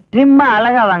வெட்டிக்கிட்டு ட்ரிம்மா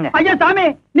அழகா வாங்க. ஐயா சாமி,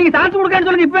 நீங்க சான்ஸ் கொடுக்கன்னு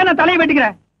சொல்லுங்க, இப்பவே நான் தலையை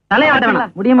வெட்டிக்கிறேன். தலையை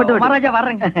வெட்டணும், முடிய மட்டும். மகாராஜா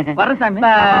வர்றேங்க. வர்றேன் சாமி.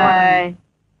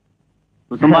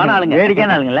 சும்மான ஆளுங்க,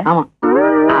 வேடிக்கையான ஆளுங்கல்ல. ஆமா.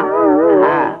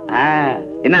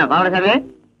 என்ன பாவாடை சாமி?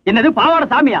 என்னது பாவாடை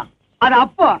சாமியா? அது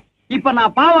அப்போ. இப்ப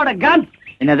நான் பாவாடை காந்த்.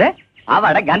 என்னது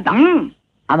பாவாடை காந்தா?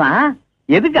 ஆமா,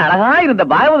 எதுக்கு அழகா இருந்த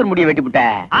பாகவதர் முடிய வெட்டி விட்ட?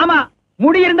 ஆமா,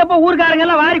 முடி இருந்தப்போ ஊர்காரங்க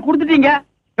எல்லாம் வாரி கொடுத்துட்டீங்க.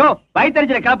 யோ,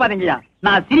 வயித்தறிச்சல காப்பாதீங்கயா.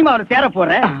 நான் சினிமாவில் சேர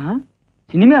போறேன்.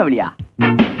 சினிமாவிலியா?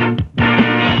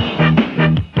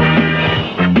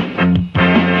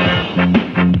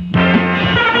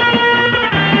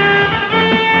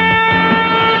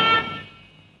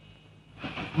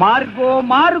 மார்கோ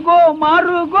மார்கோ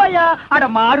மாருகோயா, அட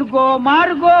மார்கோ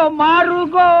மார்கோ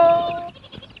மாருகோ.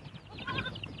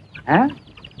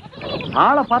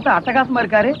 ஆளை பார்த்தா அட்டகாசமா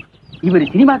இருக்காரு. இவர்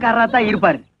சினிமாக்காரரா தான்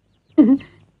இருப்பாரு.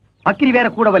 பக்கிரி வேற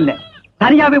கூட வரல,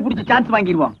 தனியாவே புடிச்சு சான்ஸ்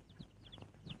வாங்கிடுவோம்.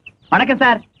 வணக்கம்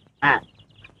சார்.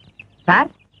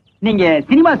 சார், நீங்க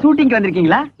சினிமா ஷூட்டிங்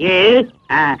வந்திருக்கீங்களா?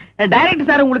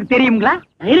 டைரக்டர் சார் உங்களுக்கு தெரியுங்களா?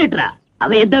 டைரக்டரா?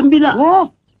 அவ என் தம்பிதான். ஓ,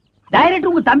 டைரக்டர்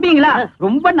உங்க தம்பிங்களா?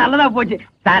 ரொம்ப நல்லதா போச்சு.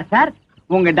 சார் சார்,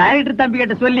 உங்க டைரக்டர் தம்பி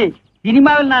கிட்ட சொல்லி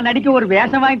சினிமாவில் நான் நடிக்க ஒரு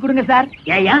வேஷம் வாங்கி கொடுங்க சார்.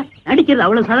 ஏயா நடிக்கிறது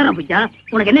அவ்வளவு சாதாரண போச்சா?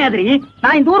 உனக்கு என்ன ஆதரி?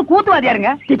 நான் இந்த ஊர்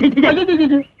கூத்துவாதியாருங்க.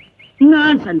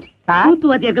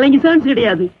 கூத்துவாதியாருக்கெல்லாம் இங்க சான்ஸ்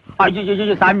கிடையாது.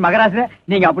 ஐயோ சாமி மகராச,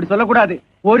 நீங்க அப்படி சொல்லக்கூடாது.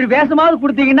 ஒரு வேஷமாவது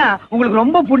கொடுத்தீங்கன்னா உங்களுக்கு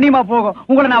ரொம்ப புண்ணியமா போகும்.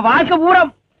 உங்களை நான் வாழ்க்கை பூரா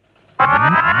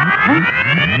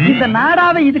இந்த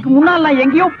நாடாவை இதுக்கு முன்னால் நான்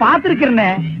எங்கேயோ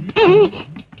பார்த்திருக்கிறேன்.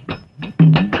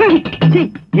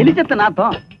 எலிச்சத்த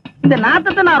நாத்தம். இந்த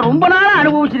நாத்தத்தை நான் ரொம்ப நாளா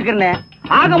அனுபவிச்சிருக்கிறேன்.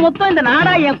 ஆக மொத்தம் இந்த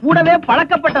நாடா என் கூடவே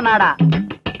பழக்கப்பட்ட நாடா.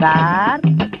 சார்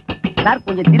சார்,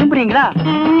 கொஞ்சம் திரும்புறீங்களா?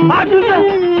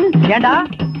 ஏண்டா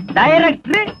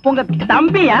டைரக்டர் உங்க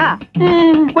தம்பியா?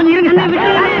 கொஞ்சம் இருங்க சார்,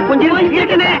 கொஞ்சம்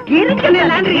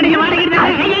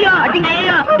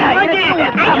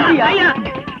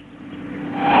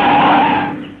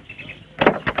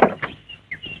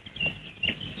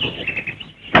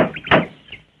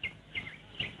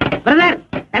பிரதர்,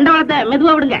 தண்டவாளத்தை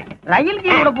மெதுவா விடுங்க. ரயில்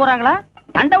கீழ விட போறாங்களா?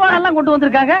 தண்டவாளம் எல்லாம் கொண்டு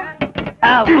வந்திருக்காங்க.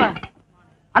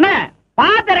 அண்ணா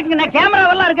பாத்து இருக்குங்க,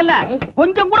 கேமராவெல்லாம் இருக்குல்ல,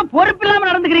 கொஞ்சம் கூட பொறுப்பு இல்லாம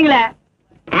நடந்துக்கிறீங்களே.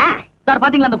 சார்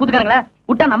பாத்தீங்களா அந்த கூத்துக்காரங்கள?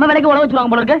 விட்டா நம்ம வேலைக்கு உழவு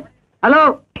வச்சுருவாங்க போல இருக்கு. ஹலோ,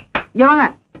 இங்க வாங்க.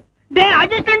 டேய்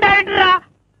அசிஸ்டன்ட் டைரக்டரா?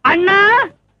 அண்ணா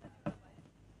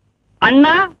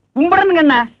அண்ணா கும்பிடணுங்க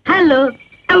அண்ணா. Hello,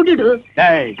 have to to?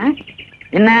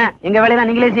 என்ன எங்க வேலையெல்லாம்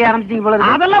நீங்களே செய்ய ஆரம்பிச்சீங்க போல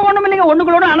இருக்கு. அதெல்லாம் ஒண்ணும் இல்லைங்க,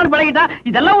 ஒண்ணுங்களோட அண்ணன் பழகிட்டா.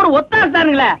 இதெல்லாம் ஒரு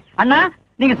ஒத்தாசாருங்களே. அண்ணா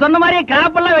நீங்க சொன்ன மாதிரியே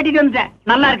கிராப்பெல்லாம் வெட்டிட்டு வந்துட்டேன்.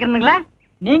 நல்லா இருக்குங்களா?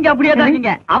 நீங்க அப்படியே தான்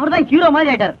இருக்கீங்க. அவர் தான் ஹீரோ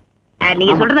மாதிரி ஆயிட்டாரு.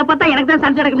 நீங்க சொல்றத பார்த்தா எனக்கு தான்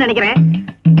சான்ஸ் எடுக்குன்னு நினைக்கிறேன்.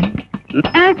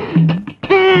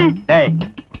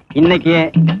 இன்னைக்கு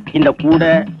இந்த கூட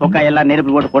சொக்கா எல்லாம்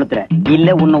நெருப்பு போட்டு கொடுத்துறேன், இல்ல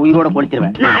உன்னை உயிரோட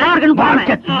கொடுத்துருவேன்.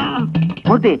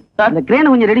 மூர்த்தி, இந்த கிரேனை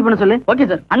கொஞ்சம் ரெடி பண்ண சொல்லு. Okay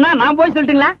sir. அண்ணா நான் போய்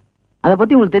சொல்லட்டுங்களா? அத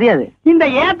பத்தி உங்களுக்கு தெரியாது. இந்த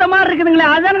ஏத்த மாதிரி இருக்குதுங்களே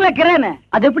அதானுங்களே கிரேனு.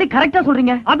 அது எப்படி கரெக்டா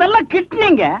சொல்றீங்க? அதெல்லாம்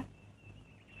கிட்னிங்க.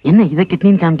 என்ன இத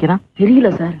கிட்னின்னு காமிக்கிறான்?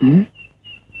 தெரியல சார்.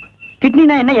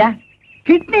 கிட்னினா என்னையா?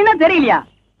 கிட்னினா தெரியலையா?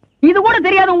 இது கூட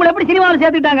தெரியாது உங்களை எப்படி சினிமாவில்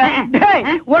சேர்த்துட்டாங்க?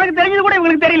 உனக்கு தெரிஞ்சது கூட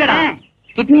இவங்களுக்கு தெரியலடா.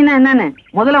 கிட்னினா என்னன்னு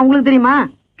முதல்ல உங்களுக்கு தெரியுமா?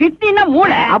 கிட்னினா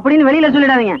மூளை அப்படின்னு வெளியில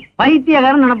சொல்லிடாதீங்க,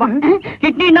 பைத்தியக்காரன் நினைப்பான்.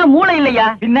 கிட்னினா மூளை இல்லையா,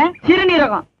 பின்ன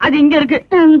சிறுநீரகம். அது இங்க இருக்கு.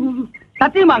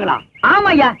 சத்தியமாங்களா?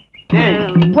 ஆமாய்யா.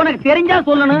 உனக்கு தெரிஞ்சா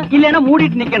சொல்லணும், இல்லன்னா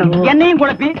மூடிட்டு நிக்கணும். என்னையும்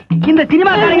குழப்பி இந்த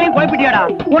சினிமா காரங்களையும் குழப்பிட்டியாடா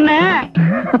உன்ன.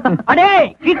 அடே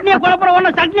கிட்னிய குழப்பற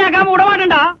உன்ன சட்னி ஆக்காம விட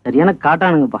மாட்டேன்டா. சரியான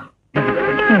காட்டானுங்கப்பா.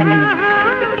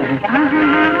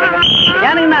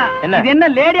 ஏனுங்கண்ணா இது என்ன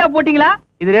லேடியா போட்டீங்களா?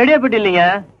 இது ரேடியோ பெட்டி இல்லைங்க,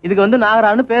 இதுக்கு வந்து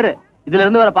நாகரான்னு பேரு. இதுல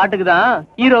இருந்து வர பாட்டுக்கு தான்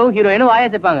ஹீரோவும் ஹீரோயினும் வாய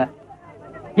சேர்ப்பாங்க.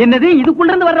 என்னது,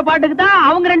 இதுக்குள்ள இருந்து வர்ற பாட்டுக்கு தான்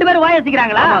அவங்க ரெண்டு பேரும் வாய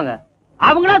சேர்க்கிறாங்களா?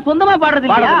 அவங்களா சொந்தமா பாடுறது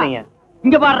இல்லையா?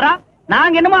 இங்க பாடுறா,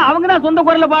 நாங்க என்னமோ அவங்க தான் சொந்த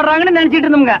குரல்ல பாடுறாங்கன்னு நினைச்சிட்டு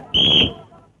இருந்தோங்க.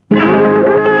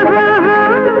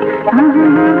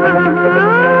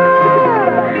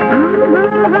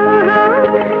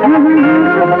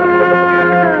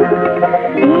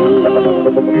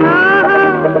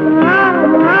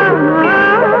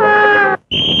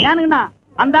 ஏனுங்கண்ணா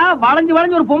அந்த வளைஞ்சு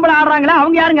வளைஞ்சு ஒரு பொம்பளை ஆடுறாங்களா,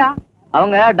 அவங்க யாருங்க?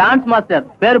 அவங்க டான்ஸ் மாஸ்டர்,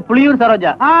 பேரு புலியூர்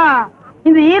சரோஜா.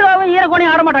 இந்த ஹீரோவும்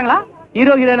ஹீரோனையும் ஆட மாட்டாங்களா?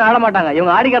 ஹீரோ ஹீரோயின் ஆட மாட்டாங்க,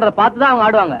 இவங்க ஆடி காட்டுறத பார்த்துதான் அவங்க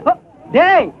ஆடுவாங்க.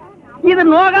 டேய் இது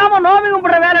நோகாம நோமி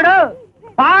கும்பிடுற வேலைடோ.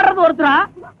 பாடுறது ஒருத்தரா,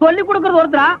 சொல்லி கொடுக்கறது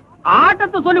ஒருத்தரா,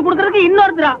 ஆட்டத்தை சொல்லி கொடுக்கறதுக்கு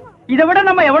இன்னொருத்தரா. இதை விட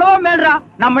நம்ம எவ்வளவோ மேல்றா.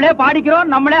 நம்மளே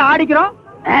பாடிக்கிறோம், நம்மளே ஆடிக்கிறோம்.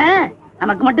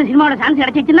 நமக்கு மட்டும் சினிமாவோட சான்ஸ்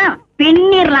கிடைச்சிச்சுன்னா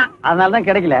பின்னிடலாம். அதனாலதான்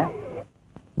கிடைக்கல.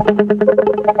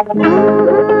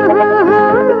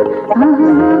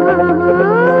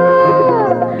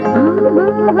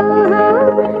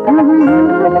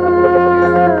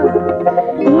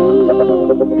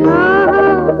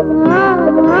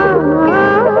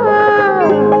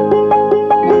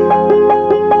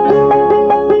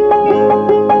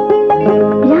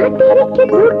 ராத்திரிக்கு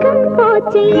தூக்கம்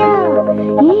போச்சையா,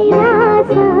 ஏ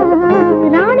ராசா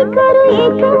ராணிக்கொரு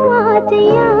ஏக்கம்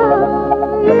ஆச்சையா.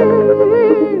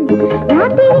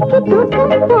 ராத்திரிக்கு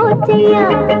தூக்கம் போச்சையா,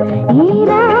 ஏ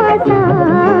ராசா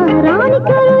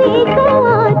ராணிக்கொரு ஏக்கம்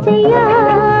ஆச்சையா.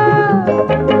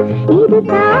 இது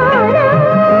தாரா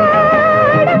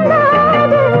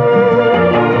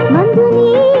வந்து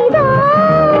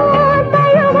நீதான்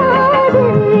தழுவாது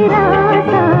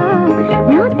ராசா.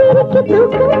 ராத்திரிக்கு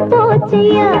தூக்கம்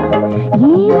போச்சையா,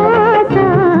 ஏ ராசா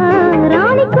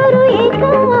ராணிக்கொரு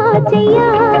ஏக்கம் ஆச்சையா.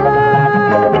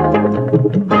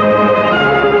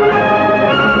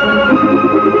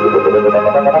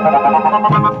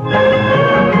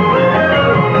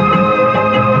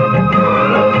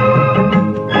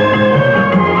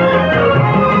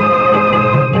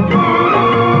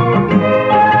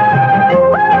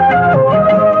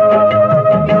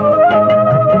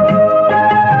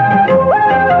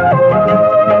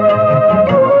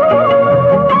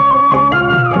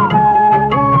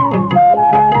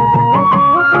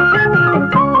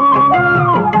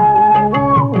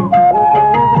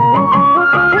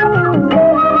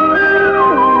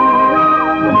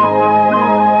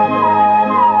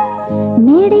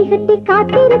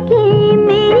 காத்திருக்கேன்,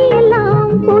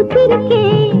 மேரியெல்லாம்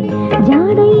பூத்திருக்கேன்,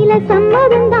 ஜாடையில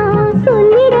சம்மதம் தான்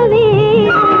சொல்லிடவே.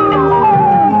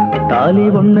 தாலி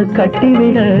ஒண்ணு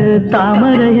கட்டிவிட,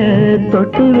 தாமரைய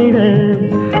தொட்டுவிட,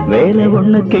 வேலை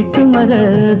ஒண்ணு கெட்டும் வர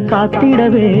காத்திட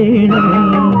வேணும்.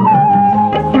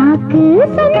 சாக்கு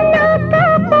சொன்னாக்கா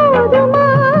போதுமா,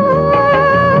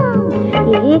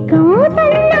 ஏக்கம்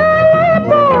தன்னால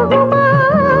போகுமா.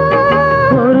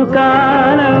 ஒரு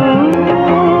காலம்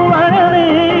வர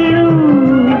வேணும்,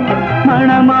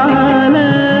 மணமால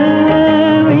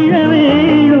விழ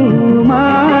வேணும்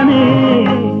மானே.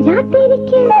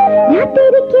 ராத்திரிக்கு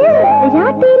ராத்திரிக்கு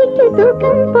ராத்திரிக்கு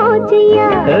தூக்கம் போச்சையா,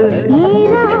 ஏ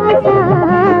ராசா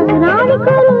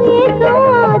ராணிக்கொரு ஏக்கம்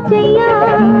ஆச்சையா.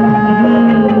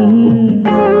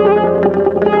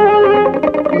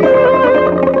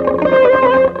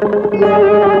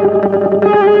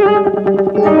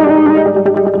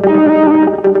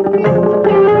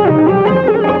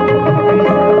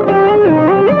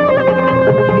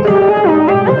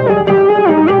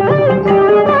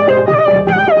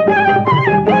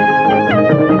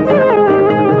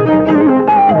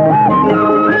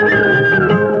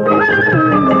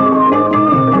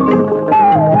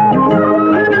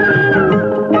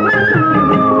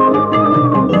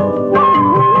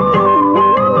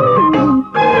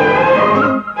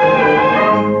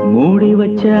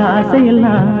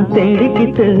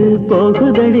 தேடிக்கிட்டு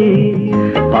போகுதடி,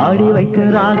 பாடி வைக்க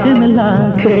ராகமெல்லாம்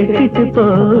கேட்டுட்டு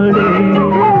போடு.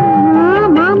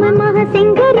 மாமன் மக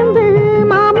செங்கரும்பு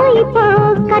மாமா இப்போ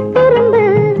கட்டரும்பு,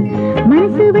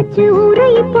 மனசு வச்சு ஊரை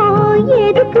இப்போ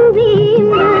எதுக்கு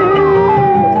வீம்பு?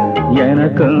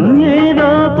 எனக்கும்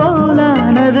ஏதோ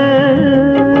போலானது,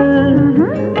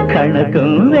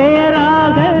 கணக்கும்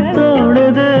வேறாக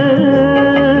தோணுது.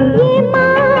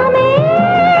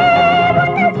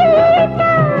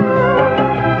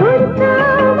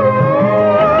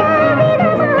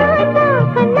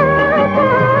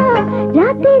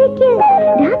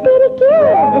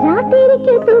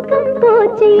 ராத்திரிக்கு தூக்கம்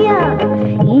போச்சையா,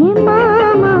 ஏன்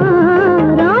மாமா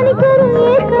ராணிக்கு ஒரு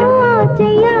ஏக்கம்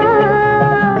ஆச்சையா.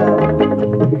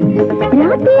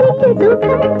 ராத்திரிக்கு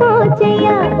தூக்கம்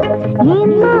போச்சையா,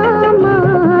 ஏன் மாமா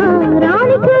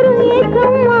ராணிக்கு ஒரு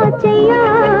ஏக்கம் ஆச்சையா.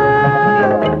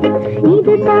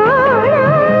 இது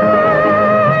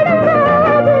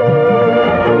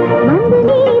வந்து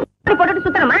நீ போட்டுட்டு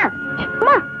சுத்தணுமா?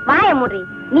 வாய மூடி.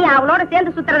 நீ அவளோட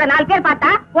சேர்ந்து சுத்துறத 4 பேர் பார்த்தா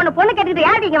உன்னை பொண்ணு கேட்டுட்டு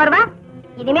யாரு இங்க வருவா?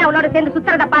 இனிமே அவளோட சேர்ந்து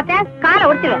சுத்துறத பார்த்த காலை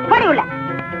ஒடிச்சுவேன். போடி உள்ள.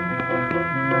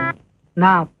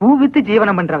 நான் பூ வித்து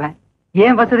ஜீவனம் பண்றவன்.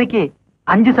 ஏன் வசதிக்கு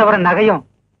 5 சவரன் நகையும்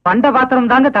பண்ட பாத்திரம்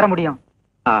தாங்க தர முடியும்.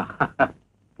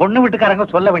 பொண்ணு வீட்டுக்காரங்க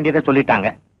சொல்ல வேண்டியதை சொல்லிட்டாங்க.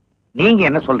 நீங்க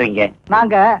என்ன சொல்றீங்க?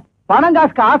 நாங்க பணம்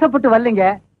காசுக்கு ஆசைப்பட்டு வரலீங்க,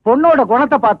 பொண்ணோட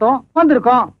குணத்தை பார்த்தோம்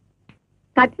வந்திருக்கோம்.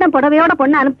 கட்டின புடவையோட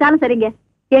பொண்ணு அனுப்பிச்சாலும் சரிங்க,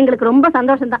 எங்களுக்கு ரொம்ப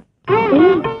சந்தோஷம் தான்.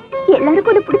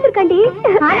 எல்லாருக்கும் ஒண்ணு பிடிச்சிருக்காண்டி.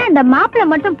 ஆனா இந்த மாப்பிள்ள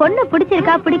மட்டும் பொண்ணு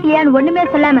பிடிச்சிருக்கா பிடிக்கலையான்னு ஒண்ணுமே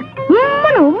சொல்லாம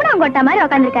உம்மனாங்கொட்டா மாதிரி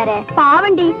உட்காந்துருக்காரு.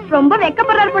 பாவண்டி ரொம்ப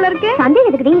வெக்கப்படுறாரு போல இருக்கு.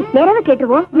 சந்தேகத்துக்குடி நேரவே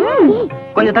கேட்டுருவோம்.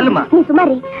 கொஞ்சம் தள்ளுமா. நீ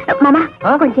சுமாரி மாமா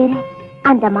கொஞ்சம் இரு.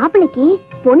 அந்த மாப்பிள்ளைக்கு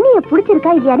பொண்ணைய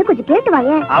பிடிச்சிருக்கா இல்லையான்னு கொஞ்சம் கேட்டு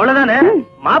வாங்க. அவ்வளவுதானே,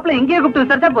 மாப்பிள்ளை இங்கேயே கூப்பிட்டு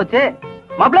விசாரிச்சா போச்சு.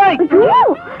 மாப்பிள்ளை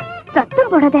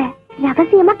சத்தம் போடாத,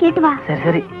 ரகசியமா கேட்டு வா. சரி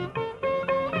சரி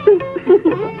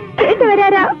கேட்டு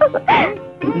வராரா?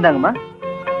 இந்தாங்கம்மா.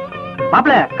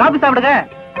 மாப்பிள்ள காபி சாப்பிடுங்க.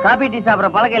 காபி டீ சாப்பிடுற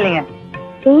பழக்கம் இல்லைங்க.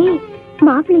 ஏய்,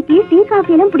 மாப்பிள்ளைக்கு டீ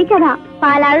காஃபி எல்லாம் பிடிக்காதா?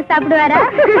 பாலாவது சாப்பிடுவாரா?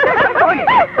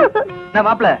 என்ன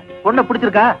மாப்பிள்ள பொண்ணை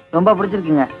பிடிச்சிருக்கா? ரொம்ப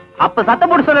பிடிச்சிருக்குங்க. அப்ப சத்தம்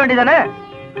போட்டு சொல்ல வேண்டியதானே.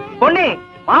 பொண்ணு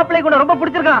மாப்பிள்ளை கூட ரொம்ப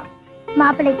பிடிச்சிருக்கான்.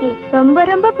 மாப்பிள்ளைக்கு ரொம்ப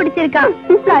ரொம்ப பிடிச்சிருக்கான்.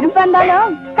 கருப்பா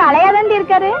இருந்தாலும் தலையா தான்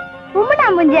இருக்காரு. உம்மனா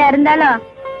முஞ்சியா இருந்தாலும்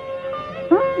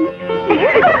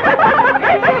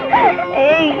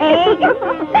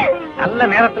நல்ல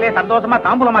நேரத்திலே சந்தோஷமா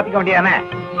தாம்பூலம் மாத்திக்க வேண்டியதானே.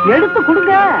 எடுத்து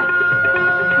கொடுங்க.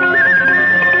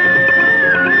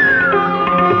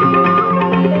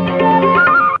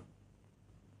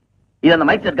 இது அந்த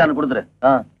மைக் செட்காரன் கொடுத்துரு.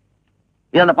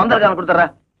 இது அந்த பந்தல்காரன் கொடுத்துற.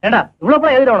 ஏண்டா இவ்வளவு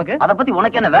பணம் எழுதுற உனக்கு? அத பத்தி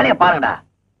உனக்கு என்ன வேலையை பாருங்கடா.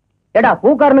 ஏடா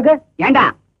பூக்காரனுக்கு ஏண்டா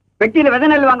பெட்டியில விதை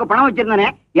நெல் வாங்க பணம் வச்சிருந்தானே,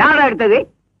 யாரா எடுத்தது?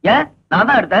 ஏன் நான்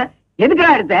தான் எடுத்தேன்.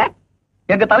 எதுக்குடா எடுத்த?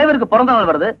 எங்க தலைவருக்கு பிறந்த நாள்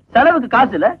வருது, செலவுக்கு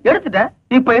காசு இல்ல, எடுத்துட்டேன்.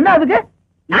 இப்ப என்ன அதுக்கு?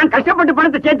 நான் கஷ்டப்பட்டு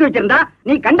பணத்தை சேர்த்து வச்சிருந்தா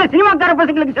நீ கண்ட சினிமாக்கார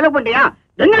பசங்களுக்கு செலவு பண்ணியா?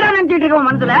 என்னடா நினைச்சிட்டு இருக்க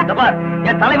மனசுல?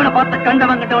 என் தலைவனை பார்த்த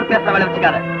கண்டவன் கிட்ட பேச வேலை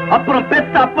வச்சுக்காத. அப்புறம்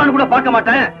பெத்த அப்பான்னு கூட பார்க்க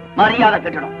மாட்டேன். மரியாதை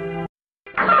கட்டணும்.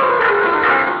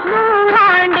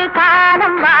 ஆண்டு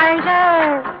காலம் வாழ்க,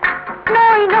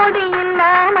 நோய் நொடி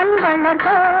இல்லாமல் வளர்க,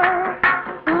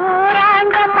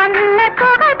 ஊராண்ட மன்ன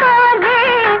தொகை போலே,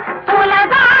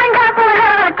 உலகாண்ட குல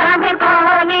தமிழ்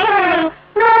போலே,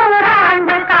 100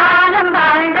 ஆண்டு காலம்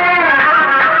வாழ்க,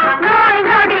 நோய்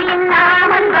நொடி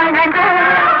இல்லாமல் வளர்க.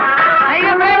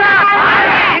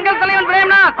 எங்கள் தலைவன்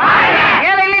பிரேம்நாத்,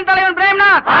 ஏழைகளின் தலைவன்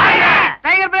பிரேம்நாத்,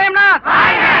 டைகர் பிரேம்நாத்,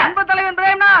 அன்பு தலைவன்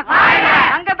பிரேம்நாத்,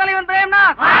 அங்க தலைவன்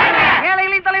பிரேம்நாத்,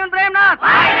 ஏழைகளின் தலைவன் Premnath,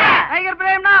 tiger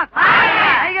Premnath,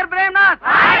 tiger Premnath,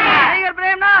 tiger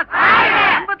Premnath,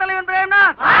 அன்பு தலைவன்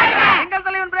பிரேம்நாத், எங்கள்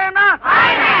தலைவன் பிரேம்நாத்,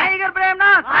 டைகர்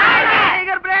பிரேம்நாத்,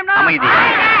 டைகர் பிரேம்நாத். அமைதி.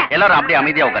 எல்லாரும் அப்படியே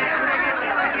அமைதியா உட்காருங்க.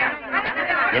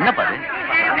 என்ன பாரு?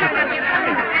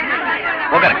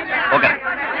 உட்காருங்க, உட்காருங்க.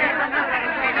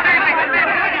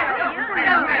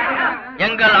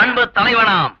 எங்கள் அன்பு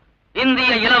தலைவனாம்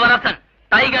இந்திய இளவரசன்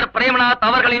டைகர் பிரேமநாத்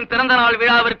அவர்களின் பிறந்த நாள்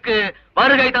விழாவிற்கு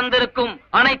வருகை தந்திருக்கும்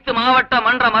அனைத்து மாவட்ட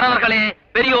மன்ற மறவர்களே,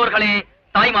 பெரியோர்களே,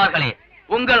 தாய்மார்களே,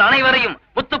 உங்கள் அனைவரையும்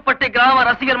முத்துப்பட்டி கிராம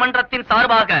ரசிகர் மன்றத்தின்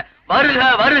சார்பாக வருக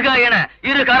வருக என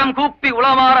 2 கரம் கூப்பி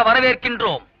உளமாற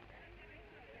வரவேற்கின்றோம்.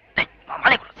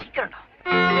 சீக்கிரம்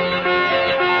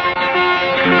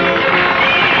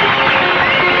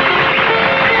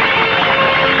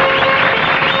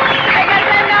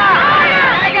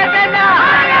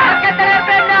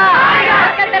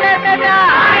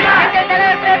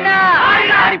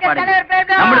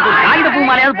நம்மளுக்கு ஒரு காகித பூ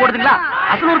மாலையாவது போடுதுங்களா?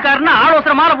 அசலூர்காரன்னா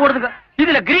ஆலோசனை மாலை போடுதுங்க.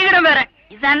 இதுல கிரீடம் வேற.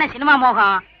 இதுதானே சினிமா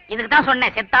மோகம். இதுக்கு தான்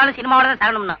சொன்னேன், செத்தாலும் சினிமாவோட தான்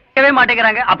சாகணும்னு. கேட்கவே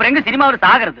மாட்டேங்கிறாங்க. அப்புறம் எங்க சினிமாவில்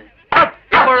சாகிறது?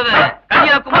 இப்பொழுது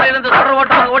கன்னியாகுமரியிலிருந்து தொடர்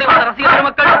ஓட்டமாக ஓடி வந்த ரசிகர்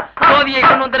பெருமக்கள் ஜோதியை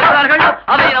கொண்டு வந்திருக்கிறார்கள்.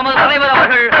 அதை நமது தலைவர்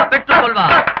அவர்கள் பெற்றுக்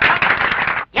கொள்வார்.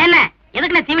 என்ன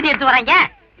எதுக்குன்னு தீவிட்டி எடுத்து வராங்க?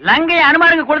 லங்கையை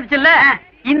அனுமாருங்க கொளுத்துச்சுல்ல,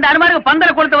 இந்த அனுமாருங்க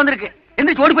பந்தல கொளுத்த வந்திருக்கு.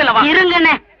 எந்திரிச்சு ஓடி போயிடலாம்.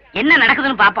 இருங்கண்ணே, என்ன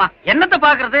நடக்குதுன்னு பாப்போம். என்னத்த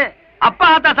பாக்குறது? அப்பா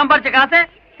ஆத்தா சம்பாரிச்ச காசை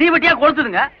தீவட்டியா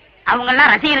கொளுத்துதுங்க. அவங்க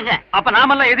எல்லாம் ரசிகருங்க. அப்ப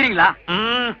நாமெல்லாம் எதிரிங்களா?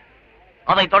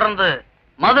 அதை தொடர்ந்து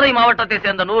மதுரை மாவட்டத்தை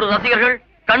சேர்ந்த 100 ரசிகர்கள்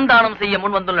கண்தானம் செய்ய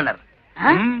முன் வந்துள்ளனர்.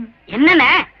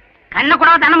 என்னண்ணே கண்ணை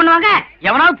கூட தானம் பண்ணுவாங்க?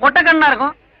 எவனாவது பொட்ட கண்ணா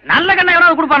இருக்கும், நல்ல கண்ணா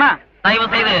எவனாவது கொடுப்பானா? தயவு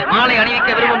செய்து மாலை அணிவிக்க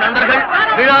விரும்பும் நண்பர்கள்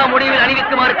விழா முடிவில்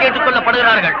அணிவிக்குமாறு கேட்டுக்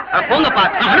கொள்ளப்படுகிறார்கள். போங்கப்பா,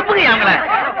 அனுப்புங்க அவங்கள.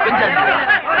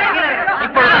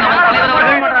 இப்பொழுது நமது தலைவர்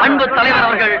அவர்கள், அன்பு தலைவர்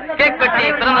அவர்கள் கேக் வெட்டி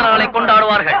பிறந்த நாளை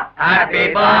கொண்டாடுவார்கள். Happy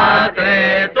birthday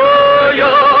to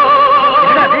you.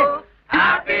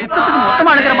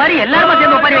 மொத்தமா இருக்கிற மாதிரி எல்லாரும்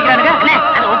சேர்ந்து ஒப்பாரி வைக்கிறாங்க.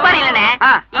 அது ஒப்பாரி இல்லண்ணே,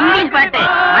 இங்கிலீஷ் பாட்டு.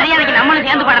 மரியாதைக்கு நம்மளும்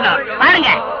சேர்ந்து பாடணும்.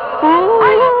 பாருங்க.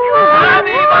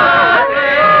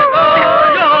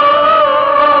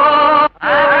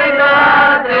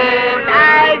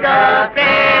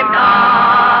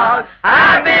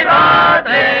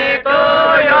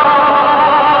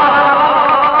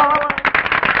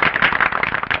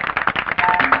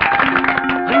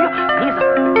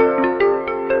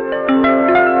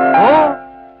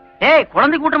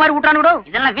 குழந்தை கூட்ட மாதிரி ஊட்டானு.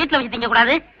 இதெல்லாம் வீட்டுல வச்சு திங்க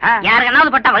கூடாது. யாரு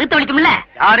கண்ணாவது பட்டா வகுத்து வலிக்கும்ல.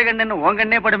 யாரு கண்ணு உன்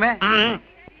கண்ணே படுமே.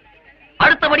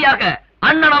 அடுத்தபடியாக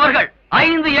அண்ணன் அவர்கள்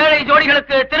 5 ஏழை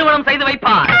ஜோடிகளுக்கு திருமணம் செய்து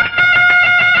வைப்பார்.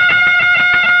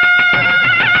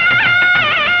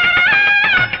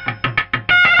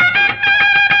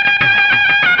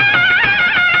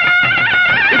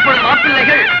 இப்பொழுது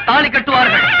மாப்பிள்ளைகள் தாலி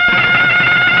கட்டுவார்கள்.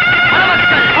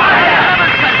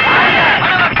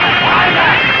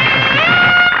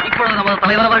 இப்பொழுது நமது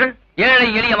தலைவர் அவர்கள் ஏழை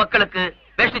எளிய மக்களுக்கு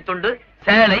வேஷ்டி துண்டு,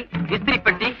 சேலை, இஸ்திரி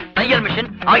பெட்டி, தையல்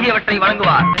மிஷின் ஆகியவற்றை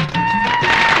வழங்குவார்.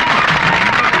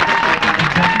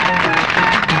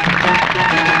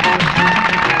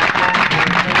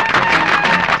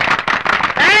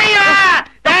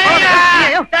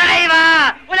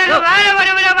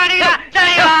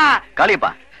 காளியப்பா,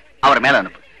 அவர் மேல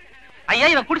அனுப்பு. ஐயா,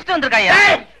 இவன் குடிச்சிட்டு வந்திருக்காயா?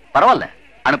 பரவாயில்ல,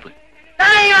 அனுப்பு.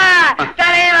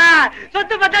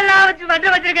 சொத்து பத்தெல்லாம் வச்சு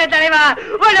மட்டும் வச்சிருக்கேன் தலைவா.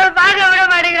 உன்னை பார்க்க விட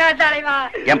மாட்டேங்கிறா தலைவா.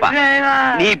 ஏன்பா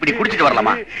நீ இப்படி குடிச்சிட்டு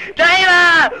வரலாமா? தலைவா,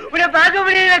 உன்னை பார்க்க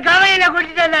முடியல, கவையில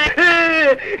குடிச்சிட்டேன்.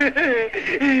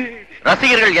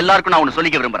 ரசிகர்கள் எல்லாருக்கும் நான் ஒண்ணு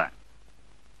சொல்லிக்க விரும்புறேன்.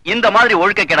 இந்த மாதிரி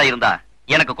ஒழுக்கக்கேடா இருந்தா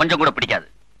எனக்கு கொஞ்சம் கூட பிடிக்காது.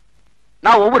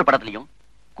 நான் ஒவ்வொரு படத்திலையும்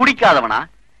குடிக்காதவனா,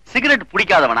 சிகரெட்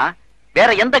பிடிக்காதவனா, வேற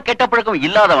எந்த கெட்ட பழக்கம்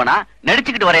இல்லாதவனா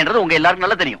நடிச்சுக்கிட்டு வரேன்றது உங்க எல்லாருக்கும்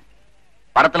நல்லா தெரியும்.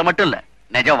 படத்துல மட்டும் இல்ல,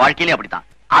 நிஜ வாழ்க்கையிலும் அப்படித்தான்.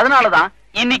 அதனாலதான்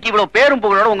இன்னைக்கு இவ்வளவு பேரும்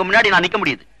புகழோட உங்க முன்னாடி நான் நிக்க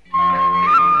முடியுது.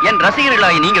 என்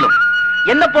ரசிகர்களாகி நீங்களும்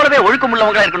என்ன போலவே ஒழுக்கம்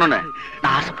உள்ளவங்களா இருக்கணும்னு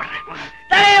நான் ஆசைப்படுறேன்.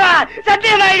 தலைவா,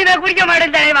 சத்தியமா இனிமே குடிக்க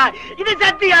மாட்டேன் தலைவா. இது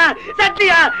சத்தியா,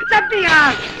 சத்தியா, சத்தியா.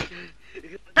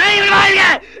 தலைவர் வாழ்க,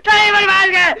 தலைவர்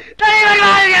வாழ்க, தலைவர்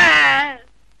வாழ்க.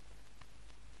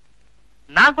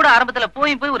 நான் கூட ஆரம்பத்துல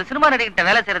போய் ஒரு சினிமா நடிகிட்ட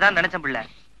வேலை செய்யறதா நினைச்சேன் பிள்ளை.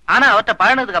 ஆனா அவர்கிட்ட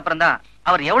பழனதுக்கு அப்புறம் தான்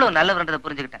அவர் எவ்வளவு நல்லவர்ன்றதை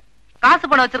புரிஞ்சுக்கிட்டேன். காசு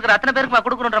பணம் வச்சிருக்கிற அத்தனை பேருக்கு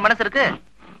கொடுக்கணுன்ற மனசு இருக்கு.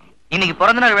 இன்னைக்கு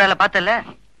பிறந்த நாள் விழால பார்த்தல,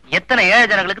 எத்தனை ஏழை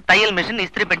ஜனங்களுக்கு தையல் மிஷின்,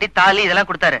 இஸ்திரி பெட்டி, தாலி இதெல்லாம்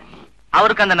கொடுத்தாரு.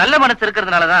 அவருக்கு அந்த நல்ல மனசு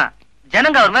இருக்கிறதுனாலதான்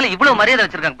ஜனங்க அவர் மேல இவ்வளவு மரியாதை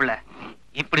வச்சிருக்காங்க பிள்ளை.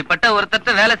 இப்படிப்பட்ட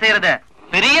ஒருத்தட்ட வேலை செய்யறத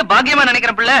பெரிய பாக்கியமா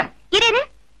நினைக்கிறேன் பிள்ளை. இரு,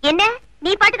 என்ன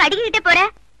நீ பாட்டுக்கு அடிக்கிட்டே போற?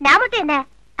 நான் மட்டும் என்ன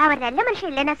அவர் நல்ல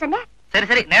மனுஷன் இல்ல நான் சொன்னேன். சரி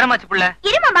சரி, நேரமாச்சு பிள்ளை.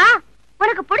 இருமாமா,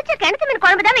 உனக்கு பிடிச்ச கிணத்து மீன்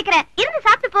குழம்பு தான் வைக்கிறேன், இருந்து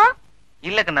சாப்பிட்டு போ.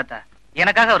 இல்ல கண்ணாத்தா,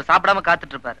 எனக்காக அவர் சாப்பிடாம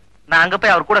காத்துட்டு இருப்பாரு. நான் அங்க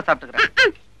போய் அவர் கூட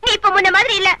சாப்பிட்டுக்கிறேன். நீ இப்ப முன்ன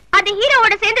மாதிரி இல்ல. அந்த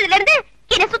ஹீரோவோட சேர்ந்ததுல இருந்து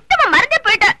என்ன சுத்தமா மறந்தே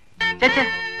போயிட்ட. சேச்சே,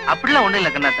 அப்படிலாம் ஒண்ணு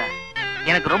இல்ல கண்ணாத்தா.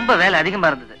 எனக்கு ரொம்ப வேலை அதிகமா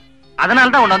இருந்தது,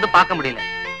 அதனாலதான் உன்னை வந்து பார்க்க முடியல.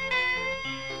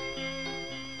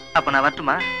 அப்ப நான்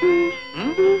வரட்டுமா?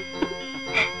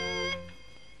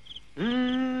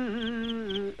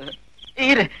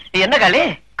 என்ன காலி?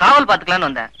 காவல் பாத்துக்கலான்னு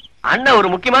வந்தேன். அண்ணன் ஒரு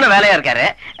முக்கியமான வேலையா இருக்காரு.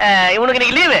 இவனுக்கு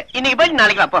இன்னைக்கு லீவு. இன்னைக்கு போய்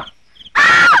நாளைக்கு வாப்போ.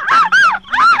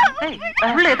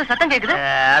 ஏதோ சத்தம் கேக்குது.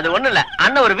 அது ஒண்ணு இல்ல,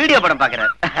 அண்ணன் ஒரு வீடியோ படம்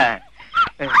பாக்குறாரு.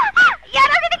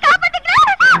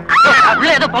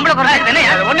 ஏதோ பொம்பளை குறை.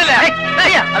 அது ஒண்ணு இல்ல,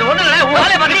 அது ஒண்ணு இல்ல.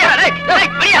 வேலையை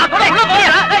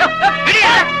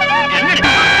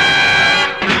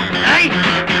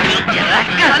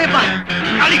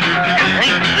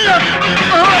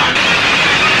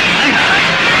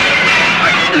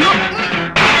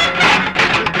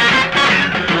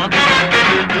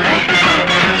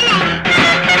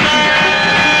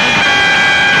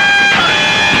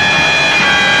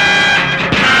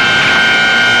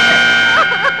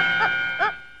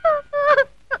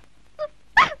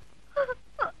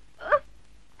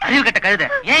அறிவு கட்ட கழுத,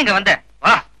 ஏன் இங்க வந்த?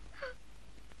 வா.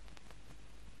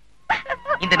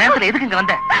 சொல்லாத, எதுக்கு இங்க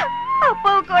வந்த?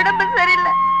 அப்பாவுக்கு உடம்பு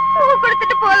சரியில்லை, பூ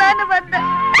கொடுத்துட்டு போலான்னு வந்தேன்.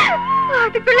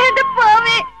 அதுக்குள்ள இந்த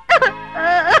பாவே.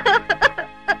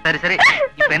 சரி சரி,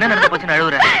 இப்ப என்ன நடந்து போச்சுன்னு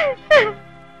அழுவுற?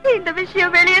 இந்த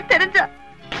விஷயம் வெளியே தெரிஞ்சா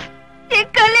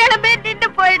என் கல்யாணமே நின்று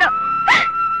போயிடும்.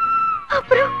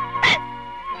 அப்புறம்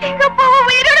எங்க அப்பாவை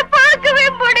உயிரோட பார்க்கவே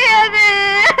முடியாது.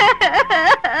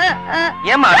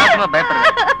 ஏமா அனாவசியமா பயப்படுற?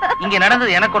 இங்க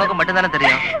நடந்தது எனக்கு உனக்கு மட்டும்தானே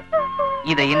தெரியும்.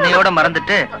 இதை இன்னையோட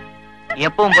மறந்துட்டு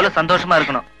எப்பவும் போல சந்தோஷமா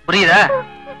இருக்கணும், புரியுதா?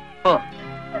 போ,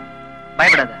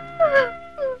 பயப்படாத.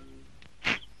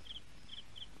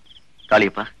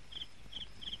 காளியப்பா,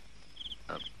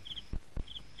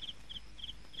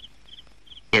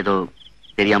 ஏதோ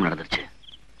தெரியாம நடந்துருச்சு.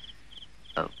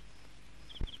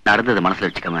 நடந்தது மனசுல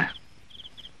வச்சுக்காம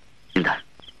இந்தா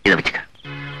இத வச்சுக்க.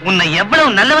 உன்னை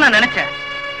எவ்வளவு நல்லவனா நினைச்ச,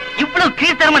 இவ்வளவு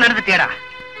கீழ்த்தரமா நடந்துட்டியடா.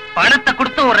 பணத்தை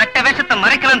கொடுத்து ஒரு ரெட்ட வேஷத்தை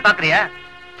மறைக்கலான்னு பாக்குறியா?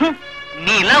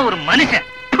 நீ எல்லாம் ஒரு மனுஷன்.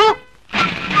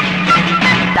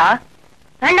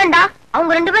 வேண்டாம்டா,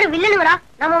 அவங்க 2 பேரும் வில்லனுங்கடா.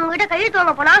 நம்ம அவங்க கிட்ட கையெழுத்து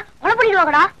வாங்க போனா கொலை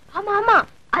பண்ணிடுவாங்கடா. ஆமா ஆமா,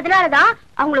 அதனாலதான்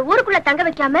அவங்கள ஊருக்குள்ள தங்க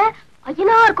வைக்காம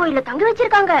ஐயனார் கோயில்ல தங்க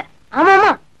வச்சிருக்காங்க. ஆமா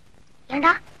ஆமா.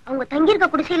 ஏண்டா, அவங்க தங்கி இருக்க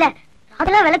குடிசையில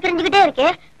அதெல்லாம் விலை தெரிஞ்சுக்கிட்டே இருக்கே,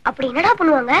 அப்படி என்னடா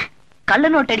பண்ணுவாங்க? கள்ள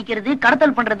நோட்டு அடிக்கிறது,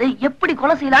 கடத்தல் பண்றது, எப்படி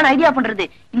கொலை செய்யலாம்னு ஐடியா பண்றது,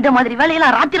 இந்த மாதிரி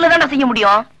வேலையெல்லாம் ராத்திரில தானே செய்ய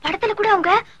முடியும். படத்துல கூட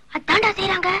அவங்க அதான்டா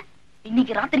செய்யறாங்க.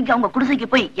 இன்னைக்கு ராத்திரிக்கு அவங்க குடிசைக்கு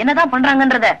போய் என்னதான்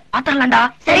பண்றாங்கன்றத பாத்திரலாம்டா.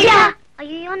 சரியா?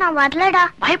 ஐயோ, நான் வரலடா.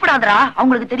 பயப்படாதடா,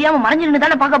 அவங்களுக்கு தெரியாம மறைஞ்சு நின்னு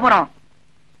தானே பார்க்க போறோம்.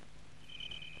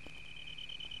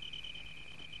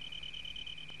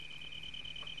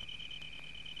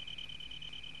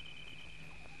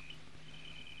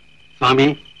 சாமி,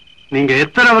 நீங்க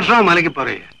எத்தனை வருஷமா மலைக்கு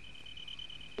போறீங்க?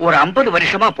 ஒரு 50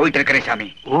 வருஷமா போயிட்டு இருக்கிறேன் சாமி.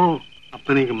 ஓ,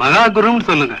 அப்ப நீங்க மகா குருன்னு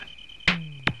சொல்லுங்க.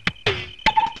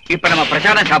 இப்ப நம்ம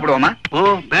பிரசாதம் சாப்பிடுவோமா? ஓ,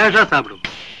 பேஷா சாப்பிடுவோம்.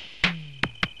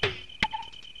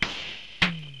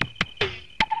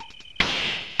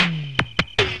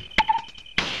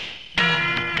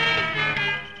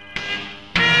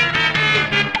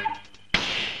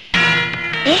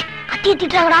 கத்தி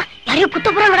திட்டுறாங்கடா, யாரையும் குத்த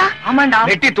போறாங்கடா. ஆமாண்டா.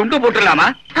 வெட்டி துண்டு போட்டுடலாமா?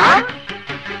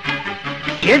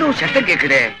 ஏதோ சத்தம்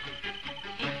கேக்குதே.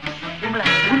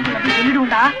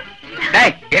 சொல்லிடுவோம்டா.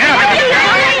 டேய்,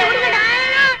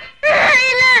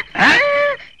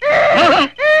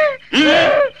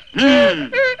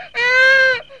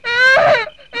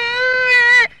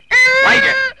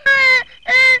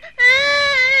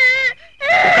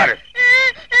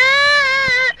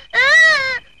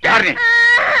 யாரு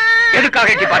எதுக்காக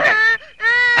எட்டி பார்த்த?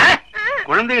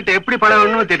 குழந்தைகிட்ட எப்படி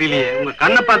பழகணும்னு தெரியலையே. உங்க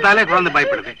கண்ணை பார்த்தாலே குழந்தை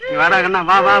பயப்படுது. நீ வாடா கண்ணா,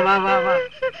 வா வா வா வா வா.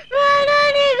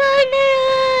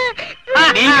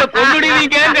 நீங்க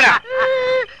கொண்டுடுவீங்க.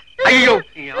 ஐயோ,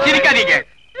 சிரிக்காதீங்க.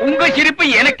 உங்க சிரிப்பு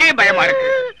எனக்கே பயமா இருக்கு.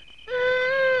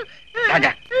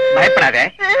 ராஜா, பயப்படாத.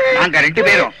 நாங்க 2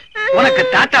 பேரும் உனக்கு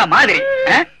தாத்தா மாதிரி.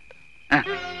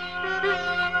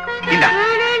 இந்த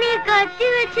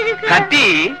கத்தி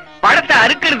பழத்தை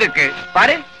அறுக்கிறதுக்கு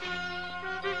பாரு.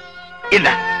 இந்த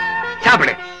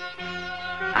சாப்பிடு.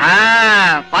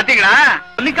 பாத்தீங்களா,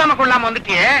 சொல்லிக்காம கொள்ளாம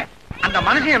வந்துட்டியே. அந்த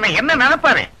மனுஷன் என்ன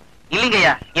நினைப்பாரு?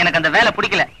 இல்லைங்கய்யா, எனக்கு அந்த வேலை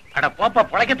பிடிக்கல. அட போப்ப,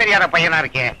 பொழைக்க தெரியாத பையனா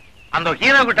இருக்கே. அந்த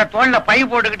ஹீரோ கிட்ட தோல்ல பை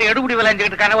போட்டுக்கிட்டு எடுபடி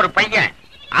விளைஞ்சுக்கிட்டு இருக்கான ஒரு பையன்.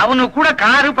 அவனு கூட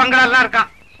காரு பங்களா எல்லாம்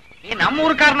இருக்கான். நீ நம்ம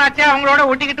ஊருக்காரனாச்சே, அவங்களோட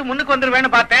ஒட்டிக்கிட்டு முன்னுக்கு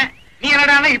வந்துருவேன்னு பார்த்தேன். நீ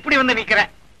என்னடானா இப்படி வந்து நிக்கிற?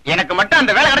 எனக்கு மட்டும்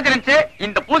அந்த வேலை கிடைச்சிருந்துச்சு,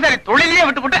 இந்த பூசாரி தொழிலே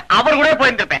விட்டு போட்டு அவர் கூட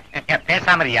போயிருந்திருப்பேன்.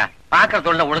 பேசாமரியா, பாக்குற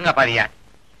தொழில ஒழுங்கா பாரியா.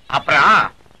 அப்புறம்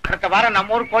அடுத்த வாரம்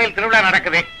நம்ம ஊர் கோயில் திருவிழா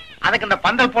நடக்குது. அதுக்கு இந்த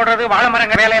பந்தல் போடுறது, வாழை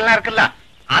மரங்க வேலை எல்லாம் இருக்குல்ல,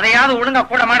 அதையாவது ஒழுங்கா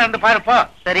கூட மாட வந்து பாரு. போ.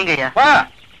 சரிங்கய்யா. போ.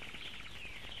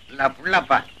 இல்ல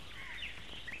புள்ளப்பா,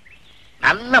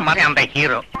 நல்ல மகன் அந்த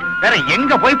ஹீரோ. வேற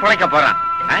எங்க போய் பிழைக்க போறான்?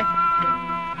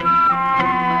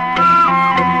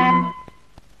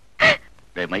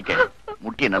 மைக்க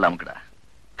முட்டிய நல்லா அமுக்குடா.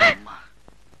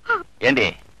 ஏண்டி,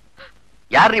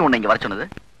 யாரு உன்னை இங்க வர சொன்னது?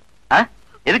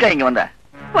 எதுக்கா இங்க வந்த?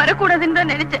 வரக்கூடாதுன்னு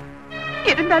தான் நினைச்சேன்.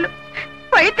 இருந்தாலும்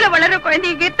வயிற்றுல வளர்ற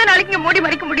குழந்தைங்க எத்தனை நாளைக்கு இங்க மூடி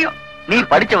மறைக்க முடியும்? நீ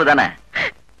படிச்சவ தானே,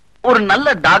 ஒரு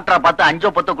நல்ல டாக்டரா பார்த்து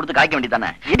 5 10 கொடுத்து காய்க்க வேண்டியதானே.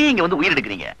 இடி இங்க வந்து உயிர்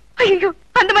எடுக்கிறீங்க. ஐயோ,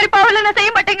 அந்த மாதிரி பாவம் நான்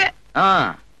செய்ய மாட்டேங்க.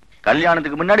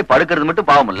 கல்யாணத்துக்கு முன்னாடி படுக்கிறது மட்டும்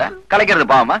பாவம் இல்ல, கலைக்கிறது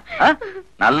பாவமா?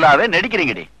 நல்லாவே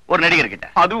நடிக்கிறீங்கடி ஒரு நடிகர் கிட்ட,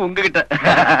 அது உங்ககிட்ட.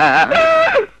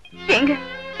 ஏங்க,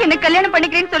 என்ன கல்யாணம்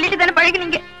பண்ணிக்கிறேன்னு சொல்லிட்டு தானே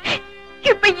பழகினீங்க.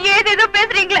 இப்ப ஏதேதோ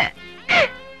பேசுறீங்களே.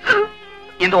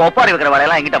 இந்த ஒப்பாரி வைக்கிற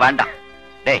வேலையெல்லாம் என்கிட்ட வேண்டாம்.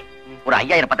 டேய், ஒரு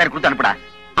 5000 10,000 கொடுத்து அனுப்புடா.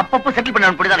 அப்பப்ப செட்டில் பண்ண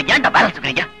அனுப்பிடுதான். ஏன்டா பேலன்ஸ்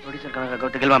இருக்கீங்க?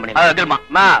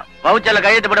 வவுச்சர்ல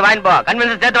கையெழுத்து போட்டு வாங்கி போ,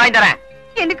 கன்வென்ஷன் சேர்த்து வாங்கி தரேன்.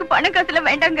 எனக்கு பணம் காசுல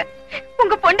வேண்டாங்க.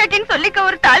 உங்க பொண்டாட்டின்னு சொல்லிக்க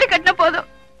ஒரு தாலி கட்டின போதும்.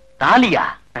 தாலியா?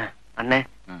 அண்ணே,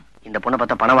 இந்த பொண்ணை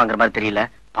பார்த்தா பணம் வாங்குற மாதிரி தெரியல,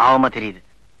 பாவமா தெரியுது.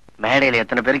 மேடையில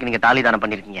எத்தனை பேருக்கு நீங்க தாலி தானம்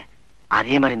பண்ணிருக்கீங்க,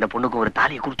 அதே மாதிரி இந்த பொண்ணுக்கு ஒரு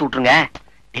தாலியை கொடுத்து விட்டுருங்க.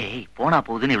 டேய், போனா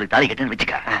போகுதுன்னு இவளுக்கு தாலி கட்டுன்னு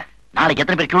வச்சுக்க. நாளைக்கு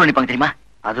எத்தனை பேர் கியூ நிப்பாங்க தெரியுமா?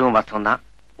 அதுவும் வாஸ்தவம் தான்.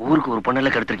 ஊருக்கு ஒரு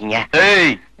பொண்ணுல கெடுத்திருக்கீங்க.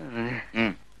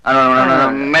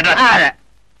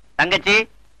 தங்கச்சி,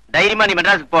 தைரியமா நீ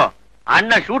மெட்ராஸுக்கு போ.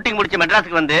 அண்ணன் ஷூட்டிங் முடிச்சு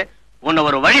மெட்ராஸுக்கு வந்து உன்னை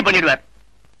ஒரு வழி பண்ணிடுவார்.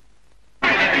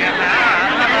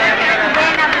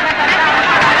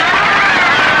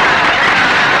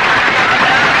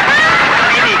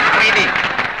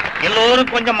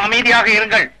 எல்லோரும் கொஞ்சம் அமைதியாக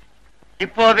இருங்கள்.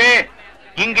 இப்போது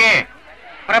இங்கே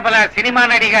பிரபல சினிமா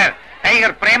நடிகர்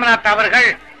டைகர் பிரேமநாத் அவர்கள்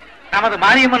நமது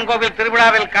மாரியம்மன் கோவில்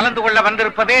திருவிழாவில் கலந்து கொள்ள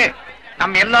வந்திருப்பது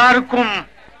நம் எல்லாருக்கும்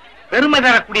பெருமை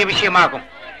தரக்கூடிய விஷயமாகும்.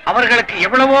 அவர்களுக்கு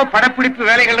எவ்வளவோ படப்பிடிப்பு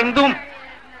வேலைகள் இருந்தும்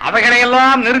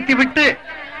அவைகளையெல்லாம் நிறுத்திவிட்டு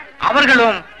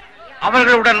அவர்களும்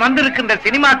அவர்களுடன் வந்திருக்கின்ற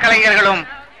சினிமா கலைஞர்களும்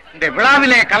இந்த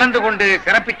விழாவிலே கலந்து கொண்டு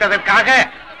சிறப்பித்ததற்காக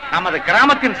நமது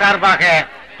கிராமத்தின் சார்பாக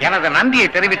எனது நன்றியை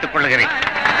தெரிவித்துக் கொள்கிறேன்.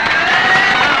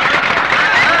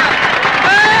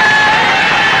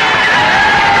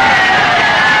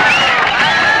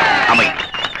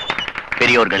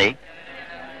 பெரியோர்களே,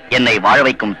 என்னை வாழ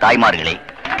வைக்கும் தாய்மார்களே,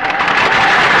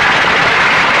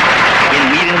 என்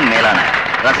மீதினும் மேலான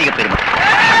ரசிக பெருமை,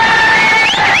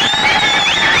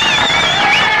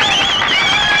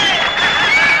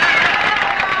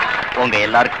 உங்க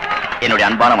எல்லாருக்கும் என்னுடைய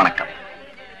அன்பான வணக்கம்.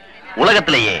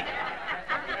 உலகத்திலேயே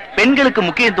பெண்களுக்கு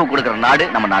முக்கியத்துவம் கொடுக்கிற நாடு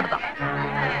நம்ம நாடுதான்.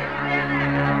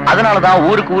 அதனாலதான்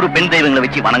ஊருக்கு ஊரு பெண் தெய்வங்களை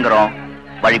வச்சு வணங்குறோம்,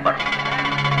 வழிபடுறோம்.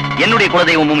 என்னுடைய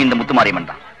குலதெய்வமும் இந்த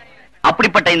முத்துமாரியம்மன் தான்.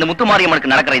 அப்படிப்பட்ட இந்த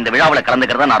முத்துமாரியம்மனுக்கு நடக்கிற இந்த விழாவில்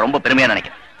கலந்துக்கிறதா நான் ரொம்ப பெருமையா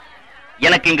நினைக்கிறேன்.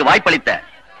 எனக்கு இங்கு வாய்ப்பளித்த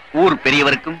ஊர்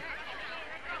பெரியவருக்கும்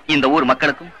இந்த ஊர்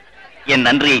மக்களுக்கும் என்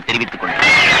நன்றியை தெரிவித்துக் கொள்கிறேன்.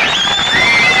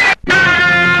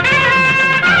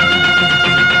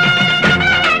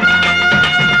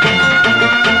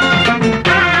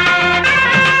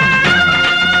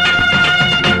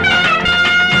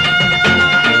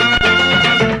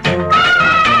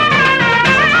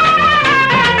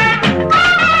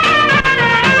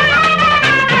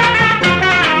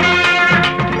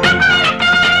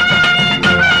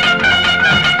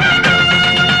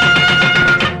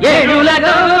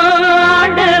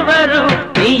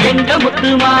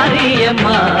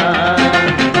 முத்துமாரியம்மா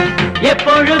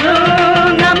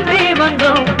எப்பொழுதும் நம்பி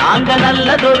வந்தோம் நாங்க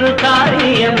நல்லதொரு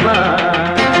காரியம்மா.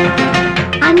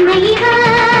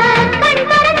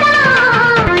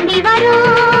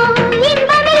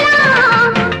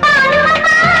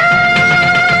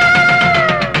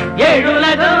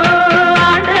 ஏழுலகம்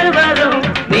ஆண்டு வரும்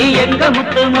நீ எங்க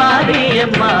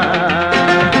முத்துமாரியம்மா.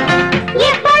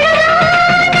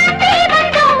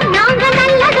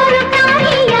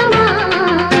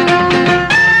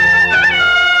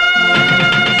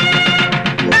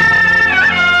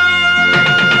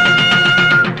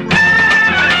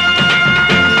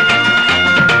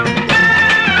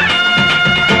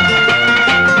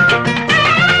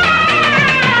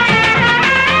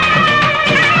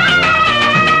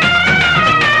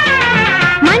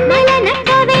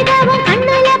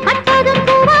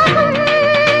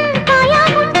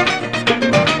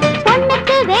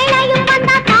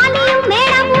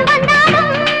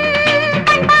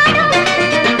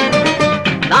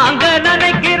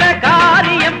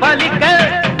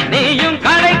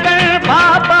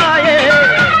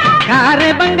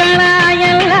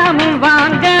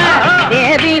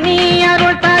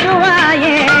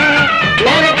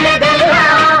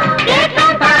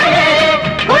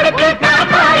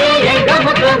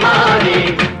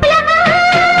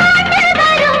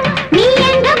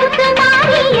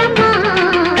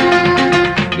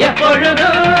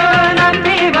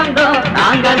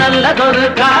 நல்லதொரு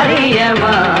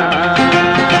காரியமா.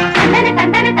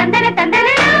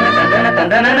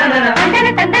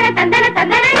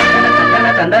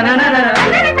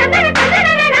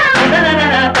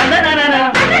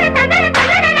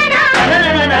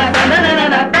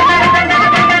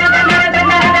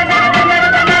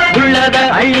 உள்ளத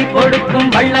அள்ளி கொடுக்கும்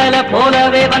வள்ளல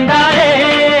போலவே வந்தாரே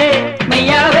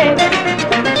மெய்யாவே,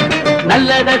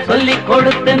 நல்லத சொல்லிக்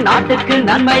கொடுத்து நாட்டுக்கு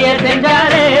நன்மையை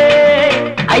செஞ்சாரே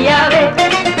ஐயாவே.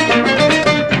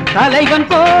 தலைவன்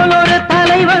போல் ஒரு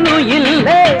தலைவனும்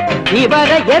இல்லை,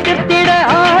 இவரை எதிர்த்திட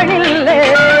ஆளில்லை.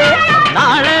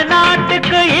 நாள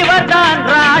நாட்டுக்கு இவர்தான்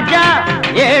ராஜா,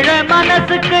 ஏழை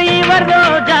மனசுக்கு இவர்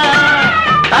ரோஜா.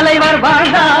 தலைவர்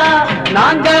வாழ்ந்தா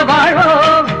நாங்க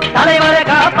வாழ்வோம், தலைவரை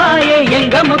காப்பாயே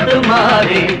எங்க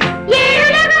முத்துமாரி.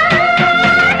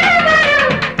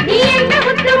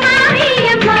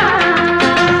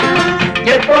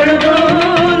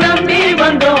 எப்பொழுதும் நம்பி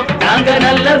வந்தோம் நாங்க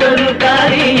நல்லதொரு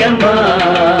காரியம்மா.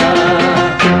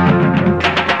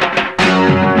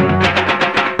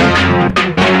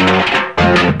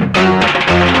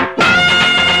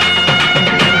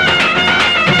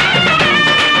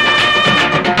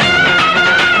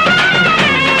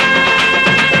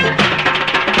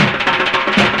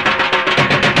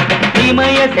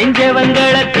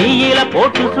 செஞ்சவங்களை தீயில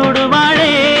போட்டு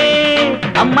சுடுவாளே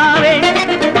அம்மாவே,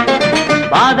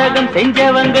 பாதகம்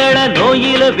செஞ்சவங்களை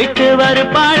நோயில விட்டு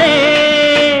வருப்பாளே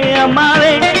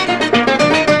அம்மாவே.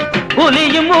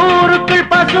 புலியும் ஊருக்குள்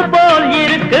பசு போல்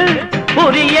இருக்கு,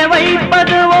 புரிய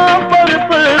வைப்பதுவோ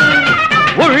பொறுப்பு.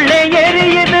 உள்ளே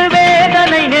எரியுது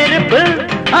வேதனை நெருப்பு,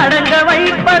 அடங்க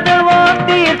வைப்பதுவோ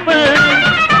தீர்ப்பு.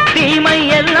 தீமை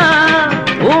எல்லாம்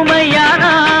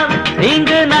ஊமையானா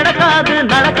இங்கு நடக்காது,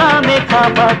 நடக்காமே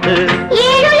காப்பாத்து.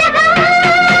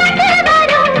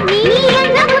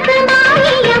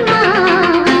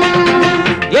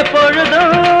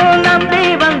 எப்பொழுதும் நம்பி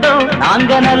வந்தோம்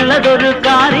நாங்க நல்லதொரு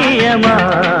காரியமா.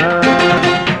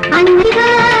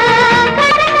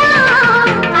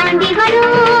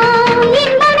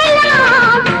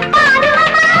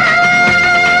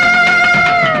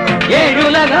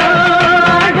 ஏழுலகம்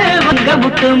வங்க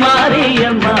முத்து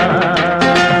மாரியம்மா.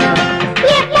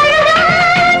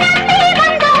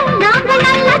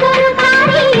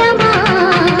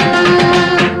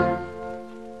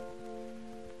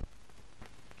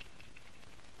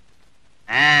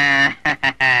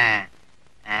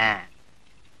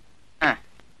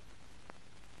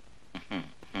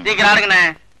 சீக்கிரம் ஆடுங்கண்ணே.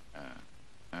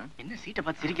 என்ன சீட்டை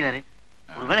பார்த்து சிரிக்கிறாரு?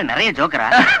 ஒருவேளை நிறைய ஜோக்கரா?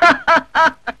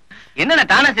 என்னண்ணே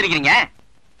தானே சிரிக்கிறீங்க?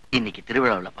 இன்னைக்கு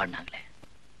திருவிழாவில் பாடினாங்களே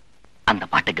அந்த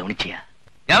பாட்டை கவனிச்சியா?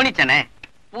 கவனிச்சனே.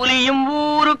 புலியும்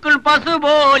ஊருக்குள் பசு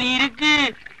போல் இருக்கு,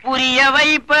 புரிய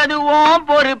வைப்பதுவோம்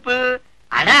பொறுப்பு.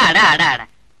 அட அட அட அட,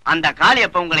 அந்த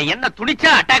காளியப்ப உங்களை என்ன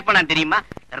துடிச்சா அட்டாக் பண்ண தெரியுமா?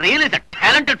 Real is a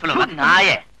talented fellow.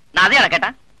 நாயே, நான் அதே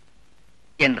கேட்டேன்.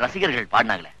 என் ரசிகர்கள்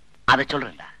பாடினாங்களே அதை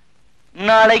சொல்றேன்டா.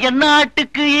 நாளைய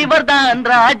நாட்டுக்கு இவர்தான்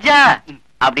ராஜா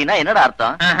அப்படின்னா என்னடா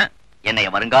அர்த்தம்? என்னைய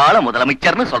வருங்கால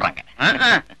முதலமைச்சர்னு சொல்றாங்க.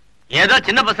 ஏதோ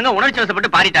சின்ன பசங்க உணர்ச்சி வசப்பட்டு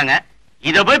பாடிட்டாங்க,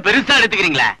 இத போய் பெருசா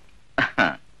எடுத்துக்கிறீங்களா?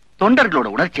 தொண்டர்களோட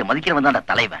உணர்ச்சியை மதிக்கிறவன் தான்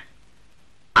தலைவன்.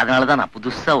 அதனாலதான் நான்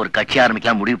புதுசா ஒரு கட்சி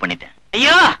ஆரம்பிக்கலாம் முடிவு பண்ணிட்டேன்.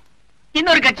 ஐயோ,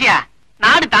 இன்னொரு கட்சியா?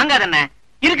 நாடு தாங்காதண்ணே,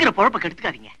 இருக்கிற பொழப்ப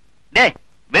கெடுத்துக்காதீங்க. டே,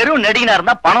 வெறும் நடிகனா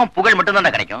இருந்தா பணம் புகழ் மட்டும்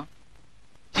தான் கிடைக்கும்.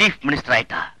 சீஃப் மினிஸ்டர்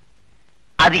ஆயிட்டா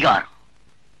அதிகாரம்,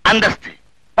 அந்தஸ்து,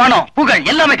 பணம், புகழ்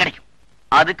எல்லாமே கிடைக்கும்.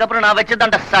 அதுக்கப்புறம் நான்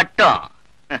வச்சதாண்ட சட்டம்.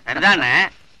 சரிதானே?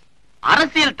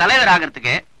 அரசியல் தலைவர்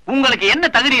ஆகிறதுக்கு உங்களுக்கு என்ன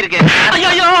தகுதி இருக்கு?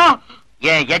 ஐயோ,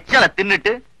 என் எச்சல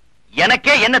தின்னுட்டு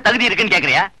எனக்கே என்ன தகுதி இருக்குன்னு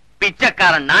கேக்குறியா?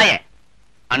 பிச்சைக்காரன் நாயே.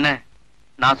 அண்ணே,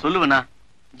 நான் சொல்லுவேனா?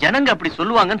 ஜனங்க அப்படி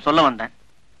சொல்லுவாங்கன்னு சொல்ல வந்தேன்.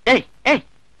 ஏய் ஏய்,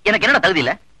 எனக்கு என்னடா தகுதி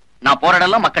இல்ல? நான் போற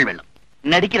இடம்லாம் மக்கள் வெள்ளம்,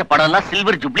 நடிக்கிற படம் எல்லாம்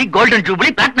silver jubilee, golden jubilee,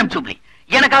 platinum jubilee.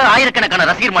 எனக்காக ஆயிரக்கணக்கான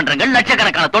ரசிகர் மன்றங்கள்,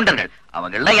 லட்சக்கணக்கான தொண்டர்கள்,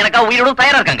 அவங்க எல்லாம் எனக்காக உயிரோட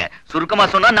தயாரா இருக்காங்க. சுருக்கமா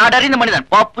சொன்னா நாடு அறிந்த மனிதன்,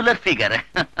 பாப்புலர் ஃபிகர்.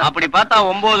 அப்படி பார்த்தா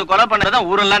 9 கொலை பண்ணதான்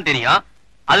ஊரெல்லாம் தெரியும்.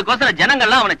 அதுக்கோசரம்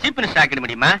ஜனங்கள்லாம் அவனை சீஃப் மினிஸ்டர் ஆக்கிட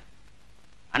முடியுமா?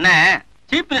 அண்ணே,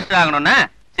 சீஃப் மினிஸ்டர் ஆகணும்னா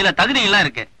சில தகுதி எல்லாம்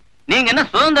இருக்கு. நீங்க என்ன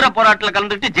சுதந்திர போராட்டத்துல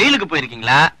கலந்துட்டு ஜெயிலுக்கு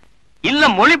போயிருக்கீங்களா? இல்ல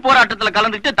மொழி போராட்டத்துல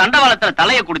கலந்துட்டு தண்டவாளத்துல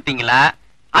தலையை கொடுத்தீங்களா?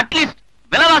 அட்லீஸ்ட்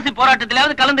விலைவாசி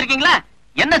போராட்டத்திலாவது கலந்துருக்கீங்களா?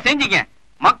 என்ன செஞ்சீங்க?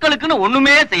 மக்களுக்குன்னு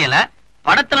ஒண்ணுமே செய்யல.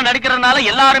 படத்துல நடிக்கிறதுனால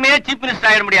எல்லாருமே சீஃப் மினிஸ்டர்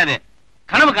ஆயிட முடியாது.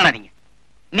 கனவு காணாதீங்க.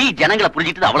 நீ ஜனங்களை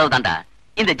புரிஞ்சிட்டது அவ்வளவுதான்டா.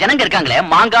 இந்த ஜனங்க இருக்காங்களே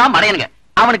மாங்கா மடையனுங்க,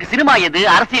 அவனுக்கு சினிமா எது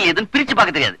அரசியல் எதுன்னு பிரிச்சு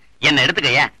பார்க்க தெரியாது. என்ன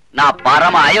எடுத்துக்க, நான்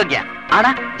பரம அயோக்கியா, ஆனா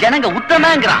ஜனங்க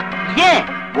உத்தமங்கிறான். ஏன்?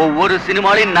 ஒவ்வொரு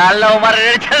சினிமாலையும் நல்ல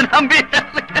நம்பி.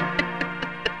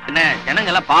 அண்ணே,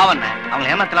 ஜனங்க எல்லாம் பாவம், அவங்களை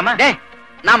ஏமாத்தலாமா? டேய்,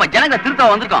 நாம ஜனங்க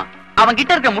திருத்த வந்திருக்கோம். அவன்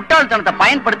கிட்ட இருக்க முட்டாள்தனத்தை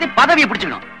பயன்படுத்தி பதவியை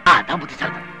பிடிச்சுக்கணும். அதான்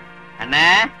புத்திசாலித்தனம். அண்ணே,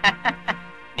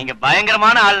 நீங்க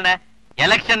பயங்கரமான ஆளுண்ணே.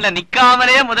 எலெக்ஷன்ல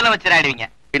நிக்காமலே முதலமைச்சர் ஆயிடுவீங்க.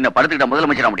 இந்த படத்துக்கிட்ட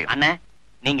முதலமைச்சரா முடியும். அண்ணே,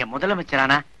 நீங்க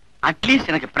முதலமைச்சரானா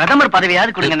அட்லீஸ்ட் எனக்கு பிரதமர்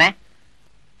பதவியாவது கொடுங்கண்ணே.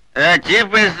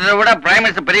 சீஃப் மினிஸ்டர் விட பிரைம்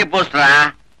மினிஸ்டர் பெரிய போஸ்டரா,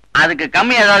 அதுக்கு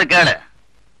கம்மி ஏதாவது கேளு.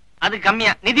 அது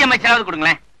கம்மியா நிதி அமைச்சராவது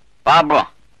கொடுங்களேன். பாப்போம்.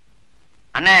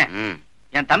 அண்ணே,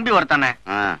 என் தம்பி ஒருத்தானே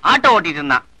ஆட்டோ ஓட்டிட்டு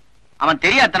இருந்தான். அவன்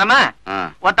தெரியாதனமா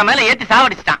ஒருத்த மேல ஏத்தி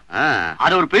சாவடிச்சிட்டான்.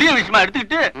 அது ஒரு பெரிய விஷயமா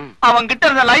எடுத்துக்கிட்டு அவன் கிட்ட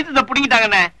இருந்த லைசன்ஸ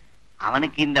புடிங்கிட்டாங்கண்ணே.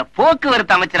 அவனுக்கு இந்த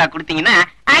போக்குவரத்து அமைச்சரா கொடுத்தீங்கன்னா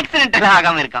ஆக்சிடென்ட் எல்லாம்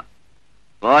ஆகாம இருக்கும்.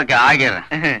 ஓகே,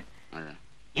 ஆகிறேன்.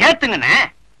 ஏத்துங்கண்ணே.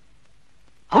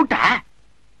 அவுட்டா?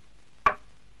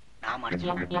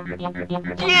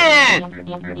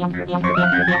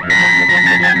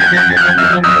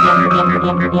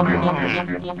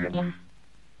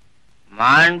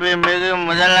 மாண்புமிகு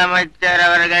முதலமைச்சர்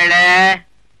அவர்களே,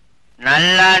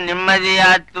 நல்லா நிம்மதியா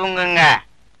தூங்குங்க.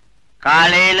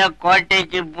 காலையில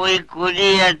கோட்டைக்கு போய் குடி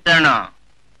ஏத்தணும்.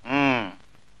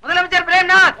 முதலமைச்சர்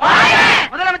பிரேம்நாத்,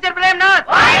 முதலமைச்சர் பிரேம்நாத்.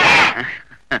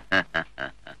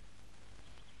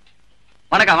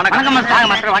 வணக்கம். வணக்கம்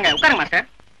மாஸ்டர். வாங்க உட்காருங்க மாஸ்டர்.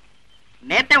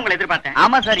 நேத்தே உங்களை எதிர்பார்த்தேன்.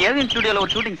 ஆமா சார், ஏவிஎம் ஸ்டுடியோல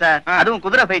ஒரு ஷூட்டிங் சார். அதுவும்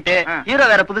குதிரை ஃபைட். ஹீரோ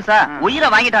வேற புதுசா உயிரை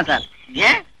வாங்கிட்டான் சார்.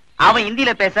 ஏன் அவன்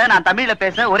ஹிந்தில பேச நான் தமிழ்ல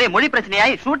பேச ஒரே மொழி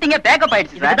பிரச்சனையாயி ஷூட்டிங்கே பேக்கப்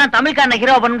ஆயிடுச்சு. இதுதான் தமிழ்காரன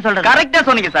ஹீரோ பண்ணு சொல்றது. கரெக்டா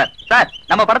சொன்னீங்க சார். சார்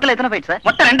நம்ம படத்துல எத்தனை ஃபைட் சார்?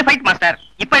 மொத்தம் 2 ஃபைட் மாஸ்டர்.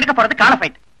 இப்ப எடுக்க போறது கால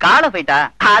ஃபைட். கால ஃபைட்டா?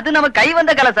 அது நம்ம கை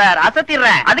வந்த கலை சார்.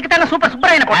 அசத்திடுறேன். அதுக்கு தாங்க சூப்பர்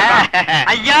சூப்பராயன போட்டோம்.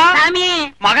 ஐயா சாமி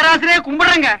மகராசரே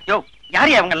கும்பிடுறேங்க. யோ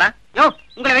யாரு அவங்க எல்லாம்? யோ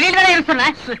உங்களை வெளியில தானே இருக்க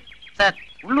சொன்னேன். சார்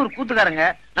உள்ளூர் கூத்துக்காரங்க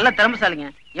நல்ல திறமைசாலிங்க.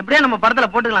 எப்படியா நம்ம படத்துல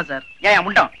போட்டுக்கலாம் சார். ஏன்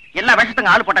முண்டம் எல்லா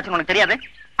வேஷத்துக்கு ஆள் போட்டாச்சுன்னு உனக்கு தெரியாது?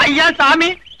 ஐயா சாமி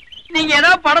நீங்க ஏதோ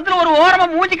படத்துல ஒரு ஓரமா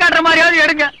மூஞ்சி காட்டுற மாதிரியாவது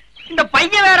எடுங்க. இந்த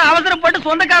பையன் வேற அவசரப்பட்டு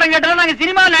சொந்தக்காரங்க கேட்டாலும் நாங்க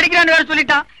சினிமாவில் நடிக்கிறான்னு வேற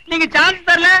சொல்லிட்டான். நீங்க சான்ஸ்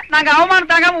தரல நாங்க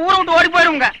அவமானம் தாங்காம ஊரை விட்டு ஓடி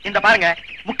போயிருவோங்க. இந்த பாருங்க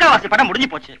முக்காவாசி படம் முடிஞ்சு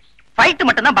போச்சு. ஃபைட்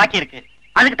மட்டும் தான் பாக்கி இருக்கு.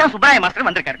 அதுக்கு தான் சுப்ராய மாஸ்டர்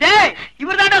வந்திருக்காரு. டேய்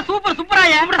இவர்தான்டா சூப்பர்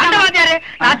சூப்பராயா சண்டை வாத்தியாரு.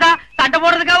 தாத்தா சண்டை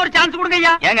போடுறதுக்காக ஒரு சான்ஸ் கொடுங்க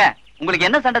ஐயா. ஏங்க உங்களுக்கு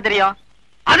என்ன சண்டை தெரியும்?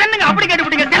 அதென்னுங்க அப்படி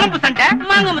கேட்டுவிட்டீங்க. சிலம்பு சண்டை,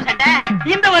 மாங்கம்பு சண்டை,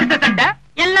 இந்த வருஷ சண்டை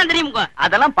எல்லாம் தெரியுமுங்க.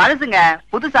 அதெல்லாம் பழசுங்க.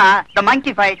 புதுசா த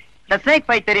மங்கி ஃபைட், த ஸ்னேக்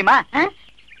ஃபைட் தெரியுமா?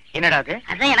 என்னடா அது?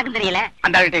 அதான் எனக்கும் தெரியல.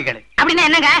 அந்த ஆள்கிட்ட கேளு. அப்படின்னா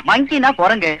என்னங்க? மங்கினா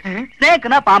குரங்கு,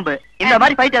 ஸ்னேக்னா பாம்பு. இந்த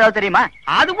மாதிரி ஃபைட் ஏதாவது தெரியுமா?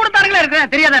 அது கூட தரங்களா இருக்கு.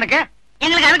 தெரியாத எனக்கு?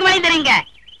 எங்களுக்கு அதுக்கு மேலே தெரியுங்க.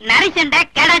 நரி சண்டை,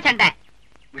 கெடா சண்டை.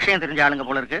 விஷயம் தெரிஞ்ச ஆளுங்க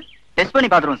போல இருக்கு. டெஸ்ட் பண்ணி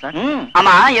பாத்துருவோம் சார்.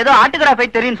 ஆமா ஏதோ ஆட்டுக்கடா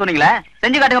ஃபைட் தெரியும்னு சொன்னீங்களே,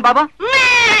 செஞ்சு காட்டுங்க பாப்போம்.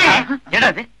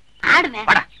 என்னடா அது? ஆடுனே.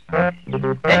 வாடா.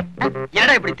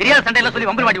 என்னடா இப்படி தெரியாத சண்டை எல்லாம் சொல்லி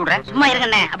வம்பல் மாட்டி விடுறேன்? சும்மா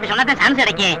இருக்கண்ணே. அப்படி சொன்னா சான்ஸ்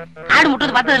கிடைக்கும். ஆடு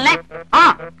முட்டுறது பார்த்தது இல்ல?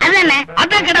 அதுதானே.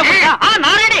 அதான் கேட்டா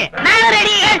நான் ரெடி. நானும்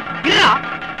ரெடி. இல்ல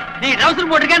நீ ட்ரவுசர்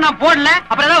போட்டிருக்க நான் போடல.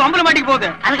 அப்புறம் ஏதாவது வம்பல் மாட்டிக்கு போகுது.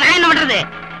 அதுக்கு நான் என்ன பண்றது?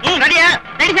 ரெடியா?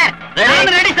 Ready sir.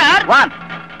 நான் ரெடி சார். 1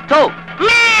 2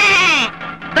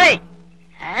 3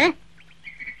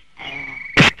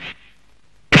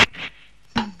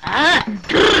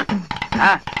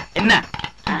 என்ன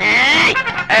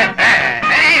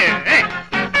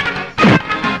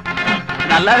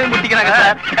நல்லாவே முட்டிக்கிறாங்க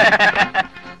சார்.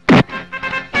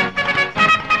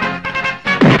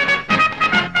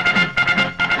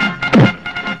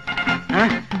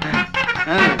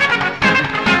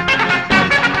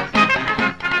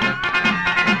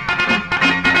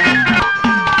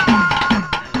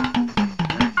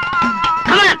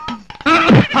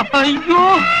 ஐயோ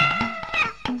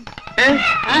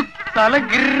தலை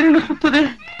கிருன்னு சுத்துது.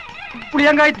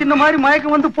 புளியங்காய் தின்ன மாதிரி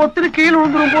மயக்கம் வந்து பொத்துன்னு கீழே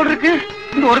விழுந்துரும் போல் இருக்கு.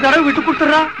 இந்த ஒரு தடவை விட்டு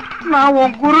கொடுத்துறா. நான்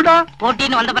உன் குருடா.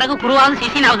 போட்டின்னு வந்த பிறகு குருவாவது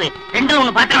சிசினாவது ரெண்டு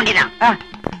ஒண்ணு பாத்திர வேண்டியதான்.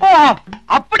 ஓ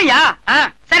அப்படியா?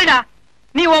 சரிடா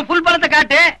நீ உன் புல் பலத்தை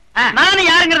காட்டு. நானும்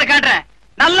யாருங்கிறத காட்டுறேன்.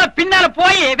 நல்லா பின்னால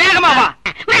போய் வேகமா வா.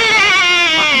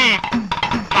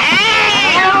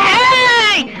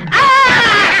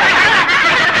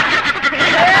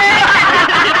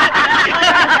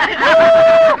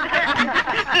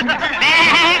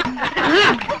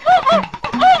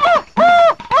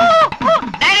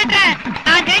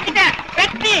 நான் ஜெயிச்சிட்டேன்.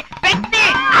 வெற்றி வெற்றி.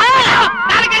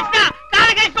 கால கழிச்சா கால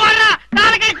கழிச்சு வர்றா.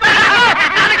 கால கழிச்சு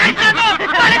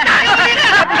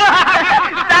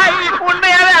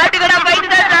உண்மையாவே ஆட்டுக்கடா போயிட்டு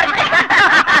தான்.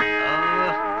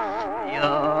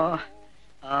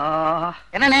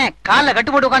 என்னண்ணே கால்ல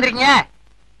கட்டு போட்டு உட்காந்துருக்கீங்க?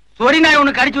 சொரி நாய்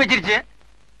ஒண்ணு கடிச்சு வச்சிருச்சு.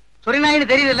 சொரி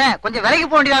நாயின்னு தெரியுதுல்ல, கொஞ்சம் விலைக்கு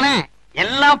போக வேண்டியதானே?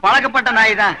 எல்லாம் பழக்கப்பட்ட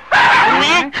நாய் தான்.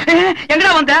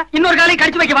 எங்கடா வந்த? இன்னொரு காலையும்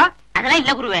கடிச்சு வைக்கவா? அதெல்லாம்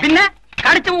இல்ல குருவே. பின்ன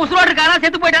கடிச்சவன் உசுரோடு இருக்கானா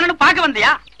செத்து போயிட்டானு பாக்க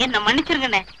வந்தியா? என்ன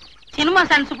மன்னிச்சிருங்கண்ணே. சினிமா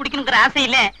சான்ஸ் பிடிக்கணுங்கிற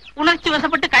ஆசையில உணர்ச்சி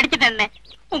வசப்பட்டு கடிச்சிட்டேன்.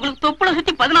 உங்களுக்கு தொப்புல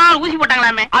சுத்தி 14 ஊசி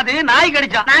போட்டாங்களாமே. அது நாய்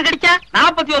கடிச்சா. நான் கடிச்சா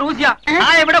 41 ஊசியா?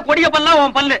 நாயை விட கொடிய பல்லா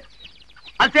உன் பல்லு.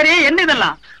 அது சரி என்ன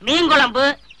இதெல்லாம்? மீன் குழம்பு,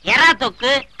 எறா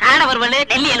தொக்கு, காடை வறுவல்,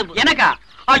 நெல்லி எலும்பு. எனக்கா?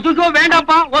 ஐயோ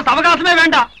வேண்டாம்ப்பா. உன் சவகாசமே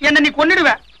வேண்டாம். என்ன நீ கொன்னிடுவ.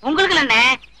 உங்களுக்கு அண்ணே,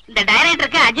 இந்த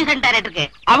டைரக்டருக்கு அசிஸ்டன்ட் டைரக்டருக்கு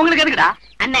அவங்களுக்கு எதுக்குடா?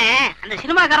 அண்ணே அந்த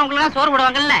சினிமாக்காரங்களுக்கு எல்லாம் சோறு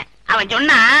போடுவாங்கல்ல, அவன்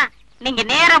சொன்னா நீங்க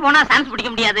நேரா போனா சான்ஸ் பிடிக்க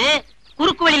முடியாது,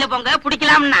 குறுக்கு வழியில போங்க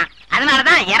பிடிக்கலாம்னா.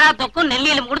 அதனாலதான் எறா தொக்கும்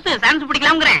நெல்லி எலும்பு கொடுத்து சான்ஸ்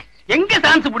பிடிக்கலாம்ங்கிறேன். எங்க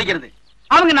சான்ஸ் பிடிக்கிறது?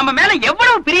 அவங்க நம்ம மேல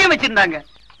எவ்வளவு பிரியம் வச்சிருந்தாங்க.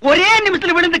 ஒரே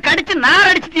நிமிஷத்துல விழுந்து கடிச்சு நார்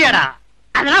அடிச்சிட்டியாடா.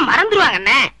 அதெல்லாம் மறந்துருவாங்க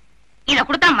அண்ணே. இத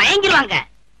கொடுத்தா மயங்கிருவாங்க.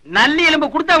 நல்லி எலும்பு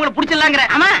கொடுத்து அவங்களை புடிச்சிடலாங்கிற.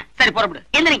 ஆமா சரி புறப்படு.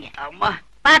 எந்திரிங்க. அம்மா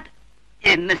பாத்து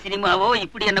என்ன சினிமாவோ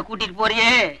இப்படி என்ன கூட்டிட்டு போறியே.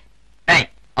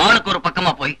 ஆளுக்கு ஒரு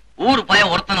பக்கமா போய் ஊரு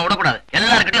பையன் ஒருத்தனை விடக்கூடாது.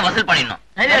 எல்லாருக்கிட்டையும் வசூல் பண்ணிடணும்.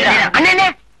 அண்ணே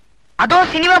அதோ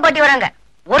சினிமா பாட்டி வராங்க.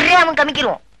 ஒரே அவன்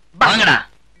கமிக்கிடுவோம். வாங்கடா.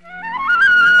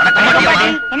 வணக்கம் பாட்டி.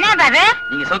 என்ன பாரு?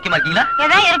 நீங்க சௌக்கியமா இருக்கீங்களா?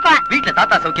 ஏதோ இருப்பா. வீட்டுல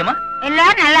தாத்தா சௌக்கியமா?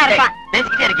 எல்லாரும் நல்லா இருப்பா.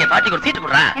 பேசிக்கிட்டே இருக்கே, பாட்டிக்கு ஒரு சீட்டு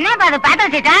போடுறா. என்ன பாரு பாத்திர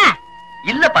சீட்டா?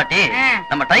 இல்ல பாட்டி,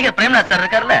 நம்ம டைகர் பிரேம்நாத் சார்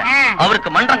இருக்காருல்ல, அவருக்கு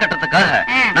மன்றம் கட்டுறதுக்காக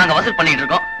நாங்க வசூல் பண்ணிட்டு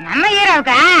இருக்கோம். நம்ம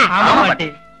ஹீரோவுக்கா? ஆமா பாட்டி.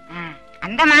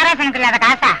 அந்த மகாராசனுக்கு இல்லாத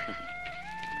காசா?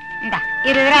 இந்த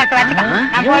 20 ரூபா எடுத்து வச்சுக்க.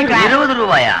 நான் போயிட்டு வரேன். 20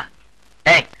 ரூபாயா?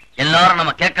 எல்லாரும்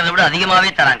நம்ம கேட்கறத விட அதிகமாவே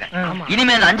தராங்க.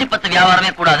 இனிமேல் 5-10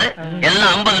 வியாபாரமே கூடாது.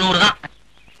 எல்லாம் 50-100 தான்.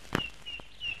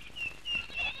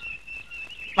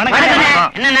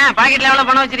 என்னண்ணா பாக்கெட்ல எவ்வளவு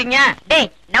பணம் வச்சிருக்கீங்க? டேய்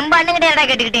நம்ம அண்ணங்கிட்ட ஏடா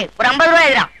கேட்டுக்கிட்டு ஒரு 50 ரூபாய்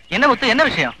எழுதுறான். என்ன முத்து, என்ன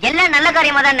விஷயம்? எல்லாம் நல்ல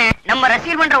காரியமா தானே. நம்ம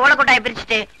ரசிகர் பண்ற ஓலக்கோட்டாயை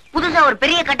பிரிச்சுட்டு புதுசா ஒரு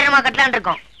பெரிய கட்டணமா கட்டலான்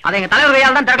இருக்கோம். அதை எங்க தலைவர்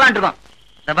கையால தான் திறக்கலான் இருக்கோம்.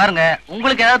 இத பாருங்க,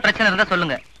 உங்களுக்கு ஏதாவது பிரச்சனை இருந்தா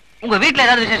சொல்லுங்க. உங்க வீட்டுல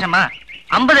ஏதாவது விசேஷமா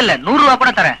 50 இல்ல 100 ரூபாய்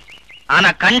கூட தரேன். ஆனா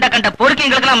கண்ட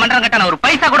பொறுக்கிங்களுக்கு எல்லாம் மன்றம் கட்ட ஒரு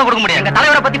பைசா கூட கொடுக்க முடியாது. எங்க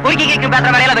தலைவரை பத்தி பொறுக்கி கேட்க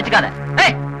பேசுற வேலையில வச்சுக்காத.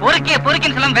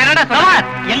 பொறுக்கின்னு சொல்ல வேற என்ன சொல்ல?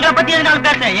 எங்களை பத்தி எதுனாலும்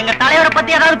பேச, எங்க தலைவரை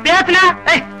பத்தி ஏதாவது பேசுனா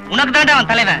உனக்கு தாண்டா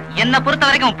அவன் தலைவன். என்ன பொறுத்த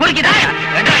வரைக்கும் பொறுக்கிதான்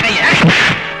கைய.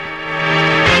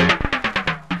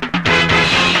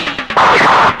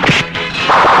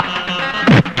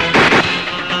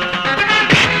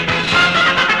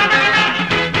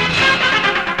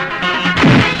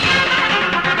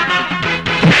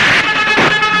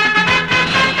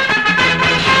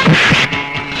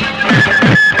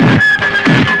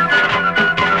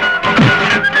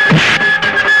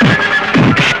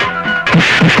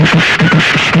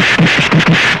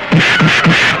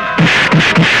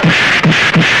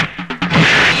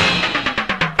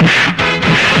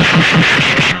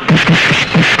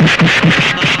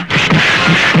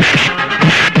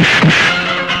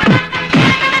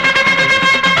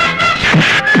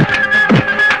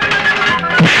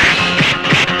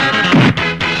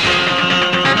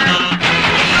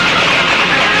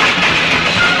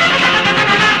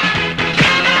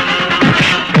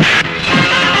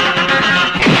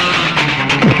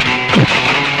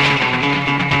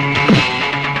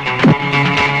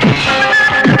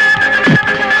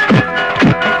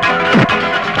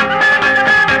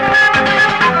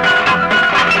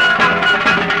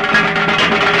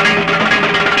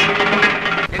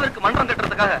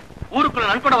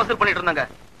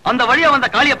 அந்த வழியா வந்த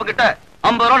காளியப்ப கிட்ட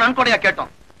 50 ரூபாய் நன்கொடையா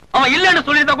கேட்டோம். அவன் இல்லன்னு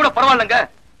சொல்லியிருந்தா கூட பரவாயில்லைங்க.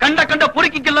 கண்ட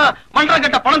பொறுக்கிக்கெல்லாம் மன்றம்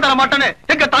கட்ட பணம் தர மாட்டேன்னு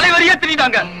எங்க தலைவரையே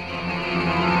திட்டாங்க.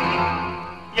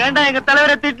 ஏண்டா எங்க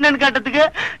தலைவரை திட்டினு கேட்டதுக்கு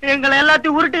எங்களை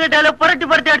எல்லாத்தையும் உருட்டு கட்டால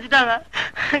புரட்டி அடிச்சுட்டாங்க.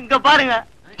 இங்க பாருங்க,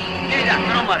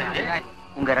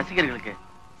 உங்க ரசிகர்களுக்கு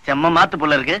செம்ம மாத்து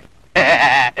போல இருக்கு.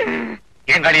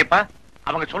 ஏன் காளியப்பா,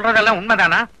 அவங்க சொல்றதெல்லாம்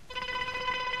உண்மைதானா?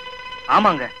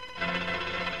 ஆமாங்க.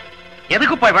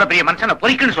 எதுக்குப்பா இவ்வளவு பெரிய மனுஷனை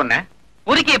பொறிக்குன்னு சொன்னேன்?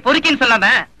 பொறுக்கின்னு சொல்லாம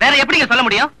வேற எப்படிங்க சொல்ல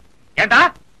முடியும்? ஏண்டா,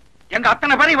 எங்க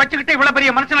அத்தனை பேரை வச்சுக்கிட்டு இவ்வளவு பெரிய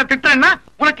மனுஷனை திட்டுறேன்னா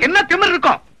உனக்கு என்ன திமிர்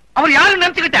இருக்கும்? அவர் யாருன்னு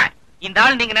நினைச்சுக்கிட்ட? இந்த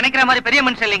ஆள் நீங்க நினைக்கிற மாதிரி பெரிய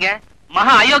மனுஷன் இல்லைங்க,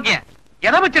 மகா அயோக்கியன்.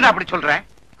 எதை வச்சுடா அப்படி சொல்ற?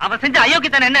 அவன் செஞ்ச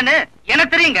அயோக்கியத்தனம் என்னன்னு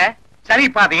எனக்கு தெரியுங்க.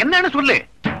 சரிப்பா, அது என்னன்னு சொல்லு.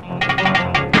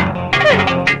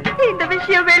 இந்த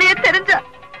விஷயம் வெளியே தெரிஞ்சா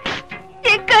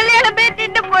என் கல்யாணமே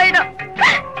நின்று போயிடும்.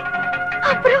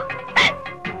 அப்புறம்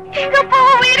எங்க அப்பா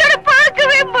உயிரோட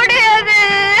பார்க்கவே முடியாது.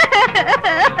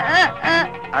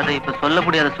 அது இப்ப சொல்ல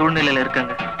முடியாத சூழ்நிலையில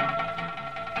இருக்காங்க.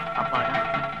 அப்பாடா,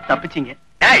 தப்பிச்சிங்க.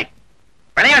 டேய்,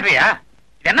 விளையாடுறியா?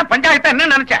 என்ன பஞ்சாயத்து என்ன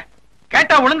நினைச்ச?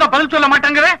 கேட்டா ஒழுங்கா பதில் சொல்ல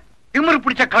மாட்டாங்கற திமிரு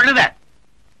பிடிச்ச கழுத.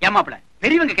 ஏமாப்ள,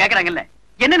 பெரியவங்க கேக்குறாங்கல்ல,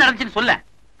 என்ன நடந்துச்சுன்னு சொல்ல.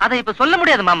 அதை இப்ப சொல்ல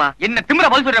முடியாது மாமா. என்ன திமிர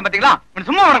பதில் சொல்றேன் பாத்தீங்களா?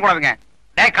 சும்மா வரக்கூடாதுங்க.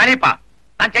 டேய் காளியப்பா,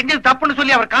 நான் செஞ்சது தப்புன்னு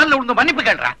சொல்லி அவர் காலில் விழுந்து மன்னிப்பு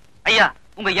கேட்றா. ஐயா,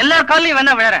 உங்க எல்லார் காலையும்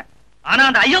வேணா விழறேன், ஆனா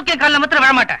அந்த அயோக்கிய காலில் மாத்திரம்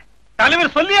விழ மாட்டேன்.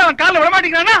 தலைவர் சொல்லி அவன் காலில்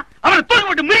விழமாட்டேங்கிறானா அவனை தூக்கி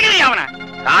விட்டு மிருகிறீங்க. அவனை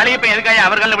காளியப்ப எதுக்காக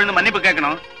அவர் காலில் விழுந்து மன்னிப்பு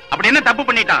கேட்கணும்? அப்படி என்ன தப்பு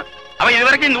பண்ணிட்டான்? அவன்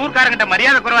இதுவரைக்கும் இந்த ஊர்க்காரங்கிட்ட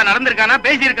மரியாதை குறைவா நடந்திருக்கானா,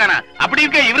 பேசியிருக்கானா? அப்படி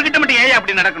இருக்க இவர்கிட்ட மட்டும் ஏன்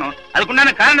அப்படி நடக்கணும்?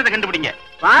 அதுக்குண்டான காரணத்தை கண்டுபிடிங்க.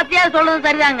 வாத்தியா சொல்றது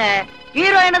சரிதாங்க.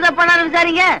 ஹீரோ என்ன தப்பானாலும்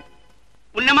விசாரிங்க.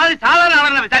 உன்ன மாதிரி சாதாரண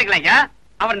ஆளை விசாரிக்கலாம்.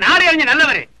 அவர் நாடு அறிஞ்ச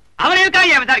நல்லவர், அவரை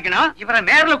எதுக்காக விசாரிக்கணும்? இவரை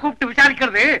நேர்ல கூப்பிட்டு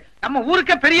விசாரிக்கிறது நம்ம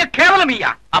ஊருக்கே பெரிய கேவலம்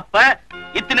ஐயா. அப்ப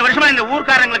இத்தனை வருஷமா இந்த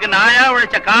ஊர்க்காரங்களுக்கு நாயா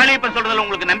உழைச்ச காளியப்ப சொல்றதுல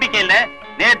உங்களுக்கு நம்பிக்கை இல்ல?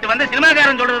 நேத்து வந்து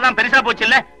சினிமாக்காரன் சொல்றதுதான் பெருசா போச்சு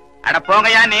இல்ல? அட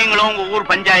போங்கயா, நீங்களும் உங்க ஊர்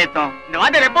பஞ்சாயத்தும். இந்த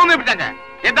வாத்தியார் எப்பவுமே இப்படித்தாங்க,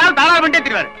 ஏதாவது தாளா பண்ணிட்டே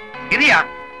திருவாரு. இரியா,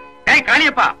 டேய்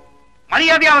காளியப்பா,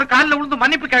 மரியாதையா அவர் காலில் விழுந்து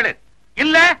மன்னிப்பு கேளு.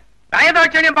 இல்ல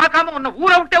தயதாட்சியம் பார்க்காம உன்னை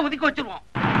ஊரை விட்டே ஒதுக்கி வச்சிருவோம்.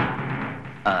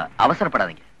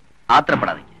 அவசரப்படாதீங்க,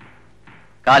 ஆத்திரப்படாதீங்க.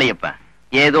 காளியப்ப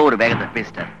ஏதோ ஒரு வேகத்தை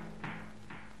பேசிட்டாரு,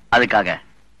 அதுக்காக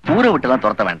ஊரை விட்டுலாம்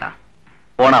துரத்த வேண்டாம்.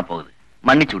 போனா போகுது,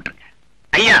 மன்னிச்சு விட்டுருங்க.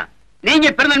 ஐயா, நீங்க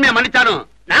பெருந்தன்மையா மன்னிச்சாலும்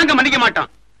நாங்க மன்னிக்க மாட்டோம்.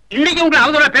 இன்னைக்கு உங்களை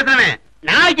அவதூறா பேசுறவன்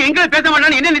நாளைக்கு எங்களை பேச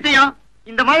மாட்டான்னு என்ன நிச்சயம்?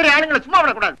 இந்த மாதிரி ஆளுங்களை சும்மா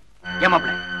விடக்கூடாது.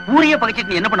 ஏமாப்ள, ஊரையே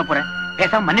பகைச்சிட்டு நீ என்ன பண்ண போற?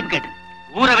 பேசாம மன்னிப்பு கேட்டு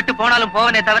ஊரை விட்டு போனாலும்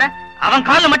போவனே தவிர அவன்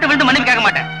காலில் மட்டும் விழுந்து மன்னிப்பு கேட்க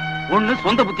மாட்டேன். ஒண்ணு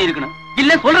சொந்த புத்தி இருக்கணும்,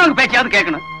 இல்ல சொல்றவங்க பேச்சையாவது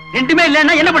கேட்கணும். ரெண்டுமே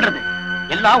இல்லன்னா என்ன பண்றது?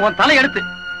 எல்லாம் உன் தலை எடுத்து.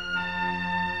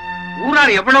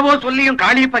 ஊரார் எவ்வளவோ சொல்லியும்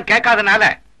காளியப்பன் கேட்காதனால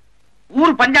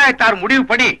ஊர் பஞ்சாயத்தார்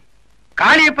முடிவுப்படி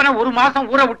காளியப்பனை 1 மாசம்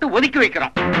ஊரை விட்டு ஒதுக்கி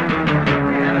வைக்கிறோம்.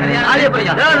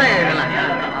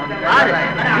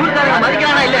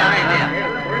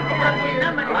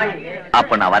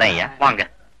 அப்ப நான் வரேன் ஐயா. வாங்க,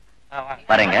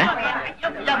 வரேங்க.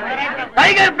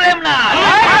 டைகர் பிரேம்னா,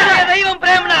 தெய்வம்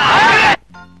பிரேம்னா.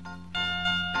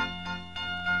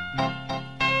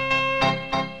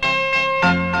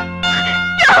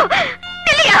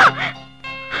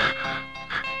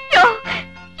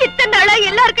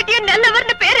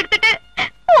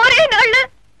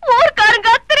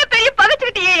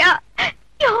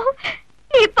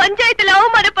 முன்னிலையில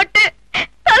அவமானப்பட்டு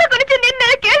தலை குனிச்சு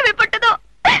நின்று கேள்விப்பட்டதோ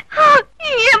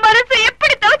என் மனசு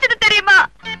எப்படி தவிச்சது தெரியுமா?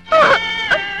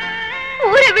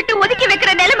 ஊரை விட்டு ஒதுக்கி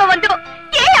வைக்கிற நிலைமை வந்தோம்.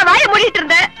 ஏன் வாய மூடிட்டு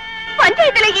இருந்த?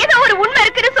 பஞ்சாயத்துல ஏதோ ஒரு உண்மை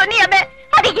இருக்குன்னு சொன்னியாமே,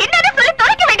 அது என்னன்னு சொல்லி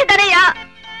தொலைக்க வேண்டியதானையா?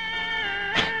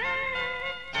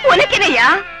 உனக்கு என்னையா,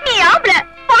 நீ ஆம்பள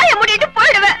வாய மூடிட்டு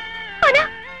போயிடுவ. ஆனா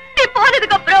நீ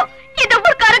போனதுக்கு அப்புறம் இந்த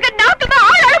ஊர்க்காரங்க நாட்டுல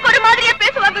ஆளாளுக்கு ஒரு மாதிரியா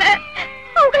பேசுவாங்களே,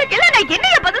 அவங்களுக்கு எல்லாம் நான்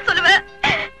என்னைய பதில் சொல்லுவேன்?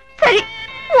 சரி,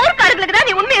 ஊர்க்காரங்களுக்கு தான்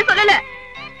நீ உண்மையை சொல்லல,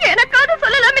 எனக்காவது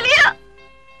சொல்லலாம் இல்லையா?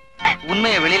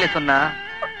 உண்மையை வெளியில சொன்னா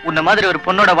உன்ன மாதிரி ஒரு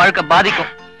பொண்ணோட வாழ்க்கை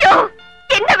பாதிக்கும்.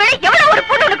 என்ன விட எவ்வளவு ஒரு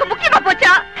பொண்ணு உனக்கு முக்கியமா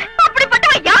போச்சா?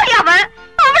 அப்படிப்பட்டவன் யார் அவன்?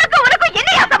 அவனுக்கு உனக்கும்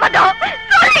என்னையா சம்பந்தம்?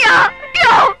 சொல்லியா?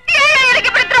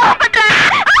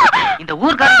 இந்த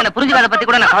ஊர்க்காரங்க என்ன புரிஞ்சுக்காத பத்தி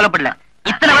கூட நான் கவலைப்படல.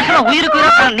 இத்தனை வருஷமா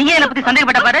உயிருக்கு நீங்க என்ன பத்தி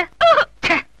சந்தேகப்பட்ட பாரு.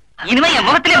 இனிமே என்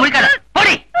முகத்திலே முழிக்காத,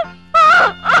 போடி.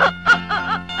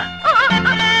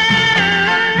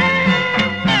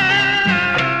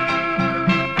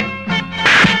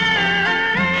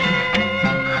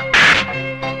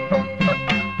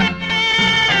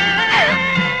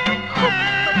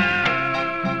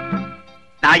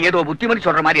 நான் ஏதோ புத்திமதி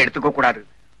சொல்ற மாதிரி எடுத்துக்க கூடாது.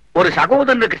 ஒரு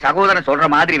சகோதரனுக்கு சகோதரன் சொல்ற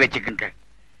மாதிரி வச்சுக்கங்க.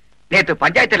 நேத்து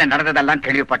பஞ்சாயத்துல நடந்ததெல்லாம்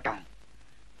கேள்விப்பட்டோம்.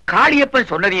 காளியப்பன்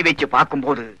சொன்னதையும் வச்சு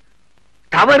பார்க்கும்போது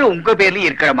தவறு உங்க பேர்லயும்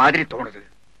இருக்கிற மாதிரி தோணுது.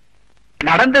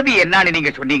 நடந்தது என்னன்னு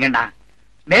நீங்க சொன்னீங்கன்னா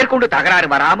மேற்கொண்டு தகராறு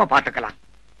வராம பாத்துக்கலாம்.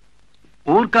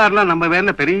 ஊர்க்காரெல்லாம் நம்ம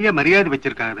வேற பெரிய மரியாதை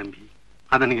வச்சிருக்காங்க தம்பி,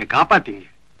 அதை நீங்க காப்பாத்தீங்க.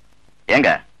 ஏங்க,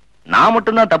 நான்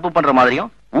மட்டும்தான் தப்பு பண்ற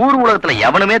மாதிரியும் ஊர் உலகத்துல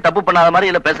எவனுமே தப்பு பண்ணாத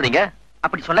மாதிரி இல்ல பேசுறீங்க?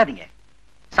 அப்படி சொல்லாதீங்க.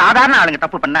 சாதாரண ஆளுங்க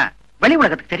தப்பு பண்ணா வெளி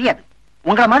உலகத்துக்கு தெரியாது.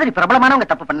 உங்கள மாதிரி பிரபலமானவங்க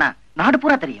தப்பு பண்ணா நாடு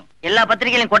பூரா தெரியும். எல்லா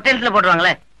பத்திரிகையிலும் கொட்டையெழுத்துல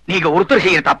போடுவாங்களே. நீங்க ஒருத்தர்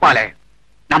செய்யற தப்பால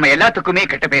நம்ம எல்லாத்துக்குமே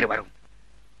கெட்ட பேர் வரும்.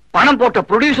 பணம் போட்ட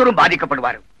ப்ரொடியூசரும்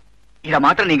பாதிக்கப்படுவாரு. இத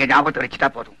மாத்திரம் நீங்க ஞாபகத்தை வச்சுட்டா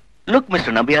போதும். லுக்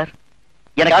மிஸ்டர் நம்பியார்,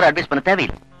 எனக்கு யாரும் அட்வைஸ் பண்ண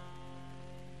தேவையில்லை.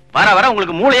 வர வர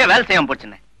உங்களுக்கு மூளையே வேலை செய்யாம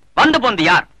போச்சுன்னு. வந்து போந்து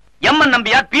யார்? MN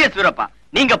Nambiar, PS Veerappa.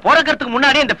 நீங்க பிறக்கிறதுக்கு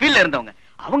முன்னாடியே இந்த ஃபீல்ட்ல இருந்தவங்க.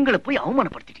 அவங்கள போய்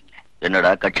அவமானப்படுத்திட்டீங்க. என்னடா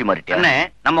கட்சி மாறிட்டியா?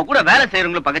 நம்ம கூட வேலை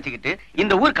செய்யறவங்களும் பகச்சுக்கிட்டு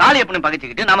இந்த ஊர் காளியப்பனும்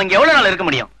பகச்சுக்கிட்டு நாம இங்க எவ்வளவு நாள் இருக்க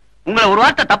முடியும்? உங்களை ஒரு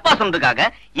வார்த்தை தப்பா சொன்னதுக்காக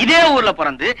இதே ஊர்ல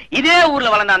பிறந்து இதே ஊர்ல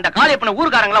வளர்ந்த அந்த காளியப்பனை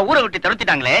ஊர்காரங்களா ஊரை விட்டு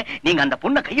தடுத்துட்டாங்களே, நீங்க அந்த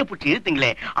பொண்ணை கைய பிடிச்சி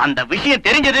இழுத்தீங்களே, அந்த விஷயம்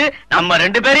தெரிஞ்சது நம்ம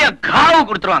 2 பேரையும் காவு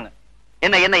கொடுத்துருவாங்க.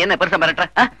 என்ன என்ன என்ன பெருசா மிரட்டுற?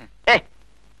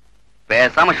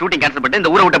 பேசாம ஷூட்டிங் கேன்சல் பண்ணிட்டு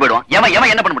இந்த ஊரை விட்டு போயிடுவான்.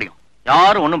 எவன் என்ன பண்ண முடியும்?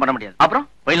 யாரும் ஒண்ணும் பண்ண முடியாது. அப்புறம்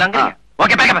போயிடலாங்க.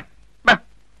 ஓகே,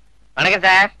 வணக்கம்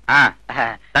சார்.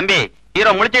 தம்பி,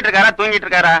 ஹீரோ முழிச்சிட்டு இருக்காரா தூங்கிட்டு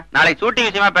இருக்காரா? நாளைக்கு ஷூட்டிங்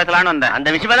விஷயமா பேசலாம்னு வந்தேன். அந்த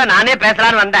விஷயமா தான் நானே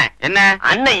பேசலாம்னு வந்தேன். என்ன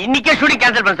அண்ணன் இன்னைக்கே ஷூட்டிங்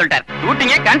கேன்சல் பண்ண சொல்லிட்டார்.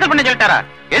 ஷூட்டிங்கே கேன்சல் பண்ண சொல்லிட்டாரா?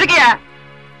 எதுக்குயா?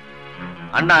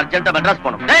 அண்ணா அர்ஜென்ட்டா மெட்ராஸ்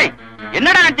போகணும். டேய்,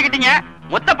 என்னடா நினைச்சுக்கிட்டீங்க?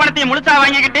 மொத்த பணத்தையும் முழுசா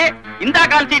வாங்கிக்கிட்டு இந்த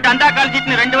கால் சீட் அந்த கால்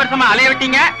சீட்னு 2 வருஷமா அலைய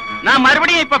விட்டீங்க. நான்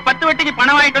மறுபடியும் இப்ப 10 வட்டிக்கு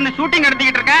பணம் வாங்கிட்டு வந்து ஷூட்டிங்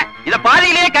நடத்திக்கிட்டு இருக்கேன். இத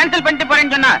பாதியிலேயே கேன்சல் பண்ணிட்டு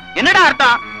போறேன்னு சொன்னா என்னடா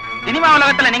அர்த்தம்? சினிமா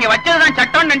உலகத்துல நீங்க வச்சதுதான்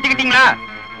சட்டம்னு நினைச்சுக்கிட்டீங்களா?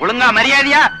 ஒழுங்கா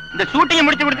மரியாதையா இந்த ஷூட்டிங்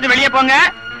முடிச்சு கொடுத்துட்டு வெளியே போங்க,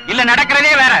 இல்ல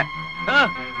நடக்கிறதே வேற.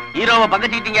 ஹீரோவை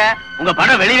பக்கச்சுக்கிட்டீங்க, உங்க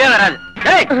படம் வெளியே வராது.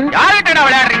 யார்கிட்ட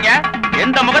விளையாடுறீங்க?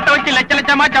 எந்த முகத்தை வச்சு லட்ச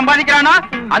லட்சமா சம்பாதிக்கிறானோ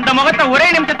அந்த முகத்தை ஒரே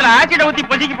நிமிஷத்துல ஆசிட ஊத்தி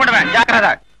பொசிக்கி போடுவேன்.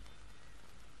 ஜாக்கிரதா.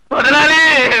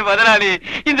 முதலாளி,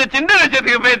 இந்த சின்ன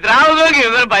விஷயத்துக்கு போய்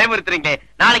திராவகம் பயமுறுத்துறீங்க.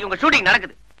 நாளைக்கு உங்க ஷூட்டிங்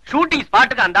நடக்குது. ஷூட்டிங்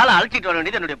ஸ்பாட்டுக்கு அந்த ஆளை அழைச்சிட்டு வர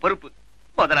வேண்டியது என்னுடைய பொறுப்பு.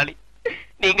 முதலாளி,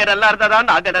 நீங்க நல்லா இருந்தாதான்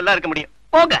நாங்க நல்லா இருக்க முடியும்.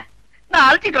 போங்க, நான்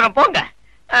அழைச்சிட்டு வரேன். போங்க.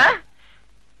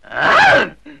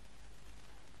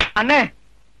 அண்ணே,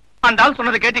 அந்த ஆள்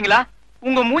சொன்னதை கேட்டீங்களா?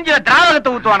 உங்க மூஞ்சில திராவகத்தை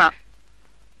ஊத்துவானா?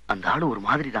 அந்த ஆளு ஒரு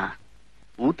மாதிரி தான்,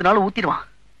 ஊத்துனாலும் ஊத்திடுவான்.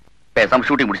 பேசாம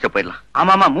ஷூட்டிங் முடிச்சுட்டு போயிடலாம்.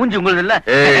 ஆமா, மூஞ்சி உங்களுக்கு இல்ல.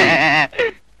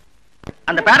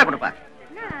 அந்த பேரை கொடுப்பா.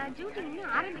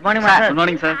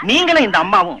 நீங்களும் இந்த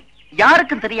அம்மாவும்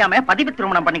யாருக்கும் தெரியாம பதிவு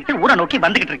திருமணம் பண்ணிக்கிட்டு ஊரை நோக்கி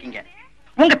வந்துகிட்டு இருக்கீங்க.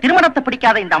 உங்க திருமணத்தை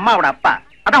பிடிக்காத இந்த அம்மாவோட அப்பா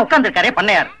அதான் உட்கார்ந்து இருக்காரே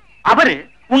பண்ணையார், அவரு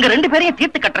உங்க 2 பேரையும்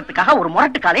தீர்த்து கட்டுறதுக்காக ஒரு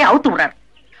முரட்டு காலையை அவுத்து விடுறாரு.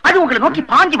 அது உங்களை நோக்கி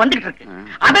பாஞ்சி வந்துகிட்டு இருக்கு.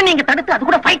 அதை நீங்க தடுத்து அது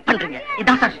கூட ஃபைட் பண்றீங்க.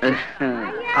 இதான் சார்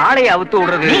காலையை அவுத்து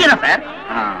விடுறது. நீங்க தான் சார்.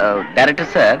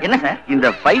 Director sir. என்ன சார்? இந்த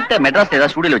ஃபைட்ட மெட்ராஸ்ல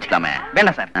ஏதாவது ஸ்டுடியோல வச்சுக்கலாமே?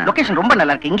 வேணாம் சார், லொகேஷன் ரொம்ப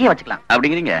நல்லா இருக்கு, இங்கேயே வச்சுக்கலாம்.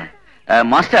 அப்படிங்கிறீங்க?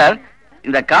 மாஸ்டர்,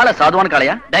 இந்த காலை சாதுவான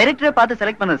காளையா? டைரக்டரை பார்த்து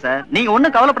செலக்ட் பண்ணுங்க சார். நீங்க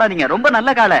ஒண்ணும் கவலைப்படாதீங்க, ரொம்ப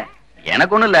நல்ல காலை.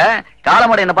 எனக்கு ஒண்ணும் இல்ல,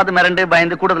 காலமாட என்ன பார்த்து மிரண்டு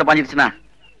பயந்து கூட்டத்துல பாஞ்சிருச்சுன்னா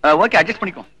ஓகே, அட்ஜஸ்ட்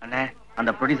பண்ணிக்கோ. அண்ணே,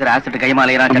 அந்த ப்ரொடியூசர் ஆசிட்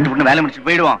கைமாலையறான், சட்டு பண்ணி வேலை முடிச்சுட்டு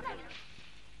போயிடுவான்.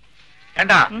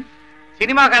 ஏண்டா,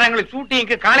 சினிமாக்காரங்களுக்கு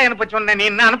ஷூட்டிங்க்கு காலை அனுப்ப சொன்ன, நீ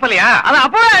என்ன அனுப்பலையா? அதான்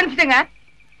அப்பவே அனுப்பிச்சிட்டேங்க.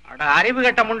 அட அறிவு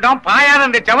கட்ட முண்டம், பாயாத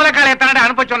இந்த செவல காளையை தானே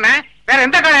அனுப்ப சொன்னேன். வேற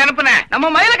எந்த காலை அனுப்புன?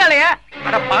 நம்ம மயில காளைய.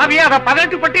 அட பாவியா, அத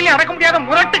 18 பட்டியில அடக்க முடியாத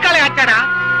முரட்டு காலை ஆச்சாடா.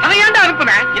 அதை ஏன்டா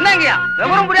அனுப்புன? என்னங்கய்யா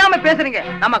விவரம் புரியாம பேசுறீங்க?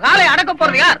 நம்ம காலை அடக்க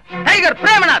போறது யார்? டைகர்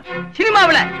பிரேமநாத்.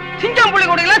 சினிமாவுல சிங்கம் புலி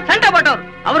கொடியில சண்டை போட்டவர்.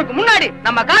 அவருக்கு முன்னாடி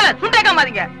நம்ம காலை சுண்டை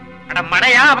காமாதீங்க. அட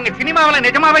மடையா, அவங்க சினிமாவுல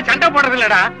நிஜமாவே சண்டை போடுறது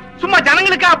இல்லடா, சும்மா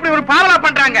ஜனங்களுக்கு அப்படி ஒரு பாவலா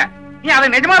பண்றாங்க. நீ அதை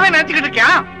நிஜமாவே நினைச்சுக்கிட்டு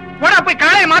இருக்கியா? போடா போய்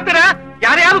காலையை மாத்துற.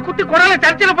 யாரையாவது குத்தி குடல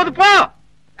சர்ச்சையில போது போ.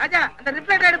 ராஜா அந்த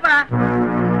ரிஃப்ளெக்ட் எடுப்பா.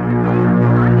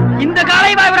 இந்த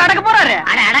காலைவா இவர் அடக்க போறாரு?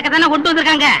 அடக்க தானே கொண்டு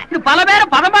வந்திருக்காங்க. இது பல பேரை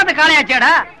பதம் பார்த்த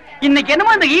காலையாச்சேடா. இன்னைக்கு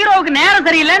என்னமோ இந்த ஹீரோவுக்கு நேரம்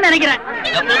சரியில்லைன்னு நினைக்கிறேன்.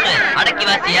 அடக்கி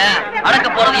வாசியா, அடக்க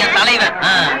போறது என் தலைவன்.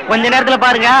 கொஞ்ச நேரத்துல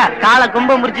பாருங்க, காலை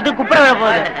கும்ப முடிச்சிட்டு குப்புற விட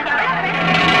போகுது.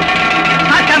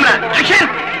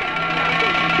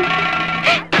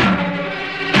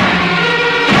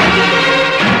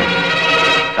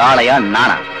 காளையா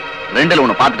நானா? ரெண்டுல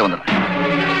ஒண்ணு பாத்துட்டு வந்துடுறேன்.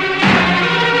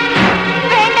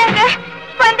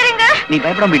 நீ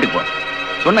பயப்படாம வீட்டுக்கு போ.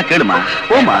 சொன்ன கேளுமா,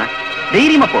 போமா,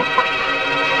 தைரியமா போ.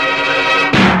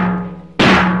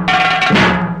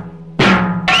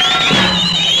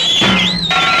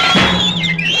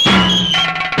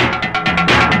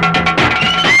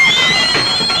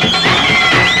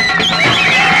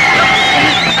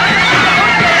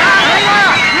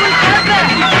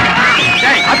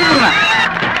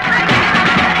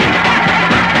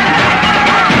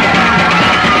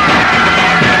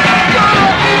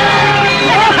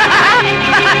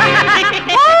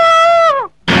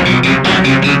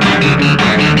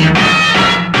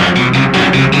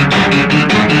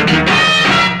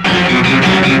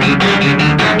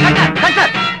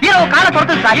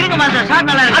 இருங்க மாஸ்டர், ஷாட்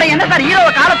நல்லா இருக்கு. என்ன சார்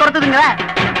ஹீரோவை காலை துரத்துதுங்க?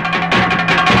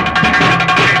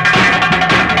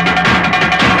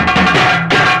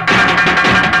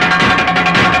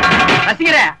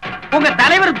 ரசிகரே, உங்க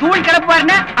தலைவர் தூள்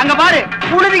கிளப்புவாருன்னு அங்க பாரு,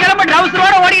 புழுதி கிளம்ப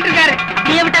ட்ரவுசரோட ஓடிட்டு இருக்காரு.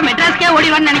 நீ விட்டா மெட்ராஸ்க்கே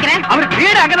ஓடிவான்னு நினைக்கிறேன். அவர்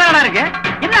வீடு அங்கதான் இருக்கு.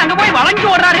 என்ன அங்க போய் வளைஞ்சு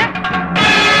ஓடுறாரு?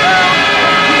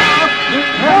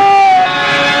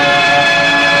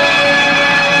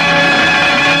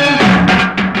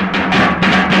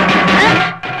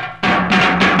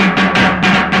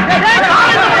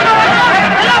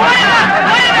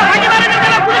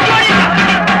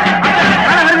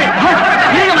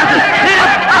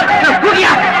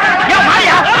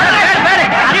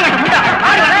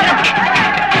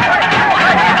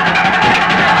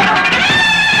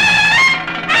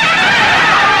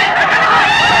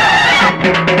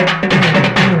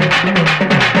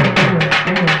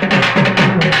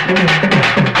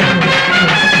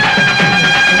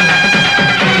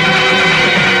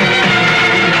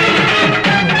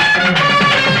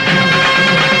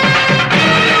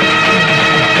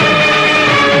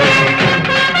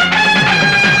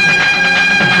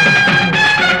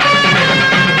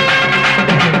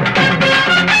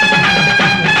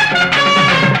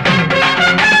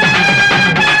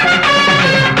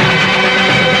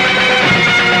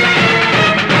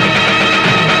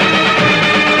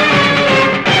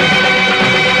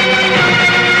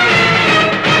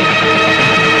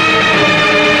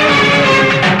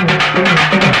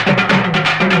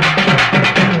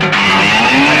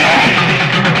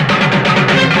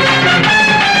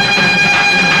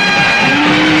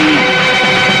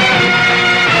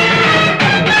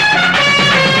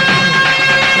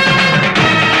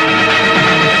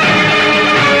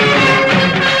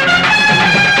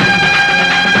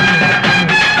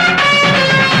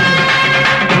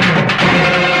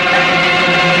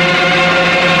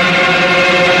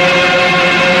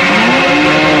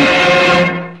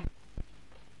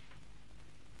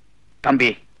 தம்பி,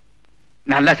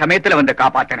 நல்ல சமயத்துல வந்து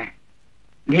காப்பாத்தினேன்.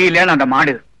 நீ இல்லைன்னு அந்த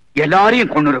மாடு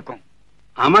எல்லாரையும் கொண்டு இருக்கும்.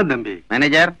 ஆமா தம்பி.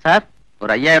 மேனேஜர் சார்,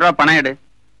 ஒரு 5000 ரூபாய் பணம் எடு.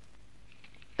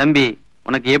 தம்பி,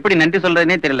 உனக்கு எப்படி நன்றி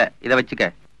சொல்றதுனே தெரியல, இத வச்சுக்க.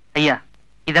 ஐயா,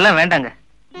 இதெல்லாம் வேண்டாங்க.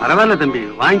 பரவாயில்ல தம்பி,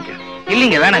 வாங்கிக்க.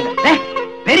 இல்லீங்க, வேணாங்க.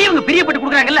 பெரியவங்க பிரியப்பட்டு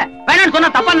கொடுக்குறாங்கல்ல, வேணான்னு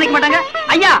சொன்னா தப்பா நினைக்க மாட்டாங்க.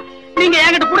 ஐயா, நீங்க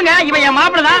என்கிட்ட கொடுங்க, இவன் என்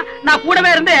மாப்பிள்ள தான். நான்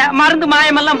கூடவே இருந்து மருந்து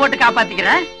மாயம் எல்லாம் போட்டு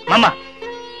காப்பாத்திக்கிறேன். மாமா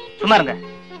சும்மா இருங்க.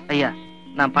 ஐயா,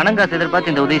 நான் பணம் காசு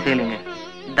எதிர்பார்த்து இந்த உதவி செய்யலைங்க.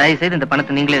 தயவு செய்து இந்த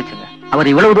பணத்தை நீங்களே வச்சுங்க. அவர்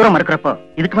இவ்வளவு தூரம் மறுக்கிறப்போ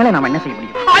இதுக்கு மேல நாம என்ன செய்ய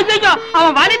முடியும்? ஐயோ,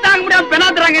 அவன் வலி தாங்க முடியாம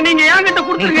பெனாத்துறாங்க. நீங்க என்கிட்ட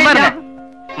கொடுத்துருங்க.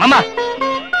 மாமா,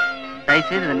 தயவு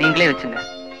செய்து இதை நீங்களே வச்சுங்க.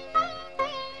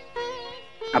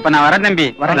 அப்ப நான் வரேன் தம்பி.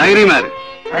 தைரியமா இரு.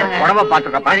 உடம்ப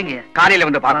பாத்துக்க, காலையில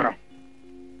வந்து பாக்குறோம்.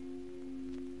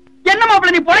 என்ன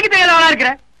மாப்பிள்ள, நீ பொழைக்க தெரியாதவளா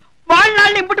இருக்கிற?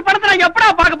 வாழ்நாள் நீ இப்படி படத்தை நான் எப்படா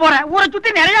பார்க்க போறேன்? ஊரை சுத்தி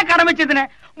நிறைய கடை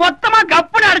வச்சிருந்தேன், மொத்தமா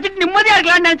கப்புன்னு அடிச்சிட்டு நிம்மதியா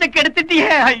இருக்கலாம்னு நினைச்ச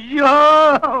கெடுத்துட்டியே. ஐயோ,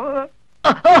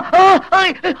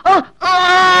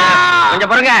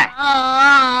 கொஞ்சம் பாருங்க.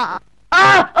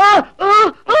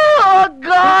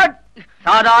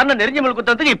 சாதாரண நெருஞ்சி முள்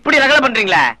குத்தத்துக்கு இப்படி ரகலை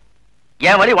பண்றீங்களா?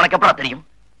 என் வழி உனக்கு எப்படா தெரியும்?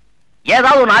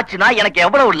 ஏதாவது ஒண்ணு ஆச்சுன்னா எனக்கு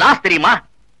எவ்வளவு லாஸ் தெரியுமா?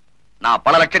 நான்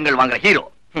பல லட்சங்கள் வாங்குற ஹீரோ.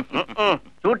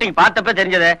 ஷூட்டிங் பார்த்தப்ப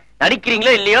தெரிஞ்சது.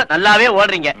 நடிக்கிறீங்களோ இல்லையோ நல்லாவே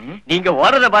ஓடுறீங்க. நீங்க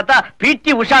ஓடுறத பார்த்தா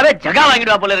பிடி உஷாவே ஜகா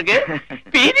வாங்கிடுவா போல இருக்கு.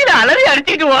 பீதியில அலறி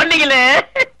அடிச்சுட்டு ஓடுனீங்களே,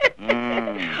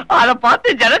 அத பார்த்து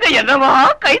ஜனங்க என்னவா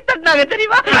கை தட்டினாங்க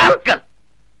தெரியுமா?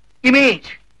 இமேஜ்,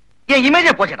 என்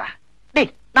இமேஜே போச்சடா.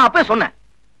 டேய், நான் அப்பவே சொன்னேன்,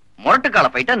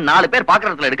 முரட்டுக்கால ஃபைட்ட 4 பேர்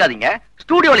பாக்குறதுல எடுக்காதீங்க,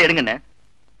 ஸ்டூடியோல எடுங்கன்னு.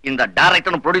 இந்த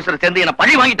டைரக்டரும் ப்ரொடியூசர் சேர்ந்து என்ன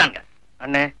பழி வாங்கிட்டாங்க.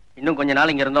 அண்ணே, இன்னும் கொஞ்ச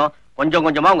நாள் இங்க இருந்தோம், கொஞ்சம்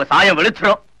கொஞ்சமா உங்க சாயம்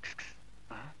வெளிச்சிரும்.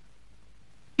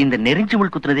 இந்த நெறிஞ்சு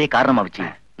முள் குத்துறதே காரணமா வச்சு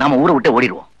நாம ஊரை விட்டு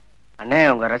ஓடிடுவோம். அண்ணே,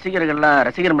 உங்க ரசிகர்கள்லாம்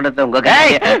ரசிகர் மன்றத்தை உங்க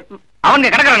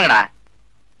அவங்க கிடக்குறாங்கடா.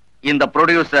 இந்த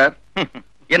ப்ரொடியூசர்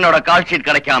என்னோட கால் ஷீட்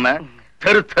கிடைக்காம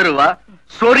தெரு தெருவா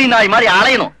சொரி நாய் மாதிரி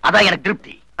அலையணும், அதான் எனக்கு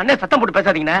திருப்தி. அண்ணே, சத்தம் போட்டு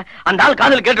பேசாதீங்கன்னா அந்த ஆள்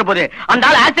காதல் கேட்டு போது. அந்த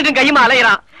ஆள் ஆக்சிடென்ட் கையுமா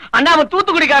அலையறான். அண்ணா, அவன்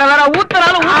தூத்துக்குடிக்கார வேற,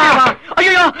 ஊத்துறாலும் ஊத்துறான்.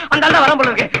 ஐயோ, அந்த ஆள் தான் வர போல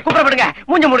இருக்கு. கூப்பிடப்படுங்க,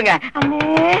 மூஞ்ச மூடுங்க. அண்ணே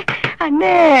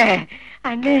அண்ணே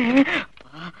அண்ணே,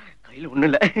 கையில ஒண்ணு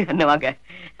இல்ல. அண்ணே வாங்க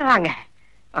வாங்க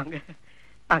வாங்க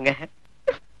வாங்க.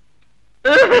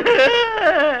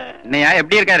 என்னையா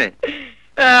எப்படி இருக்காரு?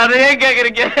 அதையே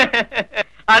கேக்குறீங்க?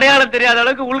 அடையாளம் தெரியாத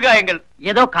அளவுக்கு உள்காயங்கள்.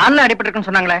 ஏதோ கால்ல அடிபட்டு இருக்குன்னு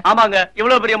சொன்னாங்களே. ஆமாங்க,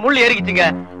 இவ்வளவு பெரிய முள் ஏறிக்கிச்சுங்க.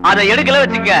 அதை எடுக்கல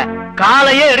வச்சுங்க,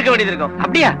 காலையே எடுக்க வேண்டியது இருக்கும்.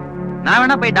 அப்படியா? நான்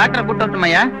வேணா போய் டாக்டரை கூட்டு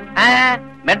வரட்டுமையா?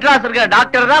 மெட்ராஸ் இருக்கிற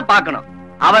டாக்டர் தான் பாக்கணும்.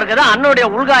 அவருக்கு தான் அண்ணனுடைய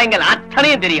உள்காயங்கள்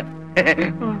அத்தனையும் தெரியும்.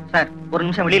 சார், ஒரு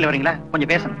நிமிஷம் வெளியில வரீங்களா?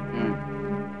 கொஞ்சம் பேசணும்.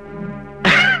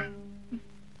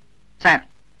 சார்,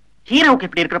 ஹீரோவுக்கு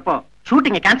இப்படி இருக்கிறப்போ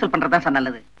ஷூட்டிங்க கேன்சல் பண்றதுதான் சார்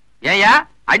நல்லது. ஏயா,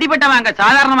 அடிபட்டவன் அங்க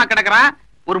சாதாரணமா கிடக்குறான்,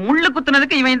 ஒரு முள்ளு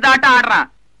குத்துனதுக்கு இவன் இந்த ஆட்டம் ஆடுறான்.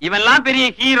 இவன் எல்லாம் பெரிய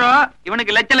ஹீரோ,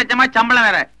 இவனுக்கு லட்ச லட்சமா சம்பளம்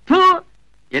வேற.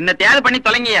 என்ன தேவை பண்ணி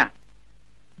தொலைங்கயா.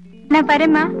 நான்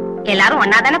வரேம்மா. எல்லாரும்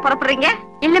ஒன்னா தானே புறப்படுறீங்க?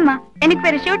 இல்லம்மா, எனக்கு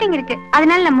வேற ஷூட்டிங் இருக்கு,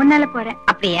 அதனால நான் முன்னால போறேன்.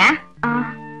 அப்படியா?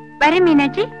 வரேன்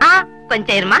மீனாட்சி.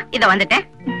 கொஞ்சம் இருமா, இத வந்துட்டேன்.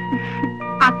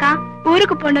 அக்கா,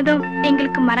 ஊருக்கு போனதும்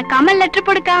எங்களுக்கு மறக்காம லெட்டர்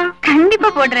போடுக்கா. கண்டிப்பா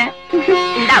போடுறேன்.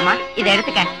 இந்தாமா, இத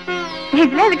எடுத்துக்க.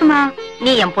 இதுல எதுக்குமா?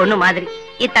 நீ என் பொண்ணு மாதிரி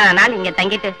இத்தனை நாள் இங்க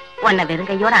தங்கிட்டு உன்னை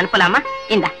வெறுங்கையோட அனுப்பலாமா?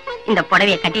 இந்த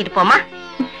புடவைய கட்டிட்டு போமா.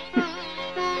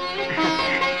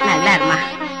 நல்லா இருமா,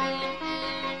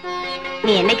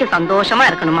 நீ என்னைக்கு சந்தோஷமா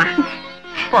இருக்கணுமா.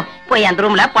 போய் அந்த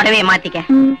ரூம்ல புடவைய மாத்திக்க.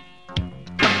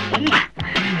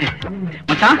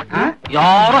 மச்சான்,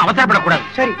 யாரும் அவசரப்படக்கூடாது.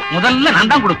 சரி, முதல்ல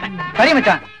நான் தான் கொடுப்பேன். சரி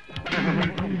மச்சான்.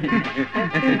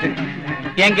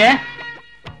 ஏங்க,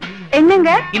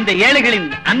 என்னங்க? இந்த ஏழைகளின்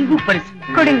அன்பு பரிசு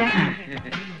கொடுங்க.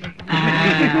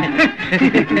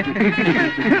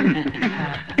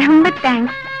 ரொம்ப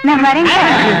தேங்க்ஸ். நான் வரேன்.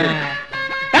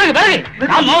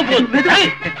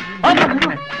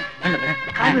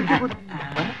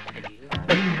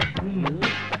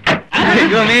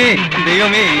 தெய்வமே,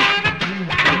 தெய்வமே.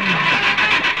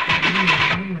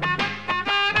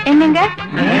 என்னங்க,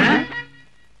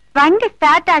 வண்டி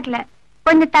ஸ்டார்ட் ஆகல,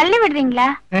 கொஞ்சம் தள்ளி விடுறீங்களா?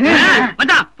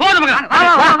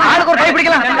 ஆளுக்கு ஒரு கை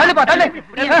பிடிக்கலாம். தள்ளுப்பா, தள்ளு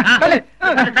தள்ளு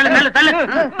தள்ளு தள்ளு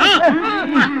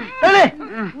தள்ளு.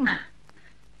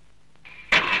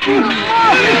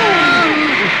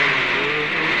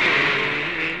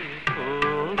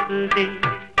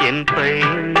 என்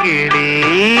பைங்கிடி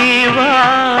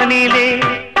வானிலே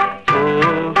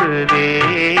போகுதே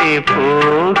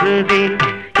போகுதே,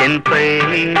 என்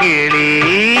பைங்கிடி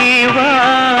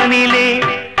வானிலே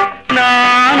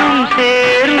நானும்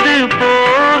சேர்ந்து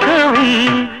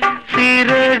போகவும்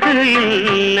சிறகு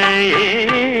இல்லையே,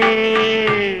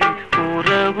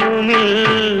 உறவும்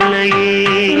இல்லையே.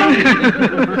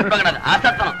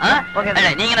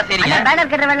 நீங்க என்ன செய்றீங்க? பேனர்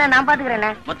கட்டுற வேலை நான்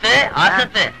பாத்துக்கிறேன். முத்து,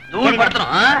 ஆசத்து தூள்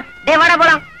படுத்தணும். டேய், வாடா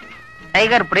போலாம்.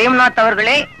 டைகர் பிரேம்நாத்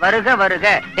அவர்களே, வருக வருக.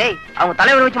 டேய், அவங்க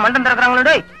தலைவர் வச்சு மண்டம் திறக்கிறாங்களோ.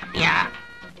 டேய்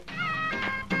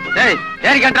டேய்,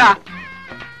 ஏறி கட்டா.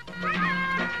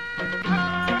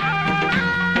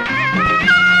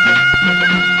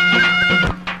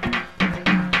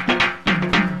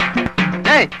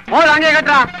 டேய், போடு, அங்கே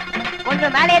கட்டா.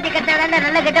 கொஞ்சம் மேலே ஏத்தி கட்டினா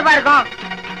நல்ல கெட்டப்பா இருக்கும்.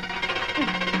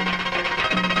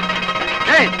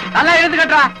 டேய், நல்லா எழுந்து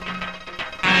கட்டா.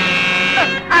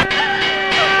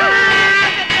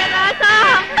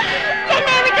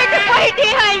 என்னை விட்டுட்டு போயிட்டே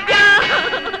ஐயா.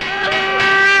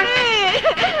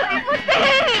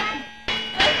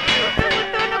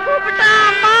 கூப்பிட்டா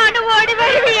அம்மானு ஓடி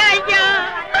வருவியா ஐயா?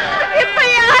 இப்ப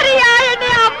யாரு என்னை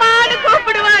அம்மானு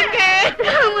கூப்பிடுவாங்க?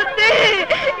 முத்து,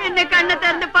 என்ன கண்ணை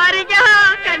திறந்து பாருங்க,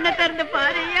 கண்ணை திறந்து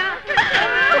பாருங்க.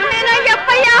 நான்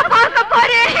எப்பையா பார்க்க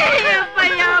போறேன்,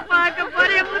 எப்பையா பார்க்க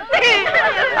போறேன் முத்து?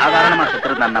 சாதாரணமா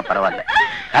செத்துருந்தா பரவாயில்ல,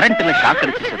 கரண்ட்ல ஷாக்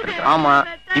அடிச்சு செத்துருக்கு. ஆமா,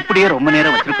 இப்படியே ரொம்ப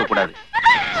நேரம் வச்சிருக்க கூடாது,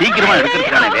 சீக்கிரமா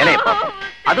எடுக்கிறதுக்கான வேலையை பார்ப்போம்.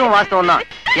 அதுவும் வாஸ்தவம் தான்.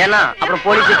 ஏன்னா அப்புறம்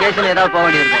போலீஸ் கேஸ்ல ஏதாவது போக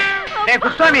வேண்டியிருக்கும்.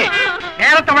 குஸ்வாமி,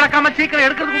 நேரத்தை வளர்க்காம சீக்கிரம்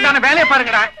எடுக்கிறதுக்கு உண்டான வேலையை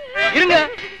பாருங்கடா. இருங்க,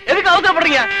 எதுக்கு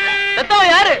அவசரப்படுறீங்க?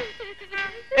 செத்தவன் யாரு?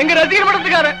 எங்க ரசிகர்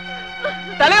படத்துக்காரு.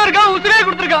 தலைவருக்காக உசுரே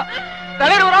கொடுத்துருக்கா.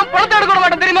 தலைவர் வராம படத்தை எடுக்க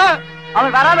மாட்டேன் தெரியுமா?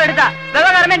 அவர் வராம எடுத்தா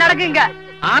விவகாரமே நடக்குங்க.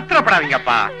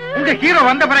 ஆத்திரப்படாதீங்கப்பா, உங்க ஹீரோ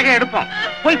வந்த பிறகு எடுப்போம்.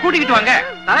 போய் கூட்டிக்கிட்டு வாங்க.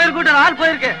 தலைவர் கூட்டம் ஆள்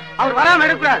போயிருக்கு, அவர் வராம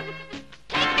எடுக்கூடாது.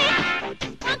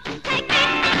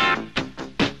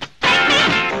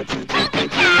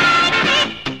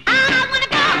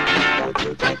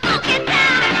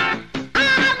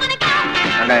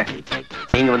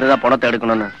 நீங்க வந்துதான் பணத்தை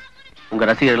எடுக்கணும்னு உங்க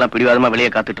ரசிகர்கள் எல்லாம் பிடிவாதமா வெளியே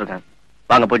காத்துட்டு இருக்காங்க.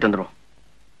 வாங்க போயிட்டு வந்துருவோம்.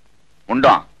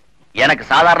 உண்டோம், எனக்கு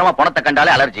சாதாரணமா பணத்தை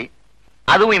கண்டாலே அலர்ஜி.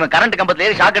 அதுவும் இவன் கரண்ட் கம்பத்துல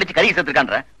ஏறி ஷாக் அடிச்சு கறி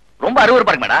செத்துருக்கான்ற. ரொம்ப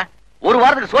அருவருப்பா இருக்கு மேடா. ஒரு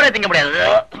வாரத்துக்கு சோறே திங்க முடியாது.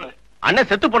 அண்ணன்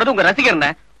செத்து போனது உங்க ரசிகர்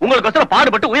உங்களுக்கு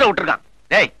பாடுபட்டு உயிரை விட்டுருக்கான்.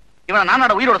 டேய், இவனை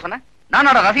நானோட உயிரோட சொன்னேன்,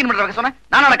 நானோட ரசிகர் மன்றம் சொன்னேன்,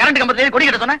 நானோட கரண்ட் கம்பத்துல ஏறி கொடி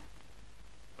கட்ட சொன்னேன்.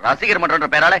 ரசிகர் மன்றன்ற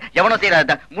பேரால எவனோ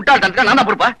செய்யற முட்டாள் தனத்துக்கு நான் தான்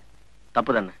பொறுப்பா?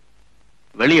 தப்பு தானே.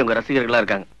 வெளியே உங்க ரசிகர்களா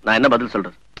இருக்காங்க, நான் என்ன பதில்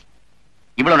சொல்றது?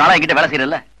 இவ்வளவு நாளா என்கிட்ட வேலை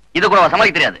செய்யறல, இதை கூட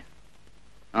சமாளிக்க தெரியாது.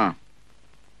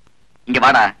 இங்க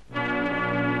வாடா.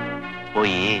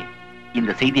 போய்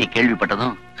இந்த செய்தியை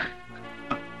கேள்விப்பட்டதும்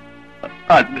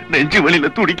நெஞ்சு வலியில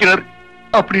துடிக்கிறார்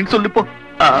அப்படின்னு சொல்லிப்போ.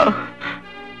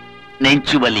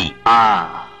 நெஞ்சு வலி.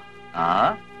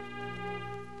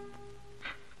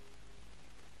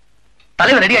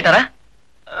 தலைவர் ரெடி ஆயிட்டாரா?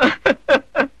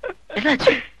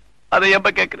 என்னாச்சு? அதை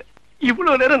எப்ப கேக்குற?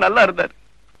 இவ்வளவு நேரம் நல்லா இருந்தார்.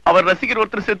 அவர் ரசிகர்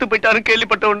ஒருத்தர் செத்து போயிட்டாருன்னு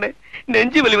கேள்விப்பட்ட உடனே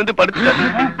நெஞ்சு வலி வந்து படுத்துட்டாரு.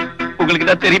 உங்களுக்கு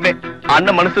தான் தெரியுமே,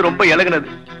 அண்ணன் மனசு ரொம்ப இலகுனது.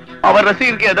 அவர்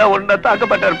ரசிகருக்கு ஏதாவது ஒண்ணா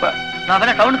தாக்கப்பட்டா இருப்பா. நான்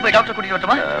வேணா டவுனுக்கு போய் டாக்டர் கூட்டிட்டு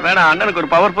வரட்டுமா? வேணா, அண்ணனுக்கு ஒரு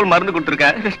பவர்ஃபுல் மருந்து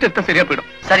கொடுத்துருக்கேன். ரெஸ்ட் எடுத்தா சரியா போயிடும்.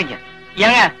 சரிங்க.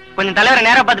 ஏங்க கொஞ்சம் தலைவரை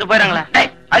நேரா பார்த்துட்டு போயிறாங்களா?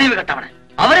 அறிவு கட்டவன,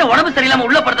 அவரே உடம்பு சரியில்லாம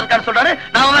உள்ள படுத்திருக்காரு சொல்றாரு.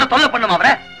 நான் வேற தொல்லை பண்ணுமா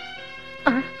அவரை?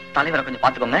 தலைவரை கொஞ்சம்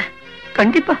பாத்துக்கோங்க.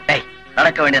 கண்டிப்பா. டேய்,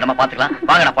 நடக்க வேண்டிய நம்ம பாத்துக்கலாம்.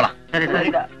 வாங்கடா போலாம். சரி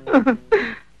சரிடா.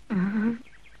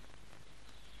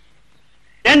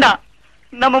 ஏண்டா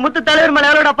நம்ம முத்து தலைவர் மேல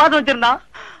எவ்வளோட பாத்து வச்சிருந்தான்?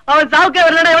 அவன் சாவுக்கே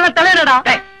வரலடா, எவ்வளவு தலைவரடா?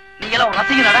 நீங்க எல்லாம்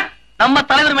ரசிகனடா, நம்ம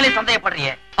தலைவர் மேலே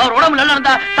சந்தேகப்படுறீங்க. அவர் உடம்பு நல்லா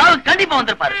இருந்தா சாவுக்கு கண்டிப்பா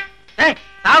வந்திருப்பாரு.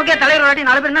 சாவுக்கே தலைவர் வாட்டி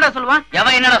 4 பேர் என்னடா சொல்லுவான்?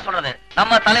 எவன் என்னடா சொல்றது?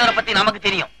 நம்ம தலைவரை பத்தி நமக்கு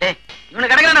தெரியும்.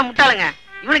 இவனுக்கு கிடைக்கல முட்டாளுங்க.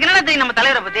 இவனுக்கு என்னடா தெரியும் நம்ம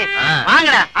தலைவரை பத்தி?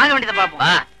 வாங்கடா, வாங்க வேண்டியதை பாப்போம்.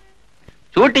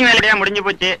 ஷூட்டிங் வேலையா முடிஞ்சு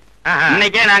போச்சு.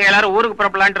 இன்னைக்கே நாங்க எல்லாரும் ஊருக்கு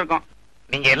புறப்படலான்னு இருக்கோம்.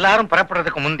 நீங்க எல்லாரும்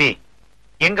புறப்படுறதுக்கு முந்தி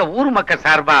எங்க ஊர் மக்கள்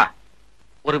சார்பா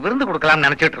ஒரு விருந்து கொடுக்கலாம்னு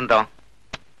நினைச்சிட்டு இருந்தோம்.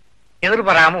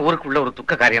 எதிர்பாராம ஊருக்குள்ள ஒரு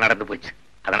துக்க காரியம் நடந்து போச்சு.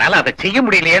 அதனால அதை செய்ய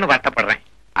முடியலையேன்னு வருத்தப்படுறேன்.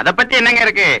 அதை பத்தி என்னங்க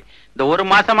இருக்கு? இந்த ஒரு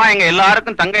மாசமா எங்க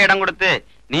எல்லாருக்கும் தங்க இடம் கொடுத்து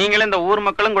நீங்களும் இந்த ஊர்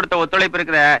மக்களும் கொடுத்த ஒத்துழைப்பு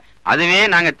இருக்குத, அதுவே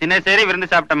நாங்க தினசரி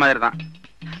விருந்து சாப்பிட்ட மாதிரி தான்.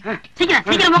 சீக்கிரம்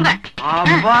சீக்கிரம் போங்க.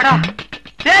 அப்பாடா,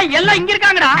 டேய் எல்லாம் இங்க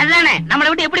இருக்காங்கடா. அதுதானே, நம்மளை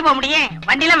விட்டு எப்படி போக முடியும்?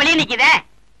 வண்டி எல்லாம் வெளியே நிக்குதே.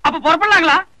 அப்ப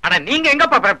புறப்படலாங்களா? ஆனா நீங்க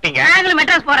எங்கப்பா புறப்பட்டீங்க? நாங்களும்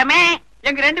மெட்ராஸ் போறோமே.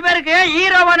 எங்க 2 பேருக்கு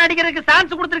ஹீரோவா நடிக்கிறதுக்கு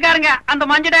சான்ஸ் கொடுத்திருக்காருங்க அந்த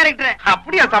மஞ்ச டைரக்டர்.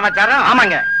 அப்படியா சமாச்சாரம்?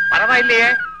 ஆமாங்க. பரவாயில்லையே,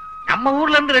 நம்ம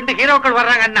ஊர்ல இருந்து 2 ஹீரோக்கள்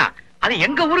வர்றாங்கன்னா அது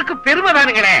எங்க ஊருக்கு பெருமை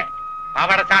தானுங்களே.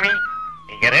 பாவாடசாமி,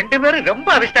 நீங்க 2 பேரும் ரொம்ப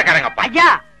அதிர்ஷ்டக்காரங்கப்பா. ஐயா,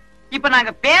 இப்ப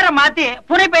நாங்க பேரை மாத்தி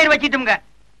புனை பெயர் வச்சிட்டோம்ங்க.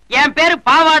 என் பேரு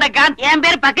பாவாட காந்த், என்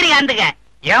பேரு பக்கரி காந்துங்க.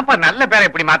 ஏன்பா நல்ல பேரை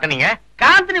இப்படி மாத்தனீங்க?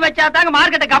 காந்த்னு வச்சா தாங்க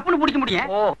மார்க்கெட்டை கப்புன்னு பிடிக்க முடியும்.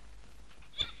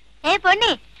 ஏ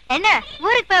பொண்ணு, என்ன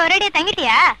ஊருக்கு போய் ஒரேடியா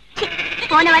தங்கிட்டியா?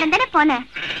 போன வாரம் தானே போனேன்.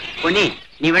 பொன்னி,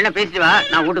 நீ வேணா பேசிட்டு வா,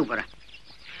 நான் வீட்டுக்கு போறேன்.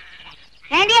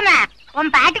 ஏண்டியம்மா,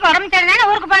 உன் பாட்டுக்கு உடம்பு சரிதானே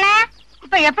ஊருக்கு போன?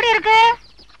 இப்ப எப்படி இருக்கு?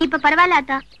 இப்ப பரவாயில்ல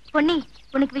ஆத்தா. பொன்னி,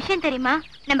 உனக்கு விஷயம் தெரியுமா?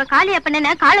 நம்ம காளி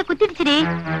அப்பன காலை குத்திடுச்சுடி.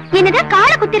 என்னதான்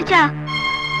காலை குத்திருச்சா?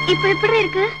 இப்ப எப்படி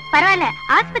இருக்கு? பரவாயில்ல,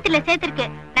 ஆஸ்பத்திரியில சேர்த்திருக்கு.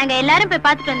 நாங்க எல்லாரும் போய்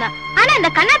பாத்துட்டு வந்தோம். ஆனா அந்த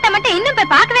கண்ணாத்த மட்டும் இன்னும்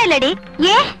போய் பாக்கவே இல்லடி.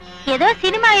 ஏதோ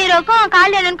சினிமா ஹீரோக்கும்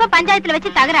காளியண்ணனுக்கும் பஞ்சாயத்துல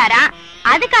வச்சு தகராறா.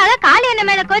 அதுக்காக காளியண்ணன்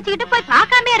மேல கோச்சிக்கிட்டு போய்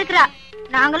பார்க்காம இருக்கிறா.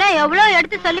 நாங்களும் எவ்வளவு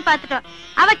எடுத்து சொல்லி பாத்துட்டோம்,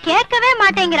 அவ கேட்கவே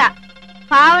மாட்டேங்கிறா.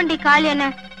 பாவண்டி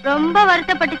காளியண்ணன் ரொம்ப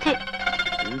வருத்தப்பட்டுச்சு.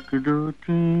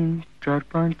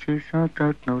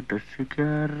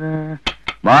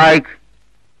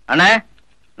 அண்ணே,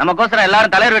 நமக்கோசரம்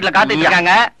எல்லாரும் தலைவர் வீட்டுல காத்துட்டு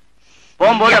இருக்காங்க.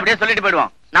 போகும்போது அப்படியே சொல்லிட்டு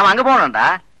போயிடுவோம். நாம அங்க போனோம்டா,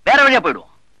 வேற வழியா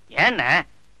போயிடுவோம். ஏன்னா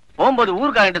போகும்போது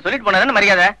ஊருக்காரங்கிட்ட சொல்லிட்டு போனதுன்னு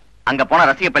மரியாதை. அங்க போன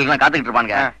ரசிக பயிலாம் காத்துக்கிட்டு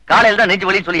இருப்பாங்க. காலையில தான் நெஞ்சு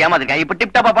வலின்னு சொல்லி ஏமாத்திருக்கேன். இப்ப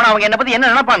டிப் டாப்பா போனா அவங்க என்ன பத்தி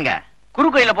என்ன நினைப்பாங்க?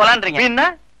 குறுக்கு வழியில போலான்றீங்க. என்ன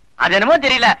அது என்னமோ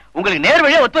தெரியல, உங்களுக்கு நேர்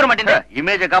வழியா ஒத்து வர மாட்டேங்குது.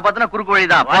 இமேஜ காப்பாத்தினா குறுக்கு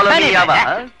வழிதான்.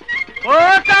 ஓ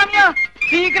சாமியா,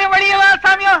 சீக்கிரம் வழியா வா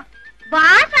சாமியா. வா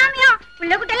சாமியா,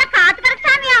 உள்ள குட்டெல்லாம் காத்து கர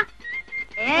சாமியா.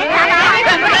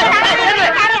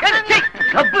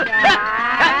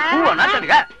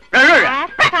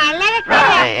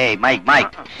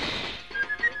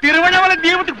 திருவண்ணாமலை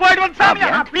தீபத்துக்கு போயிட்டு வந்து சாமியா.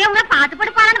 அப்படியே உங்க பாத்து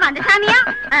போட்டு போறான்னு வந்து சாமியா.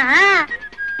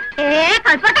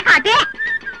 கல்பட்ட காட்டே.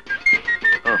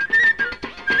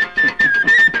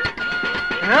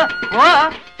 ஓ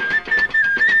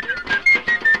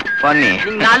பண்ணி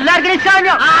நல்லா இருக்கு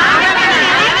சாமி.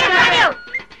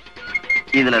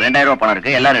 இதுல 2000 ரூபாய் பணம்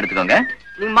இருக்கு, எல்லாரும் எடுத்துக்கோங்க.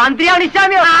 நீ மந்திரியா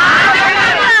நிசாமி?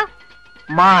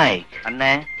 மைக்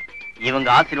அண்ணே, இவங்க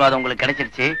ஆசீர்வாதம் உங்களுக்கு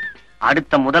கிடைச்சிருச்சு.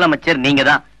 அடுத்த முதலமைச்சர் நீங்க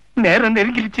தான். நேரம்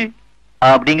நெருங்கிருச்சு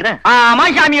அப்படிங்கிற? ஆமா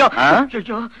சாமியோ.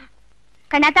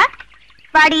 கண்ணாத்தா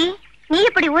வாடி. நீ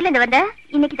இப்படி ஊர்ல இருந்து வந்த?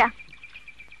 இன்னைக்குதான்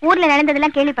ஊர்ல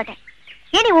நடந்ததெல்லாம் கேள்விப்பட்டேன்.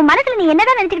 ஏடி உன் மனசுல நீ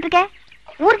என்னதான் நினைச்சுக்கிட்டு இருக்க?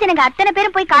 ஊர் ஜனங்க அத்தனை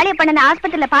பேரும் போய் காளிய பண்ண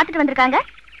ஆஸ்பத்திரியில பாத்துட்டு வந்திருக்காங்க.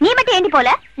 நீ மட்டும் ஏண்டி போல?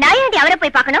 நான் ஏண்டி அவரை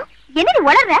போய் பார்க்கணும்? என்னடி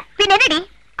உளர்ற? பின் என்னடி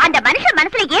அந்த மனுஷன்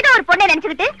மனசுல ஏதோ ஒரு பொண்ணை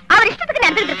நினைச்சுக்கிட்டு அவர் இஷ்டத்துக்கு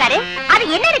நடந்துட்டு இருக்காரு. அது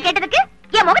என்னன்னு கேட்டதுக்கு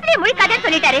என் முகத்திலே முழிக்காதேன்னு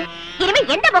சொல்லிட்டாரு. இனிமே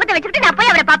எந்த முகத்தை வச்சுக்கிட்டு நான்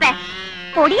போய் அவரை பாப்பேன்?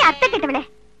 பொடி அத்தை கேட்டவளே,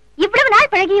 இவ்வளவு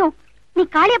நாள் பழகியும் நீ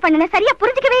காளிய பண்ணன சரியா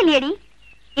புரிஞ்சுக்கவே இல்லையடி.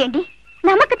 ஏண்டி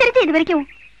நமக்கு தெரிஞ்சு இது வரைக்கும்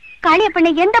காளிய பண்ண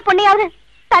எந்த பொண்ணையாவது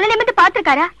தலை நிமிந்து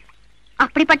பாத்துருக்காரா?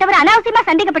 அப்படிப்பட்டவர் அனாவசியமா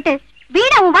சந்தேகப்பட்டு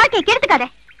வீணா உன் வாழ்க்கையை கெடுத்துக்காத.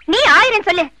 நீ 1000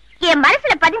 சொல்லு, என்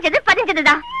மனசுல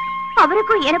பதிஞ்சதுதான்.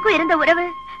 அவருக்கும் எனக்கும் இருந்த உறவு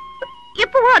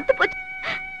எப்பவும் அத்து போச்சு.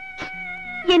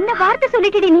 என்ன வார்த்தை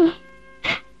சொல்லிட்டடி நீ?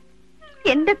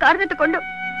 எந்த காரணத்தை கொண்டும்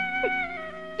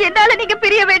என்னால நீங்க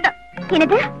பிரிய வேண்டாம்.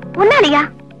 என்னது உன்னாலயா?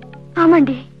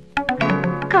 ஆமாண்டி,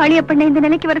 காளிய பண்ண இந்த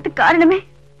நிலைக்கு வரதுக்கு காரணமே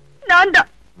நான் தான்.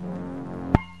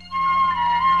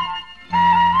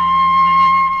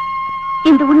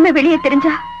 இந்த உண்மை வெளியே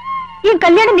தெரிஞ்சா என்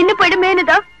கல்யாணம் நின்னு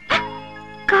போயிடுமேனுதான்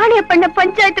காளிய பண்ண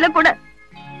பஞ்சாயத்துல கூட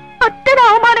அத்தனை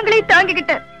அவமானங்களையும்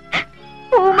தாங்கிக்கிட்டு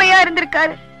ஊமையா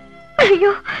இருந்திருக்காரு.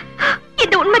 ஐயோ,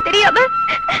 இந்த உண்மை தெரியாம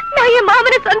நான் என்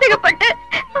மாமனை சந்தேகப்பட்டு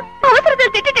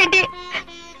அவசரத்தில் திட்டுட்டேன்டி.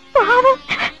 பாவம்,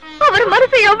 அவர்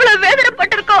மனசு எவ்வளவு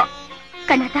வேதனைப்பட்டிருக்கோம்.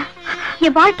 கண்ணாதா,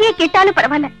 என் வாழ்க்கையே கேட்டாலும்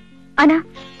பரவாயில்ல, ஆனா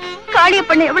காளிய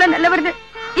பண்ண எவ்வளவு நல்லவர்னு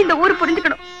இந்த ஊரு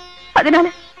புரிஞ்சுக்கணும். அதனால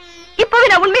இப்பவே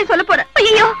நான் உண்மையை சொல்ல போறேன்.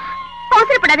 ஐயோ,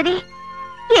 அவசரப்படாதடி.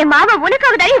 என் மாமா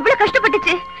உனக்காக தான் இவ்வளவு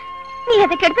கஷ்டப்பட்டுச்சு. நீ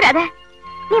அதை கெடுத்துறாத.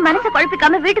 நீ மனசை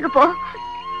குழப்பிக்காம வீட்டுக்கு போ.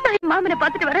 நான் என் மாமனை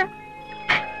பாத்துட்டு வரேன்.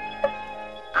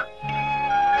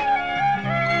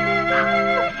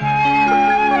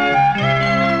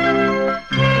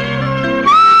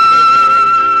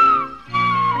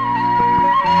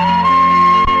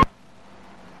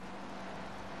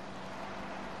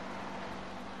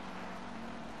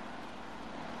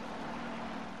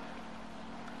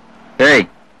 ஏய்,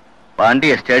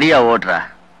 வண்டிய ஸ்டெடியா ஓட்டுற.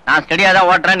 நான் ஸ்டெடியா தான்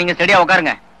ஓட்டுறேன், நீங்க ஸ்டெடியா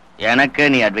உட்காருங்க. எனக்கு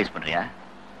நீ அட்வைஸ் பண்றியா?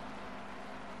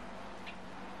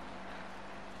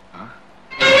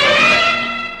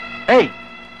 ஏய்,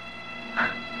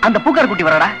 அந்த பூக்கார குட்டி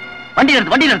வரடா.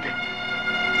 வண்டி நிறுத்து.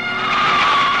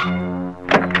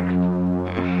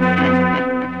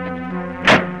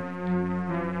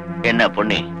 என்ன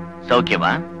பொண்ணு,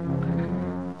 சௌக்கியமா?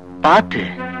 பார்த்து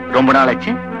ரொம்ப நாள்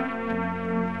ஆச்சு.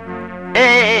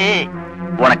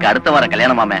 உனக்கு அடுத்த வாரம்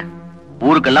கல்யாணமாமே.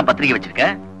 ஊருக்கெல்லாம் பத்திரிக்கை வச்சிருக்க.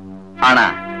 ஆனா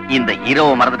இந்த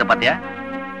ஹீரோவை மறந்துட்ட பாத்தியா?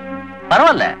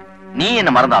 பரவாயில்ல, நீ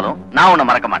என்ன மறந்தாலும் நான் உன்னை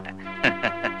மறக்க மாட்டேன்.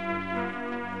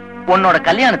 உன்னோட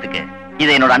கல்யாணத்துக்கு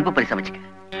இதை என்னோட அன்பு பரிசு வச்சுக்க.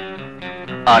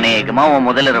 அநேகமா உன்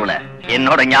முதல் இரவுல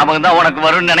என்னோட ஞாபகம் தான் உனக்கு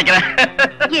வரும்னு நினைக்கிறேன்.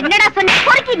 என்னடா சொன்ன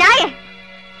பொறுக்கி நாயே?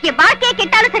 என் வாழ்க்கையை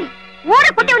கெட்டாலும் சரி, ஊரை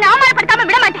குட்டி உன்னை அவமானப்படுத்தாம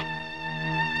விட மாட்டேன்.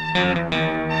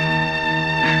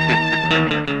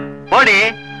 போடி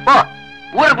போ.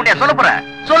 ஊரை குட்டியா சொல்ல போற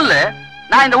சொல்லு.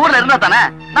 நான் இந்த ஊர்ல இருந்தா தானே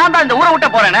நான் தான் இந்த ஊரை விட்ட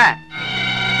போறேனே.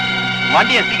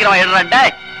 வண்டியை சீக்கிரமா எடுறா.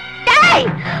 டேய்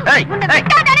டேய், உன்னை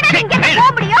விட்டா தானே நீ இங்க போக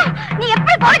முடியும். நீ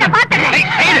எப்படி போய் நான் பார்த்தேன்.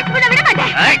 உன்னை விட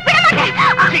மாட்டேன்.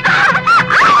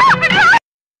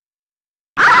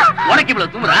 உனக்கு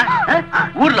இவ்வளவு தூங்குறா?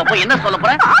 ஊர்ல போய் என்ன சொல்ல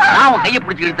போற? நான் உன் கையை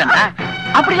பிடிச்சு இழுத்தேன்.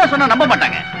 அப்படிலாம் சொன்னா நம்ப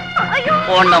மாட்டாங்க.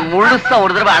 உன்னை முழுசா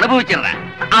ஒரு தடவை அனுபவிச்சிடுறேன்,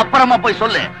 அப்புறமா போய்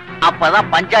சொல்லு.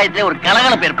 அப்பதான் பஞ்சாயத்துல ஒரு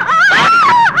கலகலப்பு ஏற்படும்.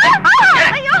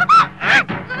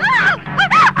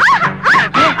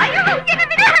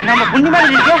 நம்ம புண்ணி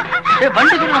மாதிரி இருக்கு.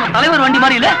 வண்டி கூட நம்ம தலைவர் வண்டி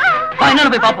மாதிரி இல்ல.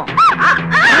 என்னன்னு போய் பாப்போம்.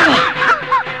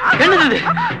 என்னது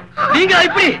நீங்க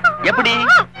எப்படி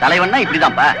தலைவன்னா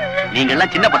இப்படிதான்ப்பா. நீங்க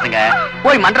எல்லாம் சின்ன பசங்க,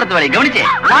 போய் மன்றத்து வேலையை கவனிச்சு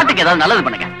நாட்டுக்கு ஏதாவது நல்லது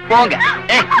பண்ணுங்க. போங்க.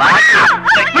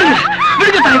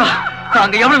 விடுங்க தலைவா,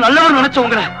 நாங்க எவ்வளவு நல்லவன் நினைச்சோம்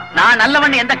உங்களை. நான்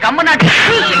நல்லவன் எந்த கம்ம நாட்டு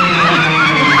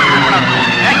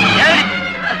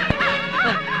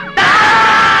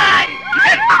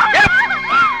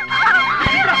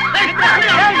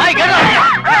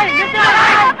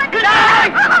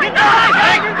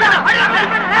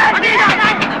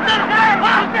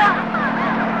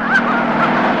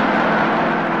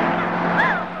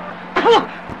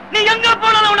நீ எங்க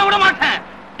போனாலும் உன்னை விட மாட்டேன்.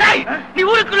 நீ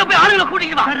ஊருக்குள்ள போய் ஆளுங்களை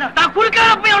கூட்டிட்டு வா. நான்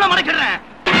குறுக்கால போய் அவனை மறைக்கிறேன்.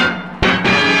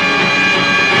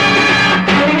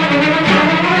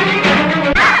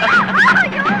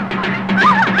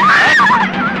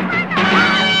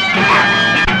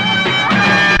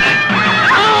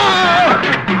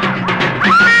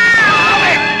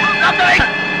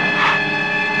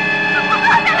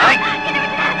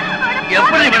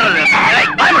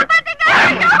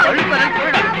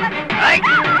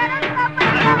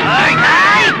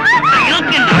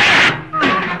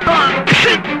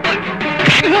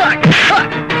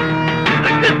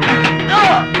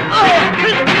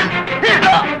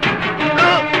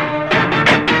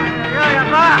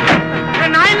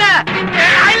 நான் இல்ல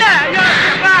நான் இல்ல. ஐயோ,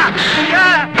 அப்பா. ஐயோ.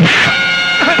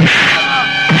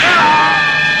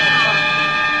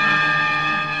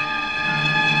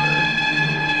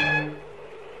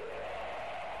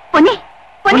 பொன்னி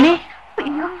பொன்னி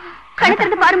ஐயோ கண்ணு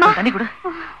திறந்து பாருமா. தண்ணி கொடு.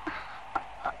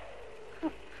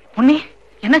 பொன்னி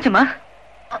என்னாச்சுமா?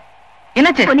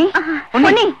 என்னாச்சு? பொன்னி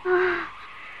பொன்னி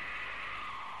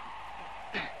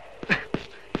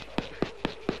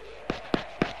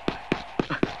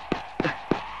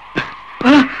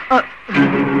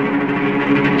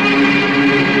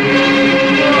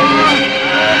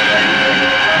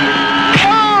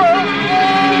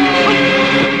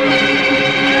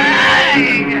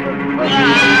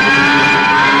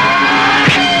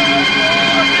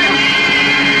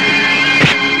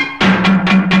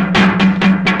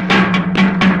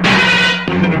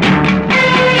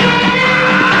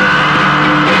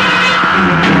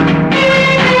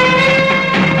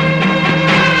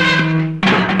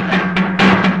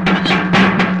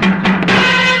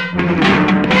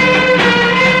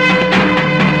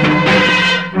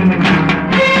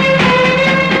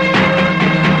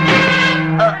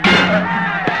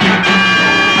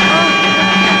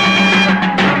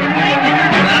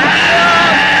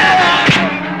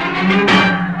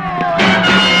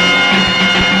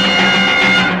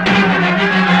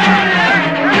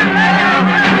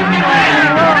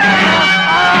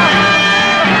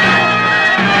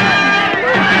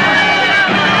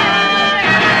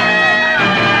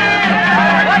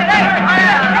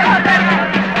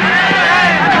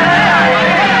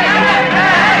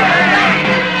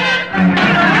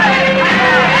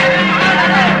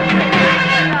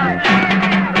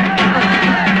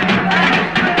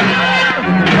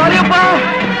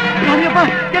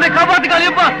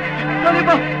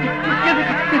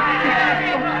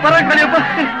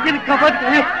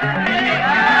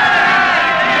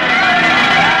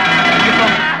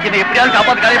என்னை எப்படியாவது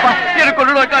காப்பாத்து காளியப்பா. எனக்கு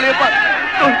கொண்டு காளியப்பா.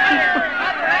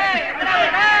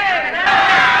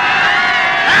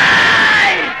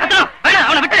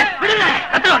 அவனை விட்டு விடுங்க.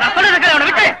 நான் சொல்றத கேளு. அவனை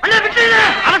விட்டு அண்ணா விட்டு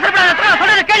அவசரப்படாத.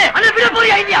 சொல்றத கேளு. அண்ணா விட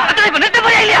போறியா இல்லையா? இப்ப நிறுத்த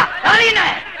போறியா இல்லையா?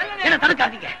 என்ன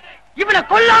தடுக்காதீங்க. இவனை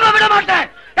கொல்லாம விட மாட்டேன்.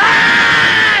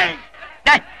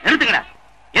 நிறுத்துங்கடா.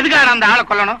 எதுக்காக அந்த ஆளை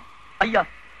கொல்லணும்? ஐயா,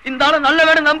 இந்த ஆளு நல்ல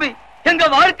வேணும் நம்பி எங்க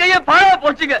வாழ்க்கையே பாழா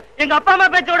போச்சுங்க. எங்க அப்பா அம்மா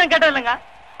பேச்ச கூட கேட்டது இல்லைங்க.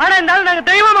 ஆனா இந்த ஆளு நாங்க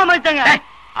தெய்வமா மதிச்சாங்க.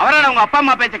 அவரான உங்க அப்பா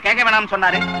அம்மா பேச்ச கேட்க வேணாம்னு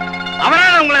சொன்னாரு.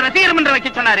 அவரான உங்களை ரசிகர் மன்ற வைக்க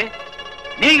சொன்னாரு.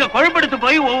 நீங்க கொழுப்படுத்து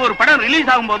போய் ஒவ்வொரு படம்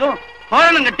ரிலீஸ் ஆகும் போதும்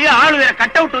கோரணம் கட்டி ஆளு வேற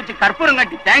கட் அவுட் வச்சு கற்பூரம்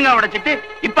கட்டி தேங்காய் உடைச்சிட்டு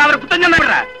இப்ப அவர் குத்தம்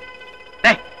சொன்னாரு.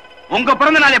 உங்க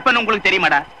பிறந்த நாள் எப்பன்னு உங்களுக்கு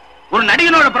தெரியுமாடா? ஒரு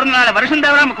நடிகனோட பிறந்த நாளை வருஷம்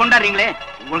தவறாம கொண்டாடுறீங்களே,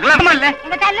 உங்களுக்கு எல்லாம் இல்ல?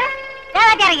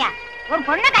 ஒரு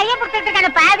பொண்ணு கையை பிடிச்சிட்டு இருக்கான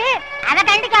பாவி, அதை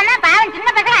கண்டிக்காம பாவம் சின்ன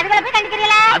பசங்க அதுகளை போய்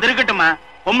கண்டிக்கிறீங்களா? அது இருக்கட்டுமா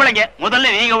பொம்பளைங்க,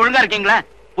 முதல்ல நீங்க ஒழுங்கா இருக்கீங்களா?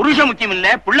 புருஷன் முக்கியம் இல்ல,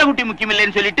 புள்ள குட்டி முக்கியம்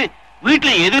இல்லன்னு சொல்லிட்டு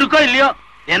வீட்டுல எது இருக்கோ இல்லையோ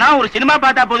ஏன்னா ஒரு சினிமா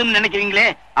பார்த்தா போதும்னு நினைக்கிறீங்களே,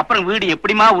 அப்புறம் வீடு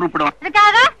எப்படிமா உருப்பிடும்?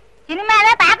 அதுக்காக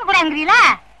சினிமாவே பார்க்க கூடாதுங்கிறீங்களா?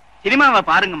 சினிமாவை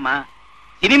பாருங்கம்மா,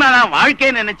 சினிமா தான்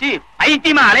வாழ்க்கைன்னு நினைச்சு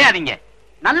பைத்தியமா அலையாதீங்க.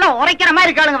 நல்லா உரைக்கிற மாதிரி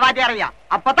இருக்காளுங்க வாத்தியாரையா.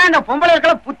 அப்பதான் இந்த பொம்பளை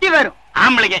இருக்கிற புத்தி வரும்.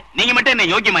 ஆம்பளைங்க நீங்க மட்டும் என்ன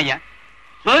யோகியமாய்யா?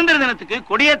 சுதந்திர தினத்துக்கு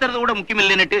கொடியேற்றுறது கூட முக்கியம்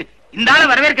இல்லைன்னுட்டு இந்த ஆளை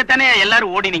வரவேற்கத்தானே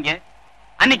எல்லாரும் ஓடினீங்க.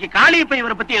 அன்னைக்கு காளியப்ப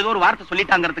இவரை பத்தி ஏதோ ஒரு வார்த்தை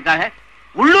சொல்லிட்டாங்கிறதுக்காக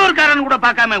உள்ளூர்காரன் கூட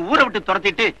பார்க்காம ஊரை விட்டு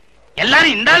துரத்திட்டு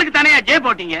எல்லாரும் இந்த ஆளுக்கு தானே ஜெய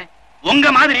போட்டீங்க. உங்க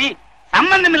மாதிரி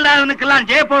சம்பந்தம் இல்லாதவனுக்கெல்லாம்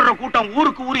ஜெய போடுற கூட்டம்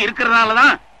ஊருக்கு ஊரு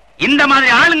இருக்கிறதுனாலதான் இந்த மாதிரி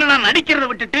ஆளுங்கெல்லாம் நடிக்கிறத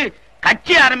விட்டுட்டு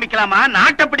கட்சி ஆரம்பிக்கலாமா,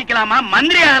 நாட்டை பிடிக்கலாமா,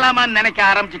 மந்திரி ஆகலாமான்னு நினைக்க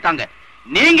ஆரம்பிச்சுட்டாங்க.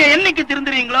 நீங்க என்னைக்கு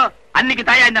திருந்துறீங்களோ அன்னைக்கு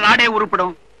தாயா இந்த நாடே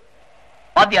உருப்படும்.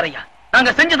 வாத்தியாரையா,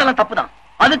 நாங்க செஞ்சதெல்லாம் தப்புதான்.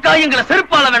 அதுக்காக எங்களை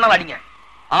செருப்பால வேணாலும் அடிங்க.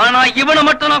 ஆனா இவனை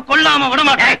மட்டும் நான் கொல்லாம விட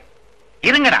மாட்டேன்.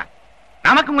 இருங்கடா,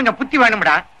 நமக்கு கொஞ்சம் புத்தி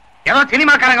வேணும்டா. ஏதோ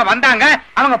சினிமாக்காரங்க வந்தாங்க,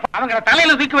 அவங்க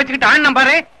தலையில தூக்கி வச்சுக்கிட்டு ஆன்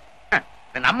பாரு.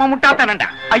 நம்ம முட்டாள்தானடா.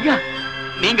 ஐயா,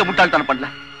 நீங்க முட்டாள்தனம் பண்ணல,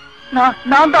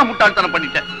 நான் தான் முட்டாள்தனம்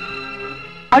பண்ணிட்டேன்.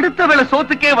 அடுத்த வேளை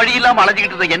சோத்துக்கே வழி இல்லாம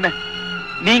அலைஞ்சுக்கிட்டு இருந்த என்ன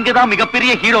நீங்க தான்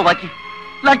மிகப்பெரிய ஹீரோவாக்கி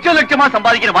லட்ச லட்சமா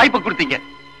சம்பாதிக்கிற வாய்ப்பை கொடுத்தீங்க.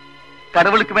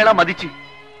 கடவுளுக்கு மேல மதிச்சு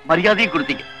மரியாதையும்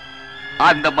கொடுத்தீங்க.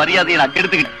 அந்த மரியாதையை நான்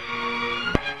கெடுத்துக்கிட்டேன்.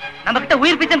 நம்ம கிட்ட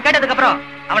உயிர் பிச்சைன்னு கேட்டதுக்கு அப்புறம்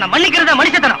அவனை மன்னிக்கிறதா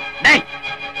மனுஷத்தனம். டேய்,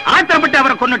 ஆத்திரப்பட்டு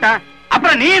அவரை கொன்னுட்டா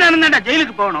அப்புறம் நீ நானும்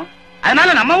ஜெயிலுக்கு போகணும்.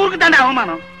 அதனால நம்ம ஊருக்கு தாண்டா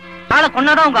அவமானம். ஆளை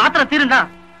கொன்னாதான் உங்க ஆத்திரம் தீருந்தா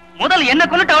முதல்ல என்ன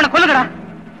கொன்னுட்டு அவனை கொல்லுங்கடா.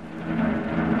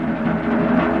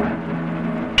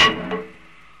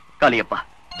 காளியப்பா,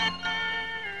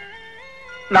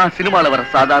 நான் சினிமால வர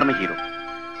சாதாரண ஹீரோ.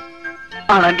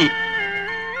 ஆனா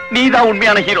நீதான்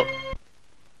உண்மையான ஹீரோ.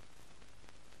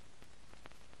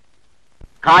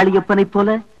 காளியப்பனை போல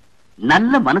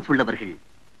நல்ல மனசுள்ளவர்கள்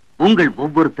உங்கள்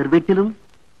ஒவ்வொருத்தர் வீட்டிலும்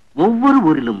ஒவ்வொரு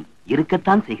ஊரிலும்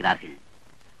இருக்கத்தான் செய்கிறார்கள்.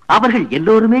 அவர்கள்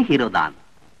எல்லோருமே ஹீரோதான்.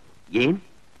 ஏன்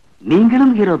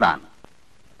நீங்களும் ஹீரோதான்.